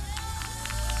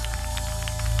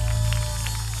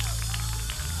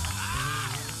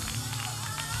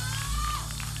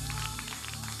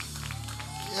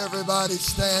 Everybody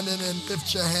standing and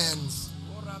lift your hands.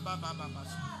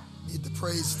 Need the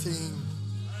praise team.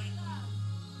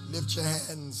 Lift your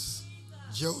hands.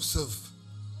 Joseph,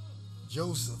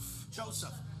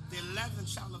 the 11th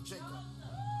child of Jacob,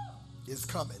 is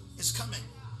coming. It's coming.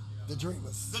 The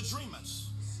dreamers. The dreamers.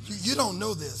 You don't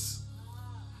know this,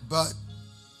 but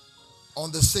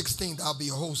on the 16th, I'll be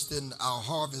hosting our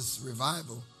Harvest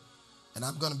Revival, and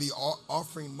I'm going to be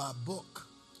offering my book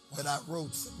that I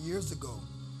wrote some years ago,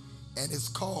 and it's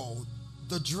called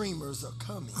The Dreamers Are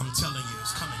Coming. I'm telling you,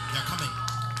 it's coming. They're coming.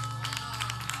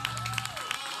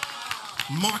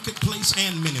 Marketplace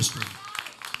and ministry.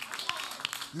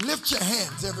 Lift your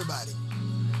hands, everybody.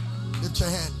 Lift your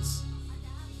hands.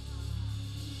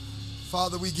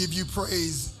 Father, we give you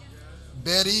praise.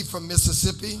 Betty from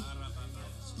Mississippi.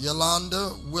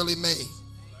 Yolanda, Willie Mae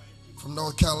from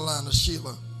North Carolina.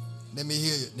 Sheila, let me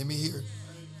hear you. Let me hear it.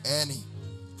 Annie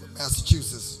from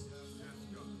Massachusetts.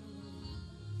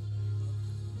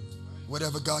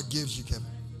 Whatever God gives you, Kevin.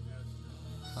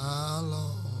 How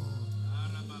long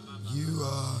you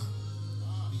are.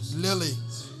 Lily,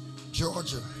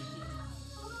 Georgia.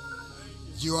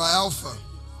 You are Alpha.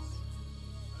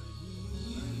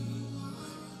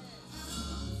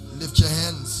 Lift your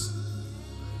hands.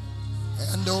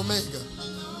 And Omega.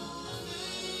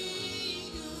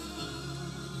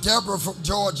 Deborah from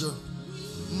Georgia.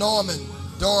 Norman,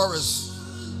 Doris,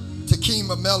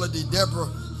 Takima, Melody, Deborah,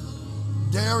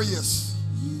 Darius,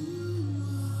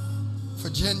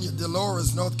 Virginia,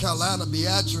 Dolores, North Carolina,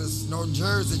 Beatrice, North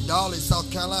Jersey, Dolly, South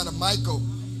Carolina, Michael,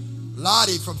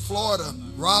 Lottie from Florida,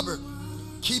 Robert.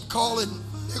 Keep calling.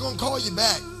 They're going to call you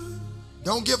back.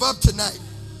 Don't give up tonight.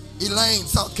 Elaine,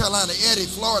 South Carolina, Eddie,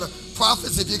 Florida.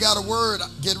 Prophets, if you got a word,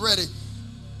 get ready.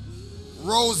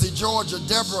 Rosie, Georgia,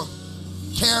 Deborah,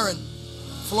 Karen,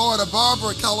 Florida,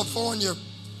 Barbara, California,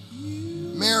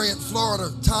 Marion,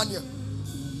 Florida, Tanya.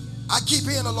 I keep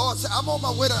hearing the Lord say, I'm on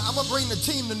my way I'm going to bring the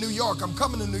team to New York. I'm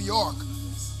coming to New York.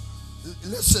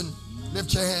 Listen,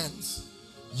 lift your hands.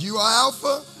 You are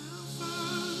Alpha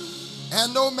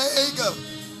and Omega.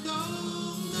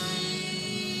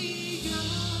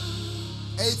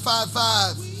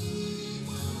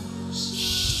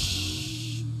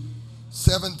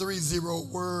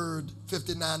 855-730-WORD,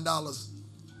 $59.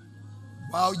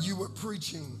 While you were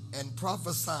preaching and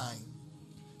prophesying.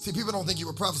 See, people don't think you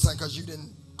were prophesying because you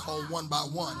didn't call one by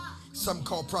one. Some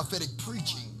call prophetic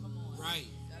preaching. Right.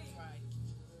 That's right.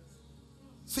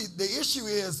 See, the issue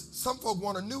is some folk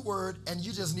want a new word and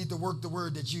you just need to work the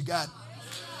word that you got.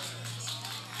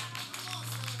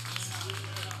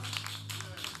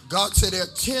 God said there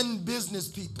are 10 business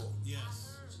people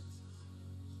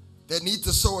that need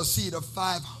to sow a seed of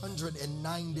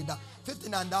 $590.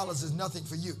 $59 is nothing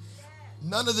for you.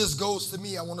 None of this goes to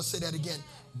me. I want to say that again.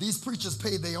 These preachers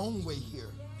pay their own way here.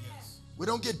 We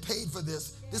don't get paid for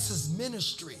this. This is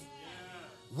ministry.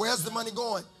 Where's the money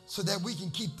going? So that we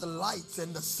can keep the lights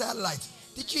and the satellites.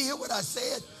 Did you hear what I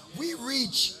said? We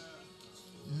reach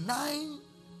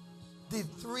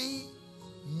 93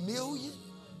 million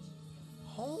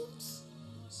homes,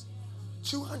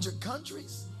 200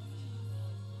 countries,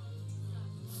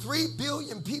 3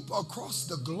 billion people across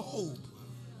the globe.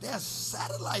 There's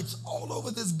satellites all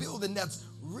over this building that's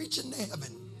reaching to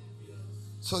heaven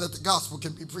so that the gospel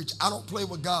can be preached. I don't play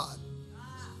with God.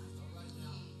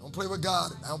 I don't play with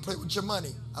God. I don't play with your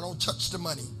money. I don't touch the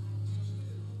money.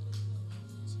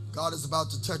 God is about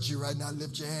to touch you right now.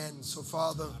 Lift your hands. So,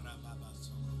 Father,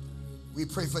 we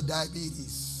pray for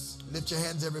diabetes. Lift your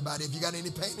hands, everybody. If you got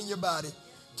any pain in your body,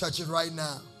 touch it right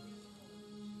now.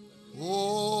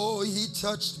 Oh, he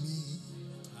touched me.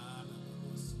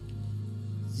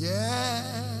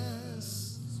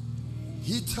 Yes.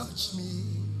 He touched me.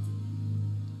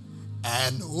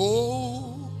 And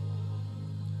oh,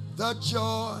 the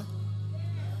joy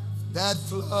that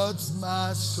floods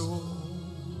my soul.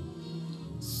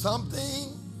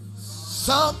 Something,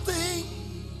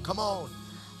 come on,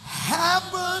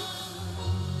 happened.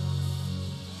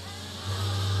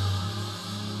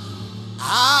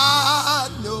 I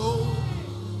know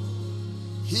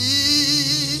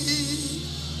He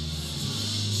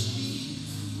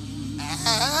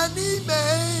and He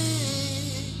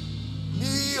made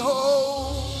me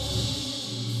whole.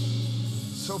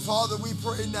 So Father, we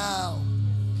pray now.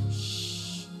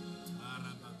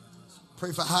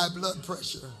 Pray for high blood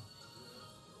pressure.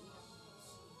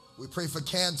 We pray for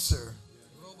cancer.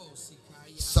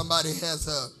 Somebody has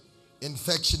a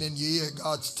infection in your ear.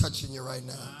 God's touching you right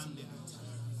now.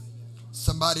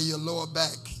 Somebody, your lower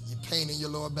back, your pain in your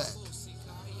lower back.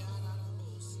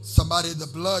 Somebody, the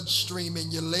bloodstream in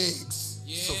your legs.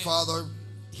 So Father,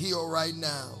 heal right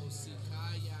now.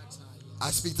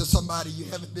 I speak to somebody, you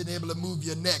haven't been able to move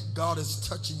your neck. God is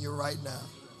touching you right now.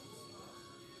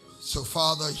 So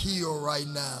Father, heal right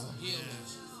now.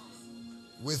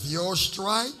 With your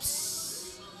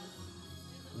stripes,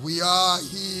 we are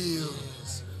healed.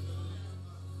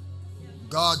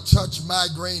 God, touch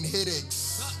migraine headaches.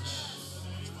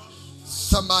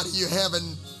 Somebody, you're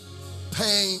having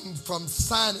pain from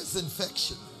sinus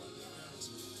infection.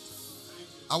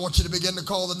 I want you to begin to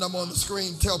call the number on the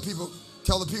screen. Tell the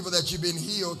people that you've been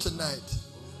healed tonight.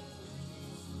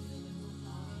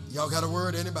 Y'all got a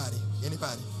word? Anybody?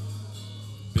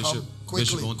 Bishop,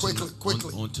 quickly.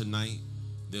 On tonight,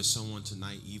 there's someone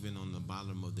tonight, even on the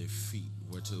bottom of their feet,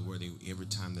 where they every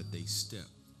time that they step,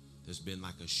 there's been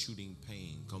like a shooting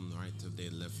pain coming right to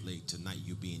their left leg. Tonight,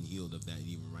 you're being healed of that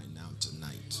even right now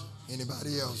tonight.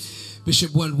 Anybody else?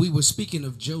 Bishop, when we were speaking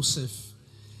of Joseph,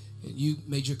 and you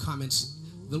made your comments,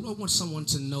 the Lord wants someone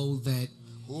to know that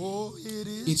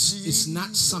it's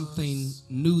not something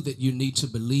new that you need to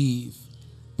believe,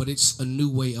 but it's a new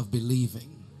way of believing.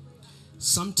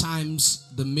 Sometimes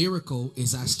the miracle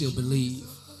is I still believe.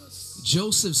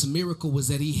 Joseph's miracle was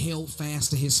that he held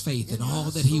fast to his faith and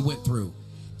all that he went through.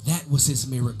 That was his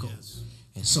miracle.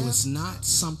 And so it's not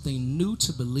something new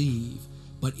to believe,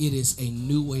 but it is a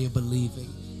new way of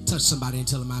believing. Touch somebody and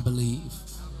tell them, I believe.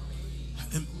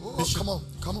 Bishop,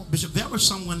 come on. Bishop, there was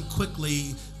someone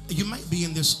quickly, you might be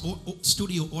in this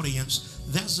studio audience,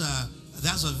 there's a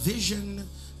vision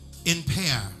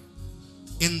impair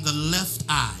in the left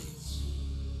eye.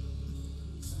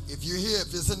 If you're here,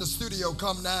 if it's in the studio,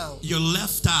 come now. Your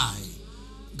left eye,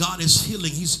 God is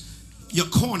healing. He's your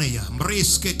cornea. Who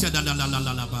is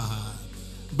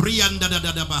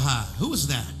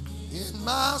that? In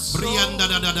my soul.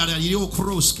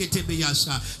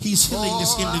 He's healing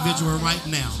this individual right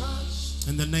now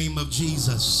in the name of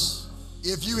Jesus.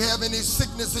 If you have any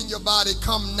sickness in your body,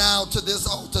 come now to this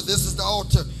altar. This is the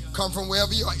altar. Come from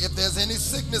wherever you are. If there's any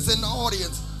sickness in the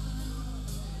audience,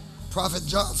 Prophet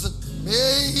Johnson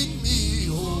made me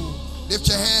whole. Lift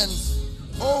your hands.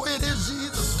 Oh, it is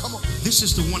Jesus. Come on. This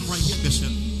is the one right here,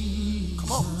 Bishop.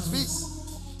 Come on, speak.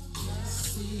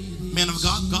 Man of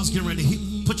God, God's getting ready to heal.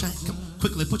 Put your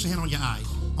hand on your eye.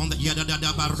 On the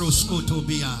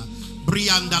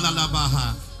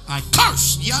I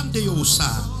curse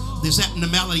this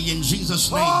abnormality in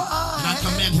Jesus' name. And I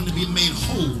command him to be made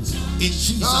whole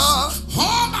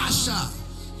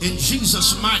in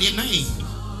Jesus' mighty name.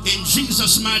 In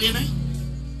Jesus' mighty name.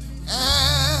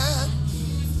 And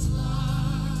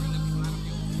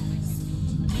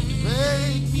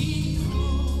make me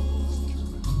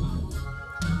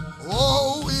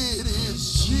oh, it is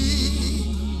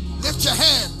she. Lift your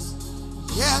hands.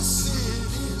 Yes,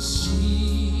 it is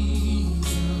she.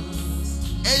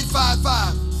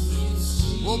 855.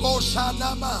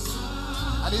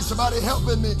 I need somebody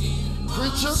helping me.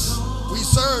 Preachers, we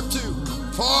serve too.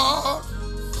 For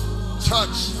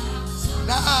touch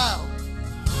now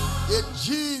in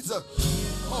Jesus.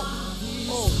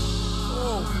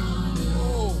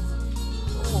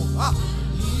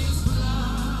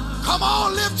 Come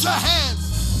on, lift your hands.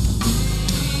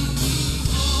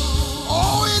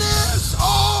 Oh, it is.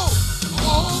 Oh.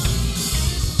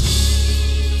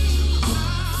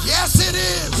 Yes, it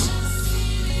is.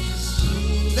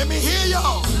 Let me hear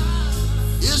y'all.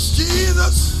 It's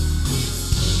Jesus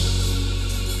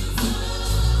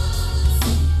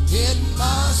in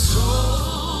my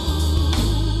soul.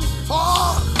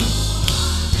 For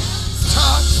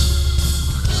touch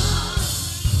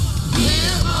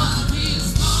him.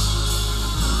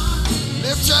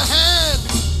 Lift your hand.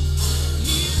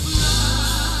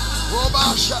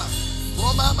 Robasha.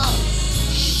 Romama.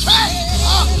 Shake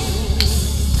up.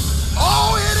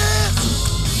 Oh, it is.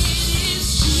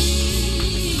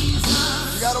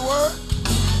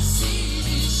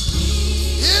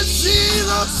 It's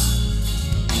Jesus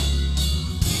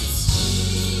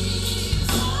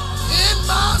in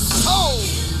my soul.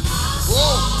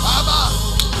 Oh, Baba.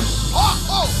 Oh,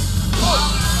 oh, oh.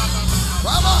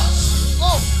 Baba.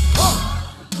 Oh, oh.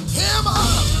 Him up.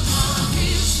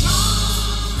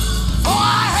 For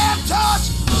I have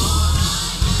touched.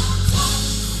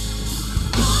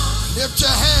 Lift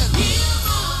your hand.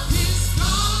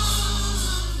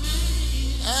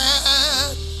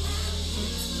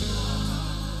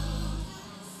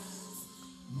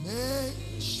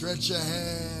 And stretch your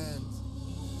hand.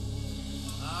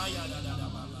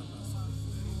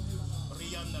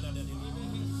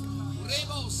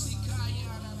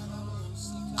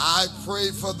 I pray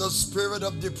for the spirit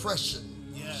of depression.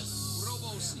 Yes.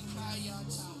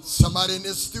 Somebody in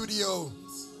this studio,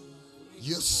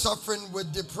 you're suffering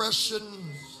with depression.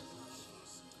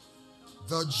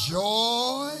 The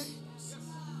joy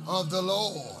of the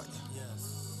Lord.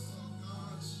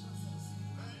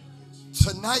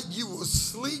 Tonight you will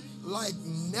sleep like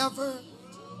never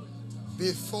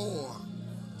before.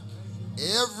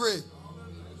 Every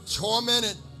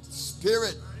tormented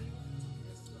spirit,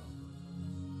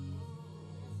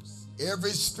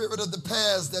 every spirit of the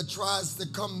past that tries to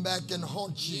come back and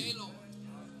haunt you.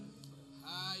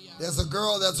 There's a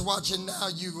girl that's watching now.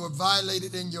 You were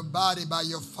violated in your body by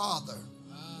your father.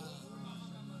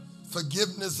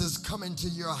 Forgiveness is coming to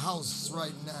your house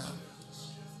right now.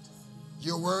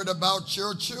 You're worried about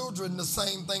your children. The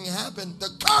same thing happened. The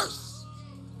curse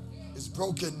is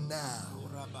broken now.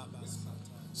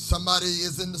 Somebody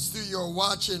is in the studio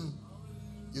watching.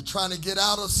 You're trying to get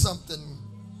out of something.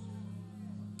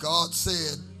 God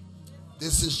said,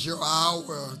 this is your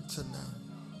hour tonight.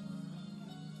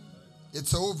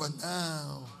 It's over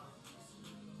now.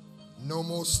 No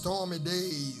more stormy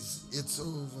days. It's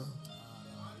over.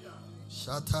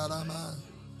 Shatarama.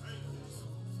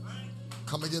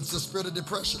 Come against the spirit of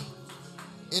depression.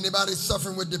 Anybody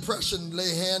suffering with depression,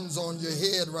 lay hands on your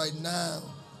head right now.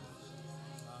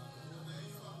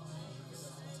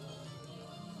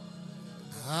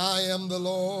 I am the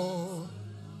Lord,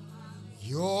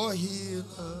 your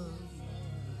healer.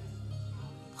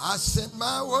 I sent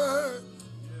my word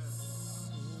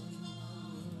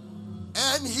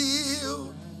and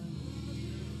healed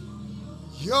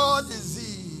your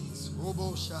disease.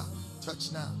 Robosha,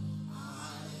 touch now.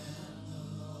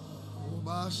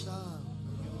 Robasha.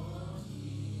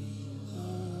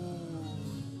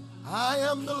 I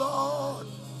am the Lord.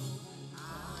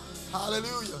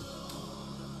 Hallelujah.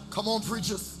 Come on,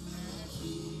 preachers.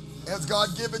 As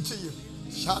God give it to you.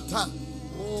 Shata.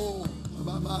 Oh,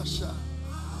 Babasha.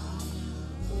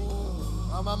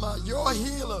 Oh, Mama, you're a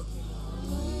healer.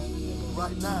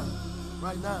 Right now.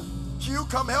 Right now. Q,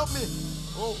 come help me.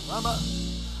 Oh, Mama.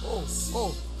 Oh,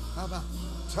 oh, Baba.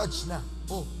 Touch now.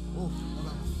 Oh, oh,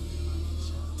 Baba.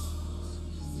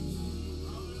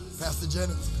 Pastor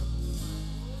Janet.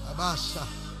 Babasha.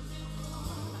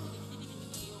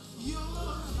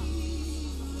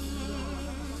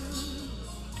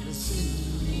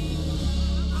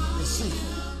 Receive.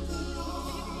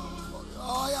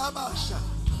 Oh, Yabasha.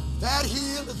 That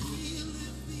healing.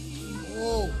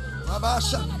 Oh,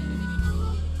 Babasha.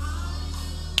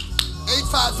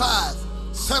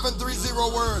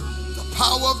 855-730-WORD. The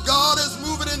power of God is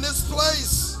moving in this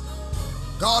place.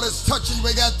 God is touching.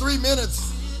 We got 3 minutes.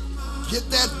 Get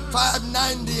that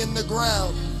 $5.90 in the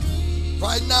ground.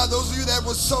 Right now, those of you that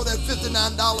will sow that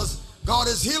 $59, God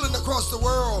is healing across the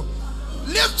world.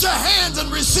 Lift your hands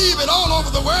and receive it all over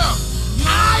the world.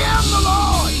 I am the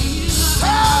Lord.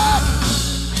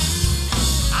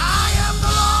 I am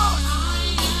the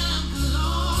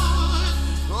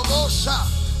Lord. Robosha.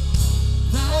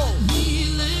 Oh.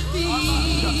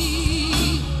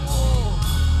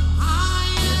 I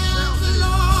am the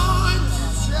Lord.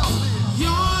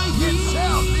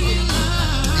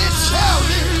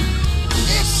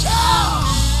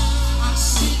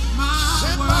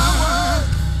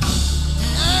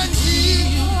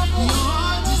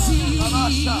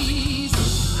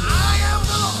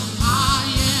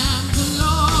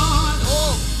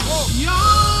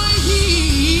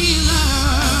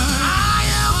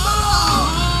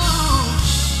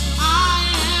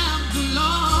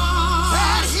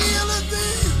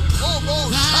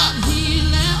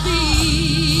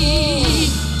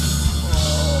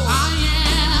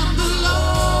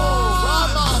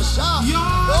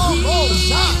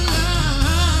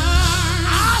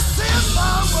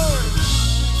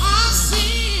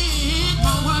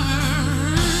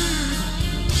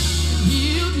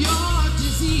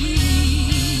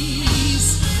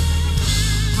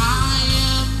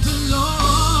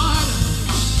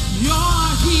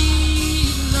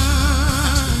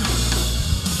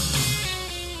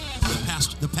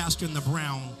 pastor in the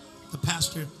brown. The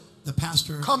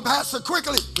pastor. Come, Pastor,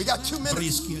 quickly. We got 2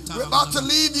 minutes. We're about to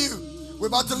leave you. We're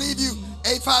about to leave you.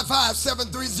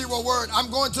 855-730-WORD.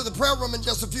 I'm going to the prayer room in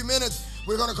just a few minutes.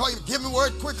 We're going to call you. Give me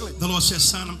word quickly. The Lord says,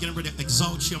 son, I'm getting ready to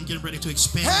exalt you. I'm getting ready to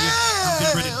expand you. I'm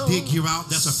getting ready to dig you out.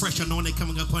 There's a fresh anointing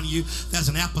coming upon you. There's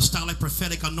an apostolic,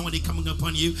 prophetic anointing coming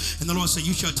upon you. And the Lord said,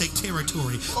 you shall take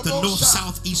territory. The north,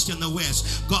 south, east, and the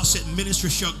west. God said,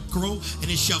 ministry shall grow and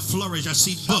it shall flourish. I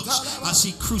see books. I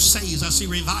see crusades. I see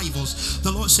revivals.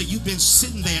 The Lord said, you've been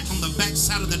sitting there on the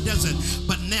backside of the desert,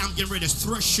 but now I'm getting ready to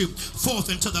thrust you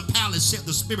forth into the palace, said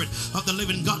the Spirit of the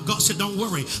living God. God said, don't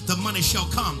worry. The money shall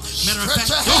come. Matter of fact, I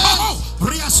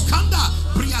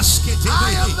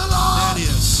am the Lord. That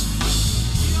is.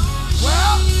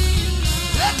 Well,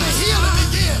 let the healing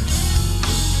begin.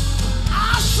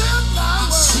 I send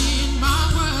my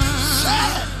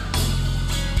word.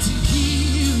 To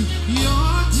heal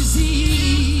your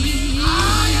disease.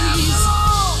 I am the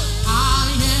Lord. I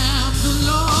am the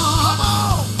Lord. Come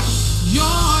on.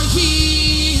 Your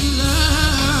healer.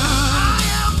 I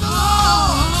am the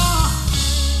Lord.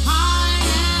 I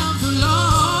am the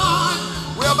Lord.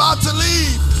 We're about to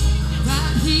leave.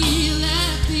 That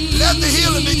healeth thee. Let the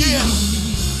healing begin.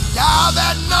 Dial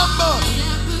that number.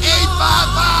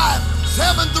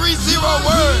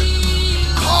 855-730-WORD.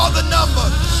 Call the number.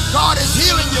 God is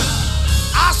healing you.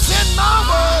 I send my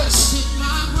words.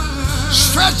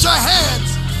 Stretch your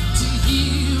hands. To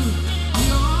heal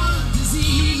your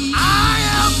disease. I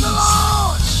am the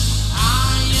Lord.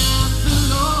 I am the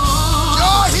Lord.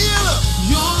 Your healer.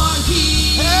 Your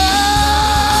healer.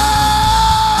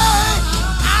 Hey,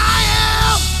 I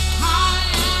am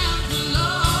the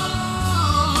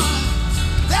Lord.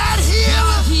 that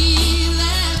healer.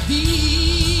 Healeth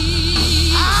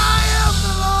thee. I am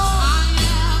the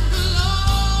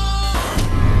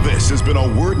Lord. This has been a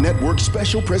Word Network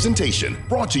special presentation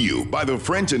brought to you by the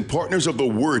friends and partners of the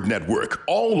Word Network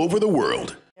all over the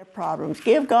world. Problems.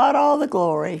 Give God all the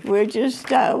glory. We just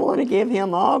want to give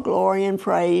Him all glory and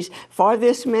praise for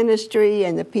this ministry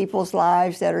and the people's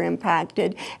lives that are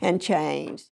impacted and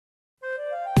changed.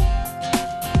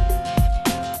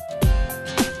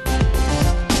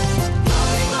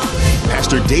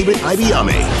 Pastor David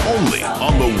Ibiame, only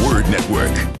on the Word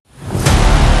Network.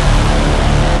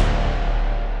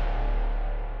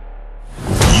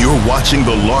 You're watching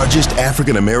the largest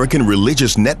African American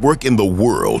religious network in the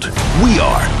world. We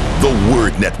are the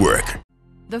Word Network.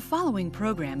 The following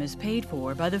program is paid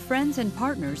for by the friends and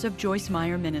partners of Joyce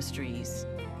Meyer Ministries.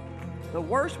 The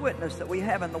worst witness that we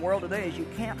have in the world today is you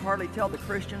can't hardly tell the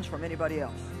Christians from anybody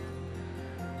else.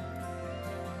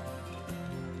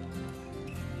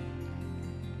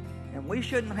 And we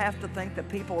shouldn't have to think that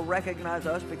people recognize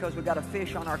us because we've got a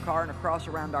fish on our car and a cross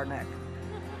around our neck.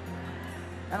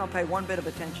 I don't pay one bit of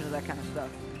attention to that kind of stuff.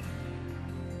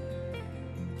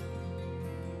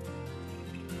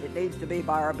 It needs to be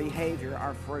by our behavior,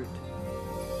 our fruit.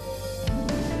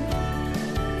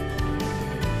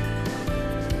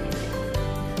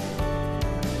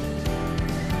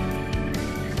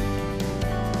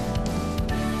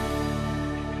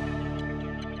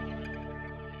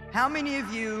 How many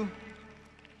of you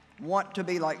want to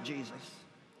be like Jesus?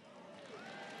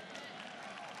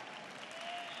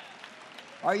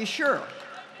 Are you sure?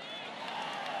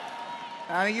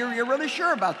 I mean, you're really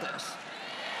sure about this?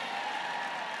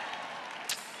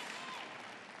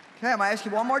 Okay, I'm going to ask you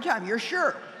one more time. You're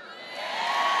sure?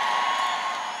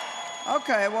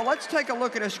 Okay, well, let's take a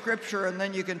look at a scripture and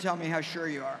then you can tell me how sure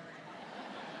you are.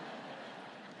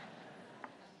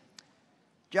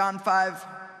 John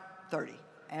 5:30,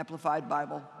 Amplified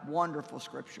Bible, wonderful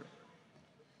scripture.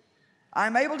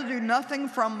 I'm able to do nothing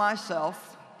from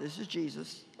myself. This is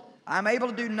Jesus. I'm able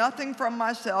to do nothing from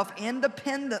myself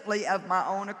independently of my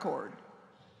own accord,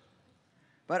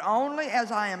 but only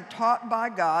as I am taught by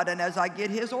God and as I get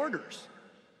His orders.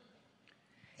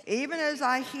 Even as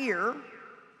I hear,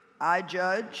 I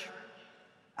judge,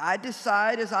 I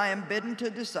decide as I am bidden to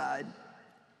decide.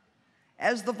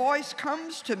 As the voice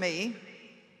comes to me,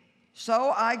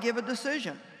 so I give a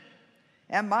decision.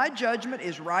 And my judgment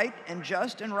is right and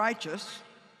just and righteous,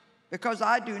 because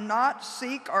I do not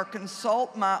seek or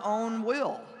consult my own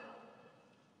will.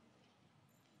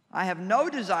 I have no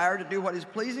desire to do what is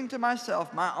pleasing to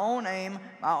myself, my own aim,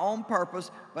 my own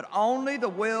purpose, but only the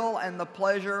will and the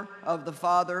pleasure of the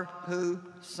Father who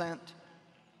sent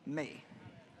me.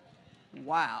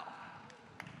 Wow.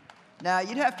 Now,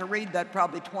 you'd have to read that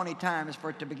probably 20 times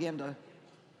for it to begin to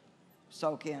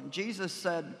soak in. Jesus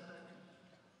said,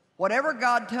 whatever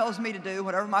God tells me to do,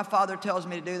 whatever my Father tells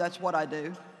me to do, that's what I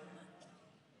do.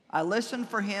 I listen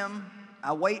for Him.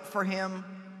 I wait for Him.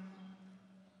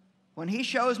 When he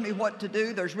shows me what to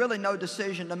do, there's really no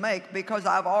decision to make because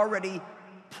I've already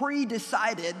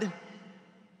pre-decided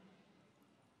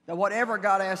that whatever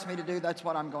God asks me to do, that's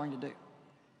what I'm going to do.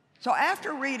 So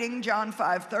after reading John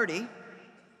 5:30,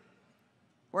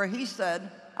 where he said,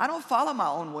 I don't follow my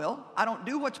own will. I don't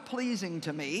do what's pleasing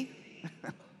to me.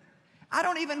 I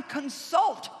don't even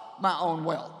consult my own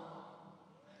will.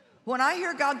 When I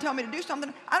hear God tell me to do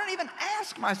something, I don't even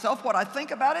ask myself what I think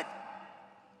about it.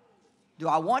 Do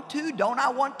I want to? Don't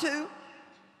I want to?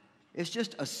 It's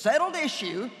just a settled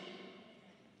issue.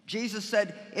 Jesus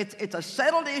said, it's a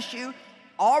settled issue.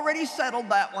 Already settled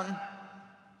that one.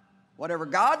 Whatever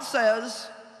God says,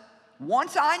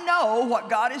 once I know what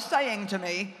God is saying to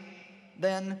me,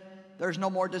 then there's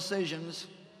no more decisions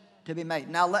to be made.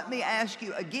 Now let me ask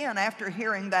you again, after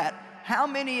hearing that, how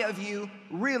many of you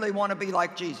really want to be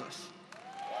like Jesus?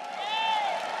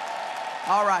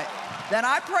 All right. Then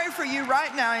I pray for you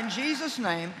right now in Jesus'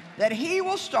 name that he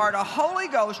will start a Holy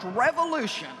Ghost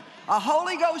revolution, a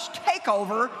Holy Ghost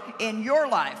takeover in your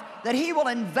life, that he will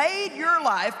invade your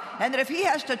life, and that if he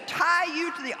has to tie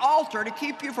you to the altar to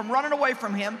keep you from running away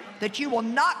from him, that you will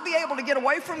not be able to get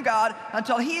away from God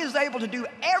until he is able to do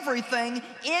everything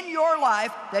in your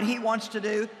life that he wants to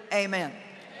do. Amen.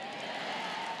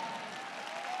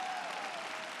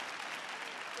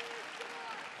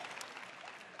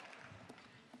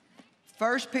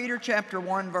 1 Peter chapter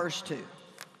 1, verse 2.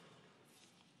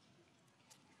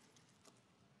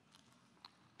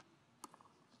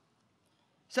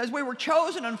 Says, we were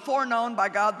chosen and foreknown by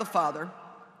God the Father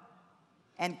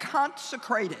and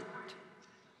consecrated.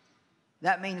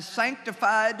 That means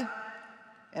sanctified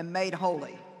and made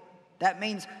holy. That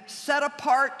means set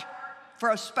apart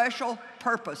for a special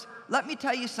purpose. Let me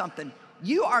tell you something.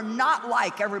 You are not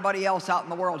like everybody else out in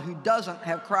the world who doesn't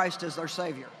have Christ as their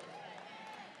Savior.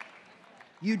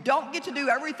 You don't get to do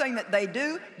everything that they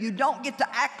do. You don't get to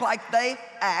act like they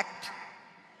act.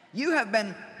 You have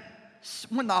been,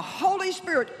 when the Holy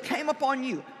Spirit came upon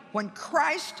you, when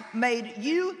Christ made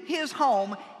you his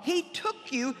home, he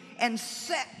took you and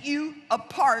set you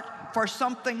apart for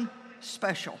something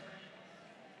special.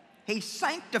 He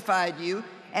sanctified you,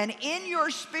 and in your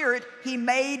spirit, he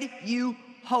made you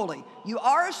holy. You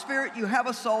are a spirit, you have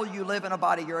a soul, you live in a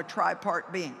body. You're a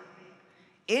tripart being.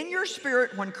 In your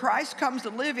spirit, when Christ comes to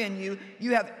live in you,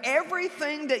 you have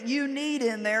everything that you need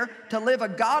in there to live a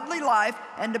godly life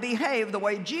and to behave the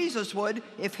way Jesus would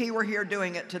if he were here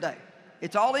doing it today.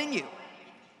 It's all in you.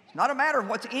 It's not a matter of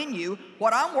what's in you.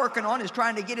 What I'm working on is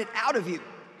trying to get it out of you.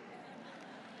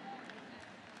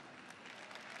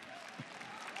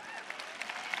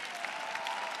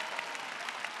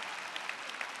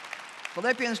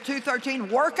 Philippians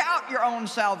 2:13, work out your own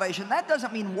salvation. That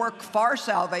doesn't mean work for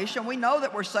salvation. We know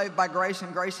that we're saved by grace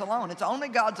and grace alone. It's only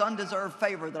God's undeserved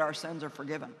favor that our sins are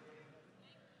forgiven.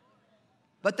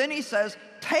 But then he says,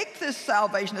 take this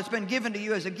salvation that's been given to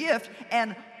you as a gift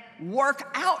and work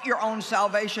out your own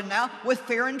salvation now with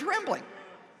fear and trembling.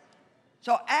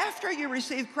 So after you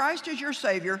receive Christ as your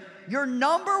Savior, your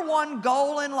number one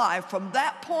goal in life from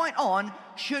that point on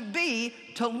should be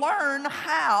to learn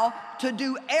how to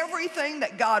do everything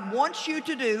that God wants you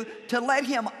to do, to let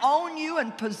him own you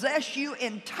and possess you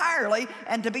entirely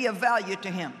and to be of value to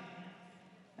him.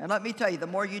 And let me tell you, the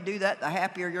more you do that, the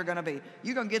happier you're going to be.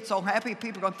 You're going to get so happy,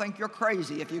 people are going to think you're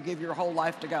crazy if you give your whole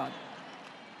life to God.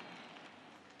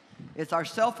 It's our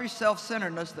selfish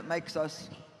self-centeredness that makes us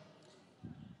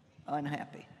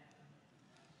unhappy.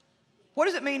 What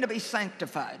does it mean to be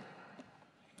sanctified?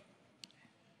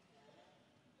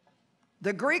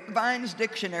 The Greek Vine's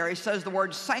dictionary says the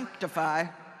word sanctify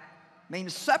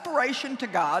means separation to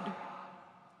God.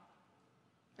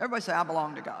 Everybody say, I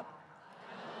belong to God.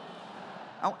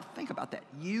 Think about that.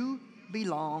 You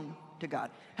belong to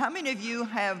God. How many of you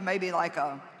have maybe like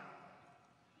a,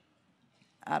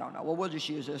 I don't know, well, we'll just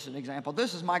use this as an example.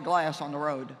 This is my glass on the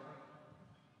road.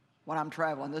 When I'm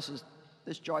traveling,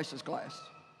 this Joyce's glass.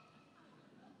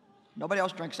 Nobody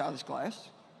else drinks out of this glass.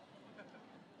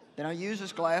 They don't use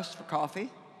this glass for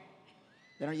coffee.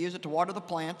 They don't use it to water the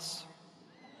plants.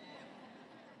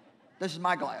 This is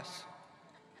my glass.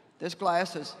 This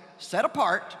glass is set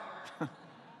apart,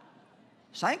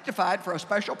 sanctified for a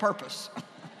special purpose.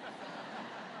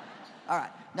 All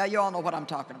right, now you all know what I'm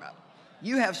talking about.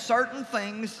 You have certain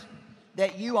things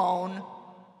that you own,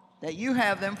 that you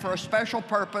have them for a special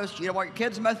purpose. You don't want your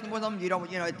kids messing with them. You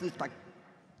don't, it's like,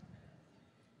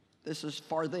 this is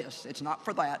for this. It's not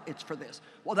for that, it's for this.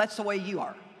 Well, that's the way you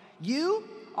are. You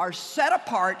are set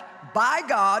apart by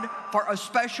God for a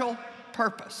special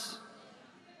purpose.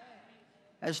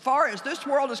 As far as this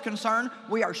world is concerned,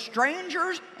 we are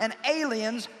strangers and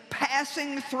aliens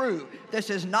passing through.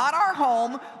 This is not our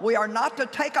home. We are not to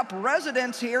take up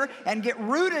residence here and get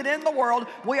rooted in the world.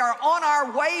 We are on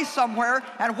our way somewhere,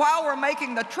 and while we're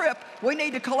making the trip, we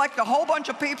need to collect a whole bunch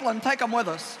of people and take them with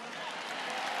us.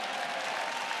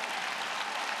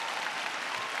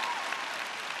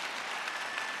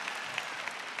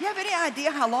 You have any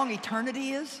idea how long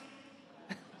eternity is?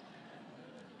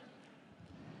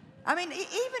 I mean,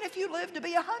 even if you live to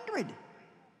be 100,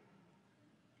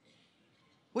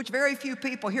 which very few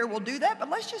people here will do that, but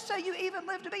let's just say you even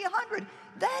live to be 100,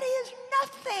 that is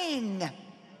nothing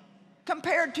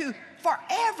compared to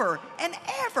forever and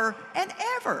ever and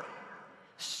ever.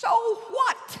 So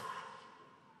what?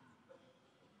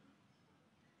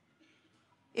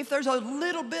 If there's a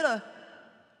little bit of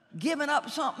giving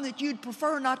up something that you'd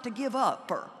prefer not to give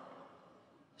up, or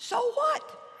so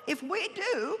what? If we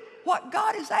do what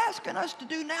God is asking us to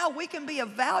do now, we can be of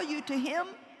value to Him,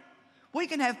 we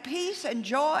can have peace and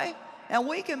joy, and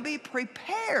we can be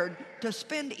prepared to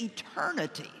spend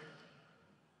eternity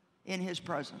in His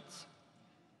presence.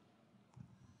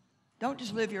 Don't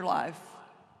just live your life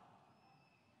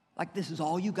like this is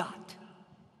all you got.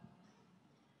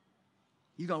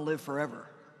 You're going to live forever.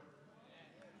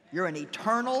 You're an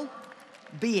eternal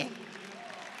being.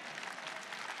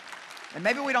 And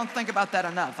maybe we don't think about that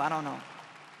enough. I don't know.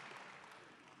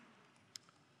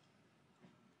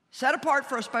 Set apart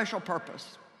for a special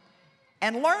purpose.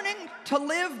 And learning to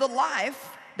live the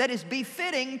life that is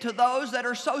befitting to those that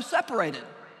are so separated.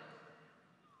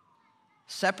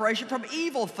 Separation from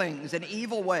evil things and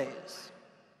evil ways.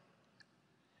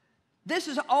 This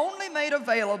is only made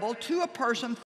available to a person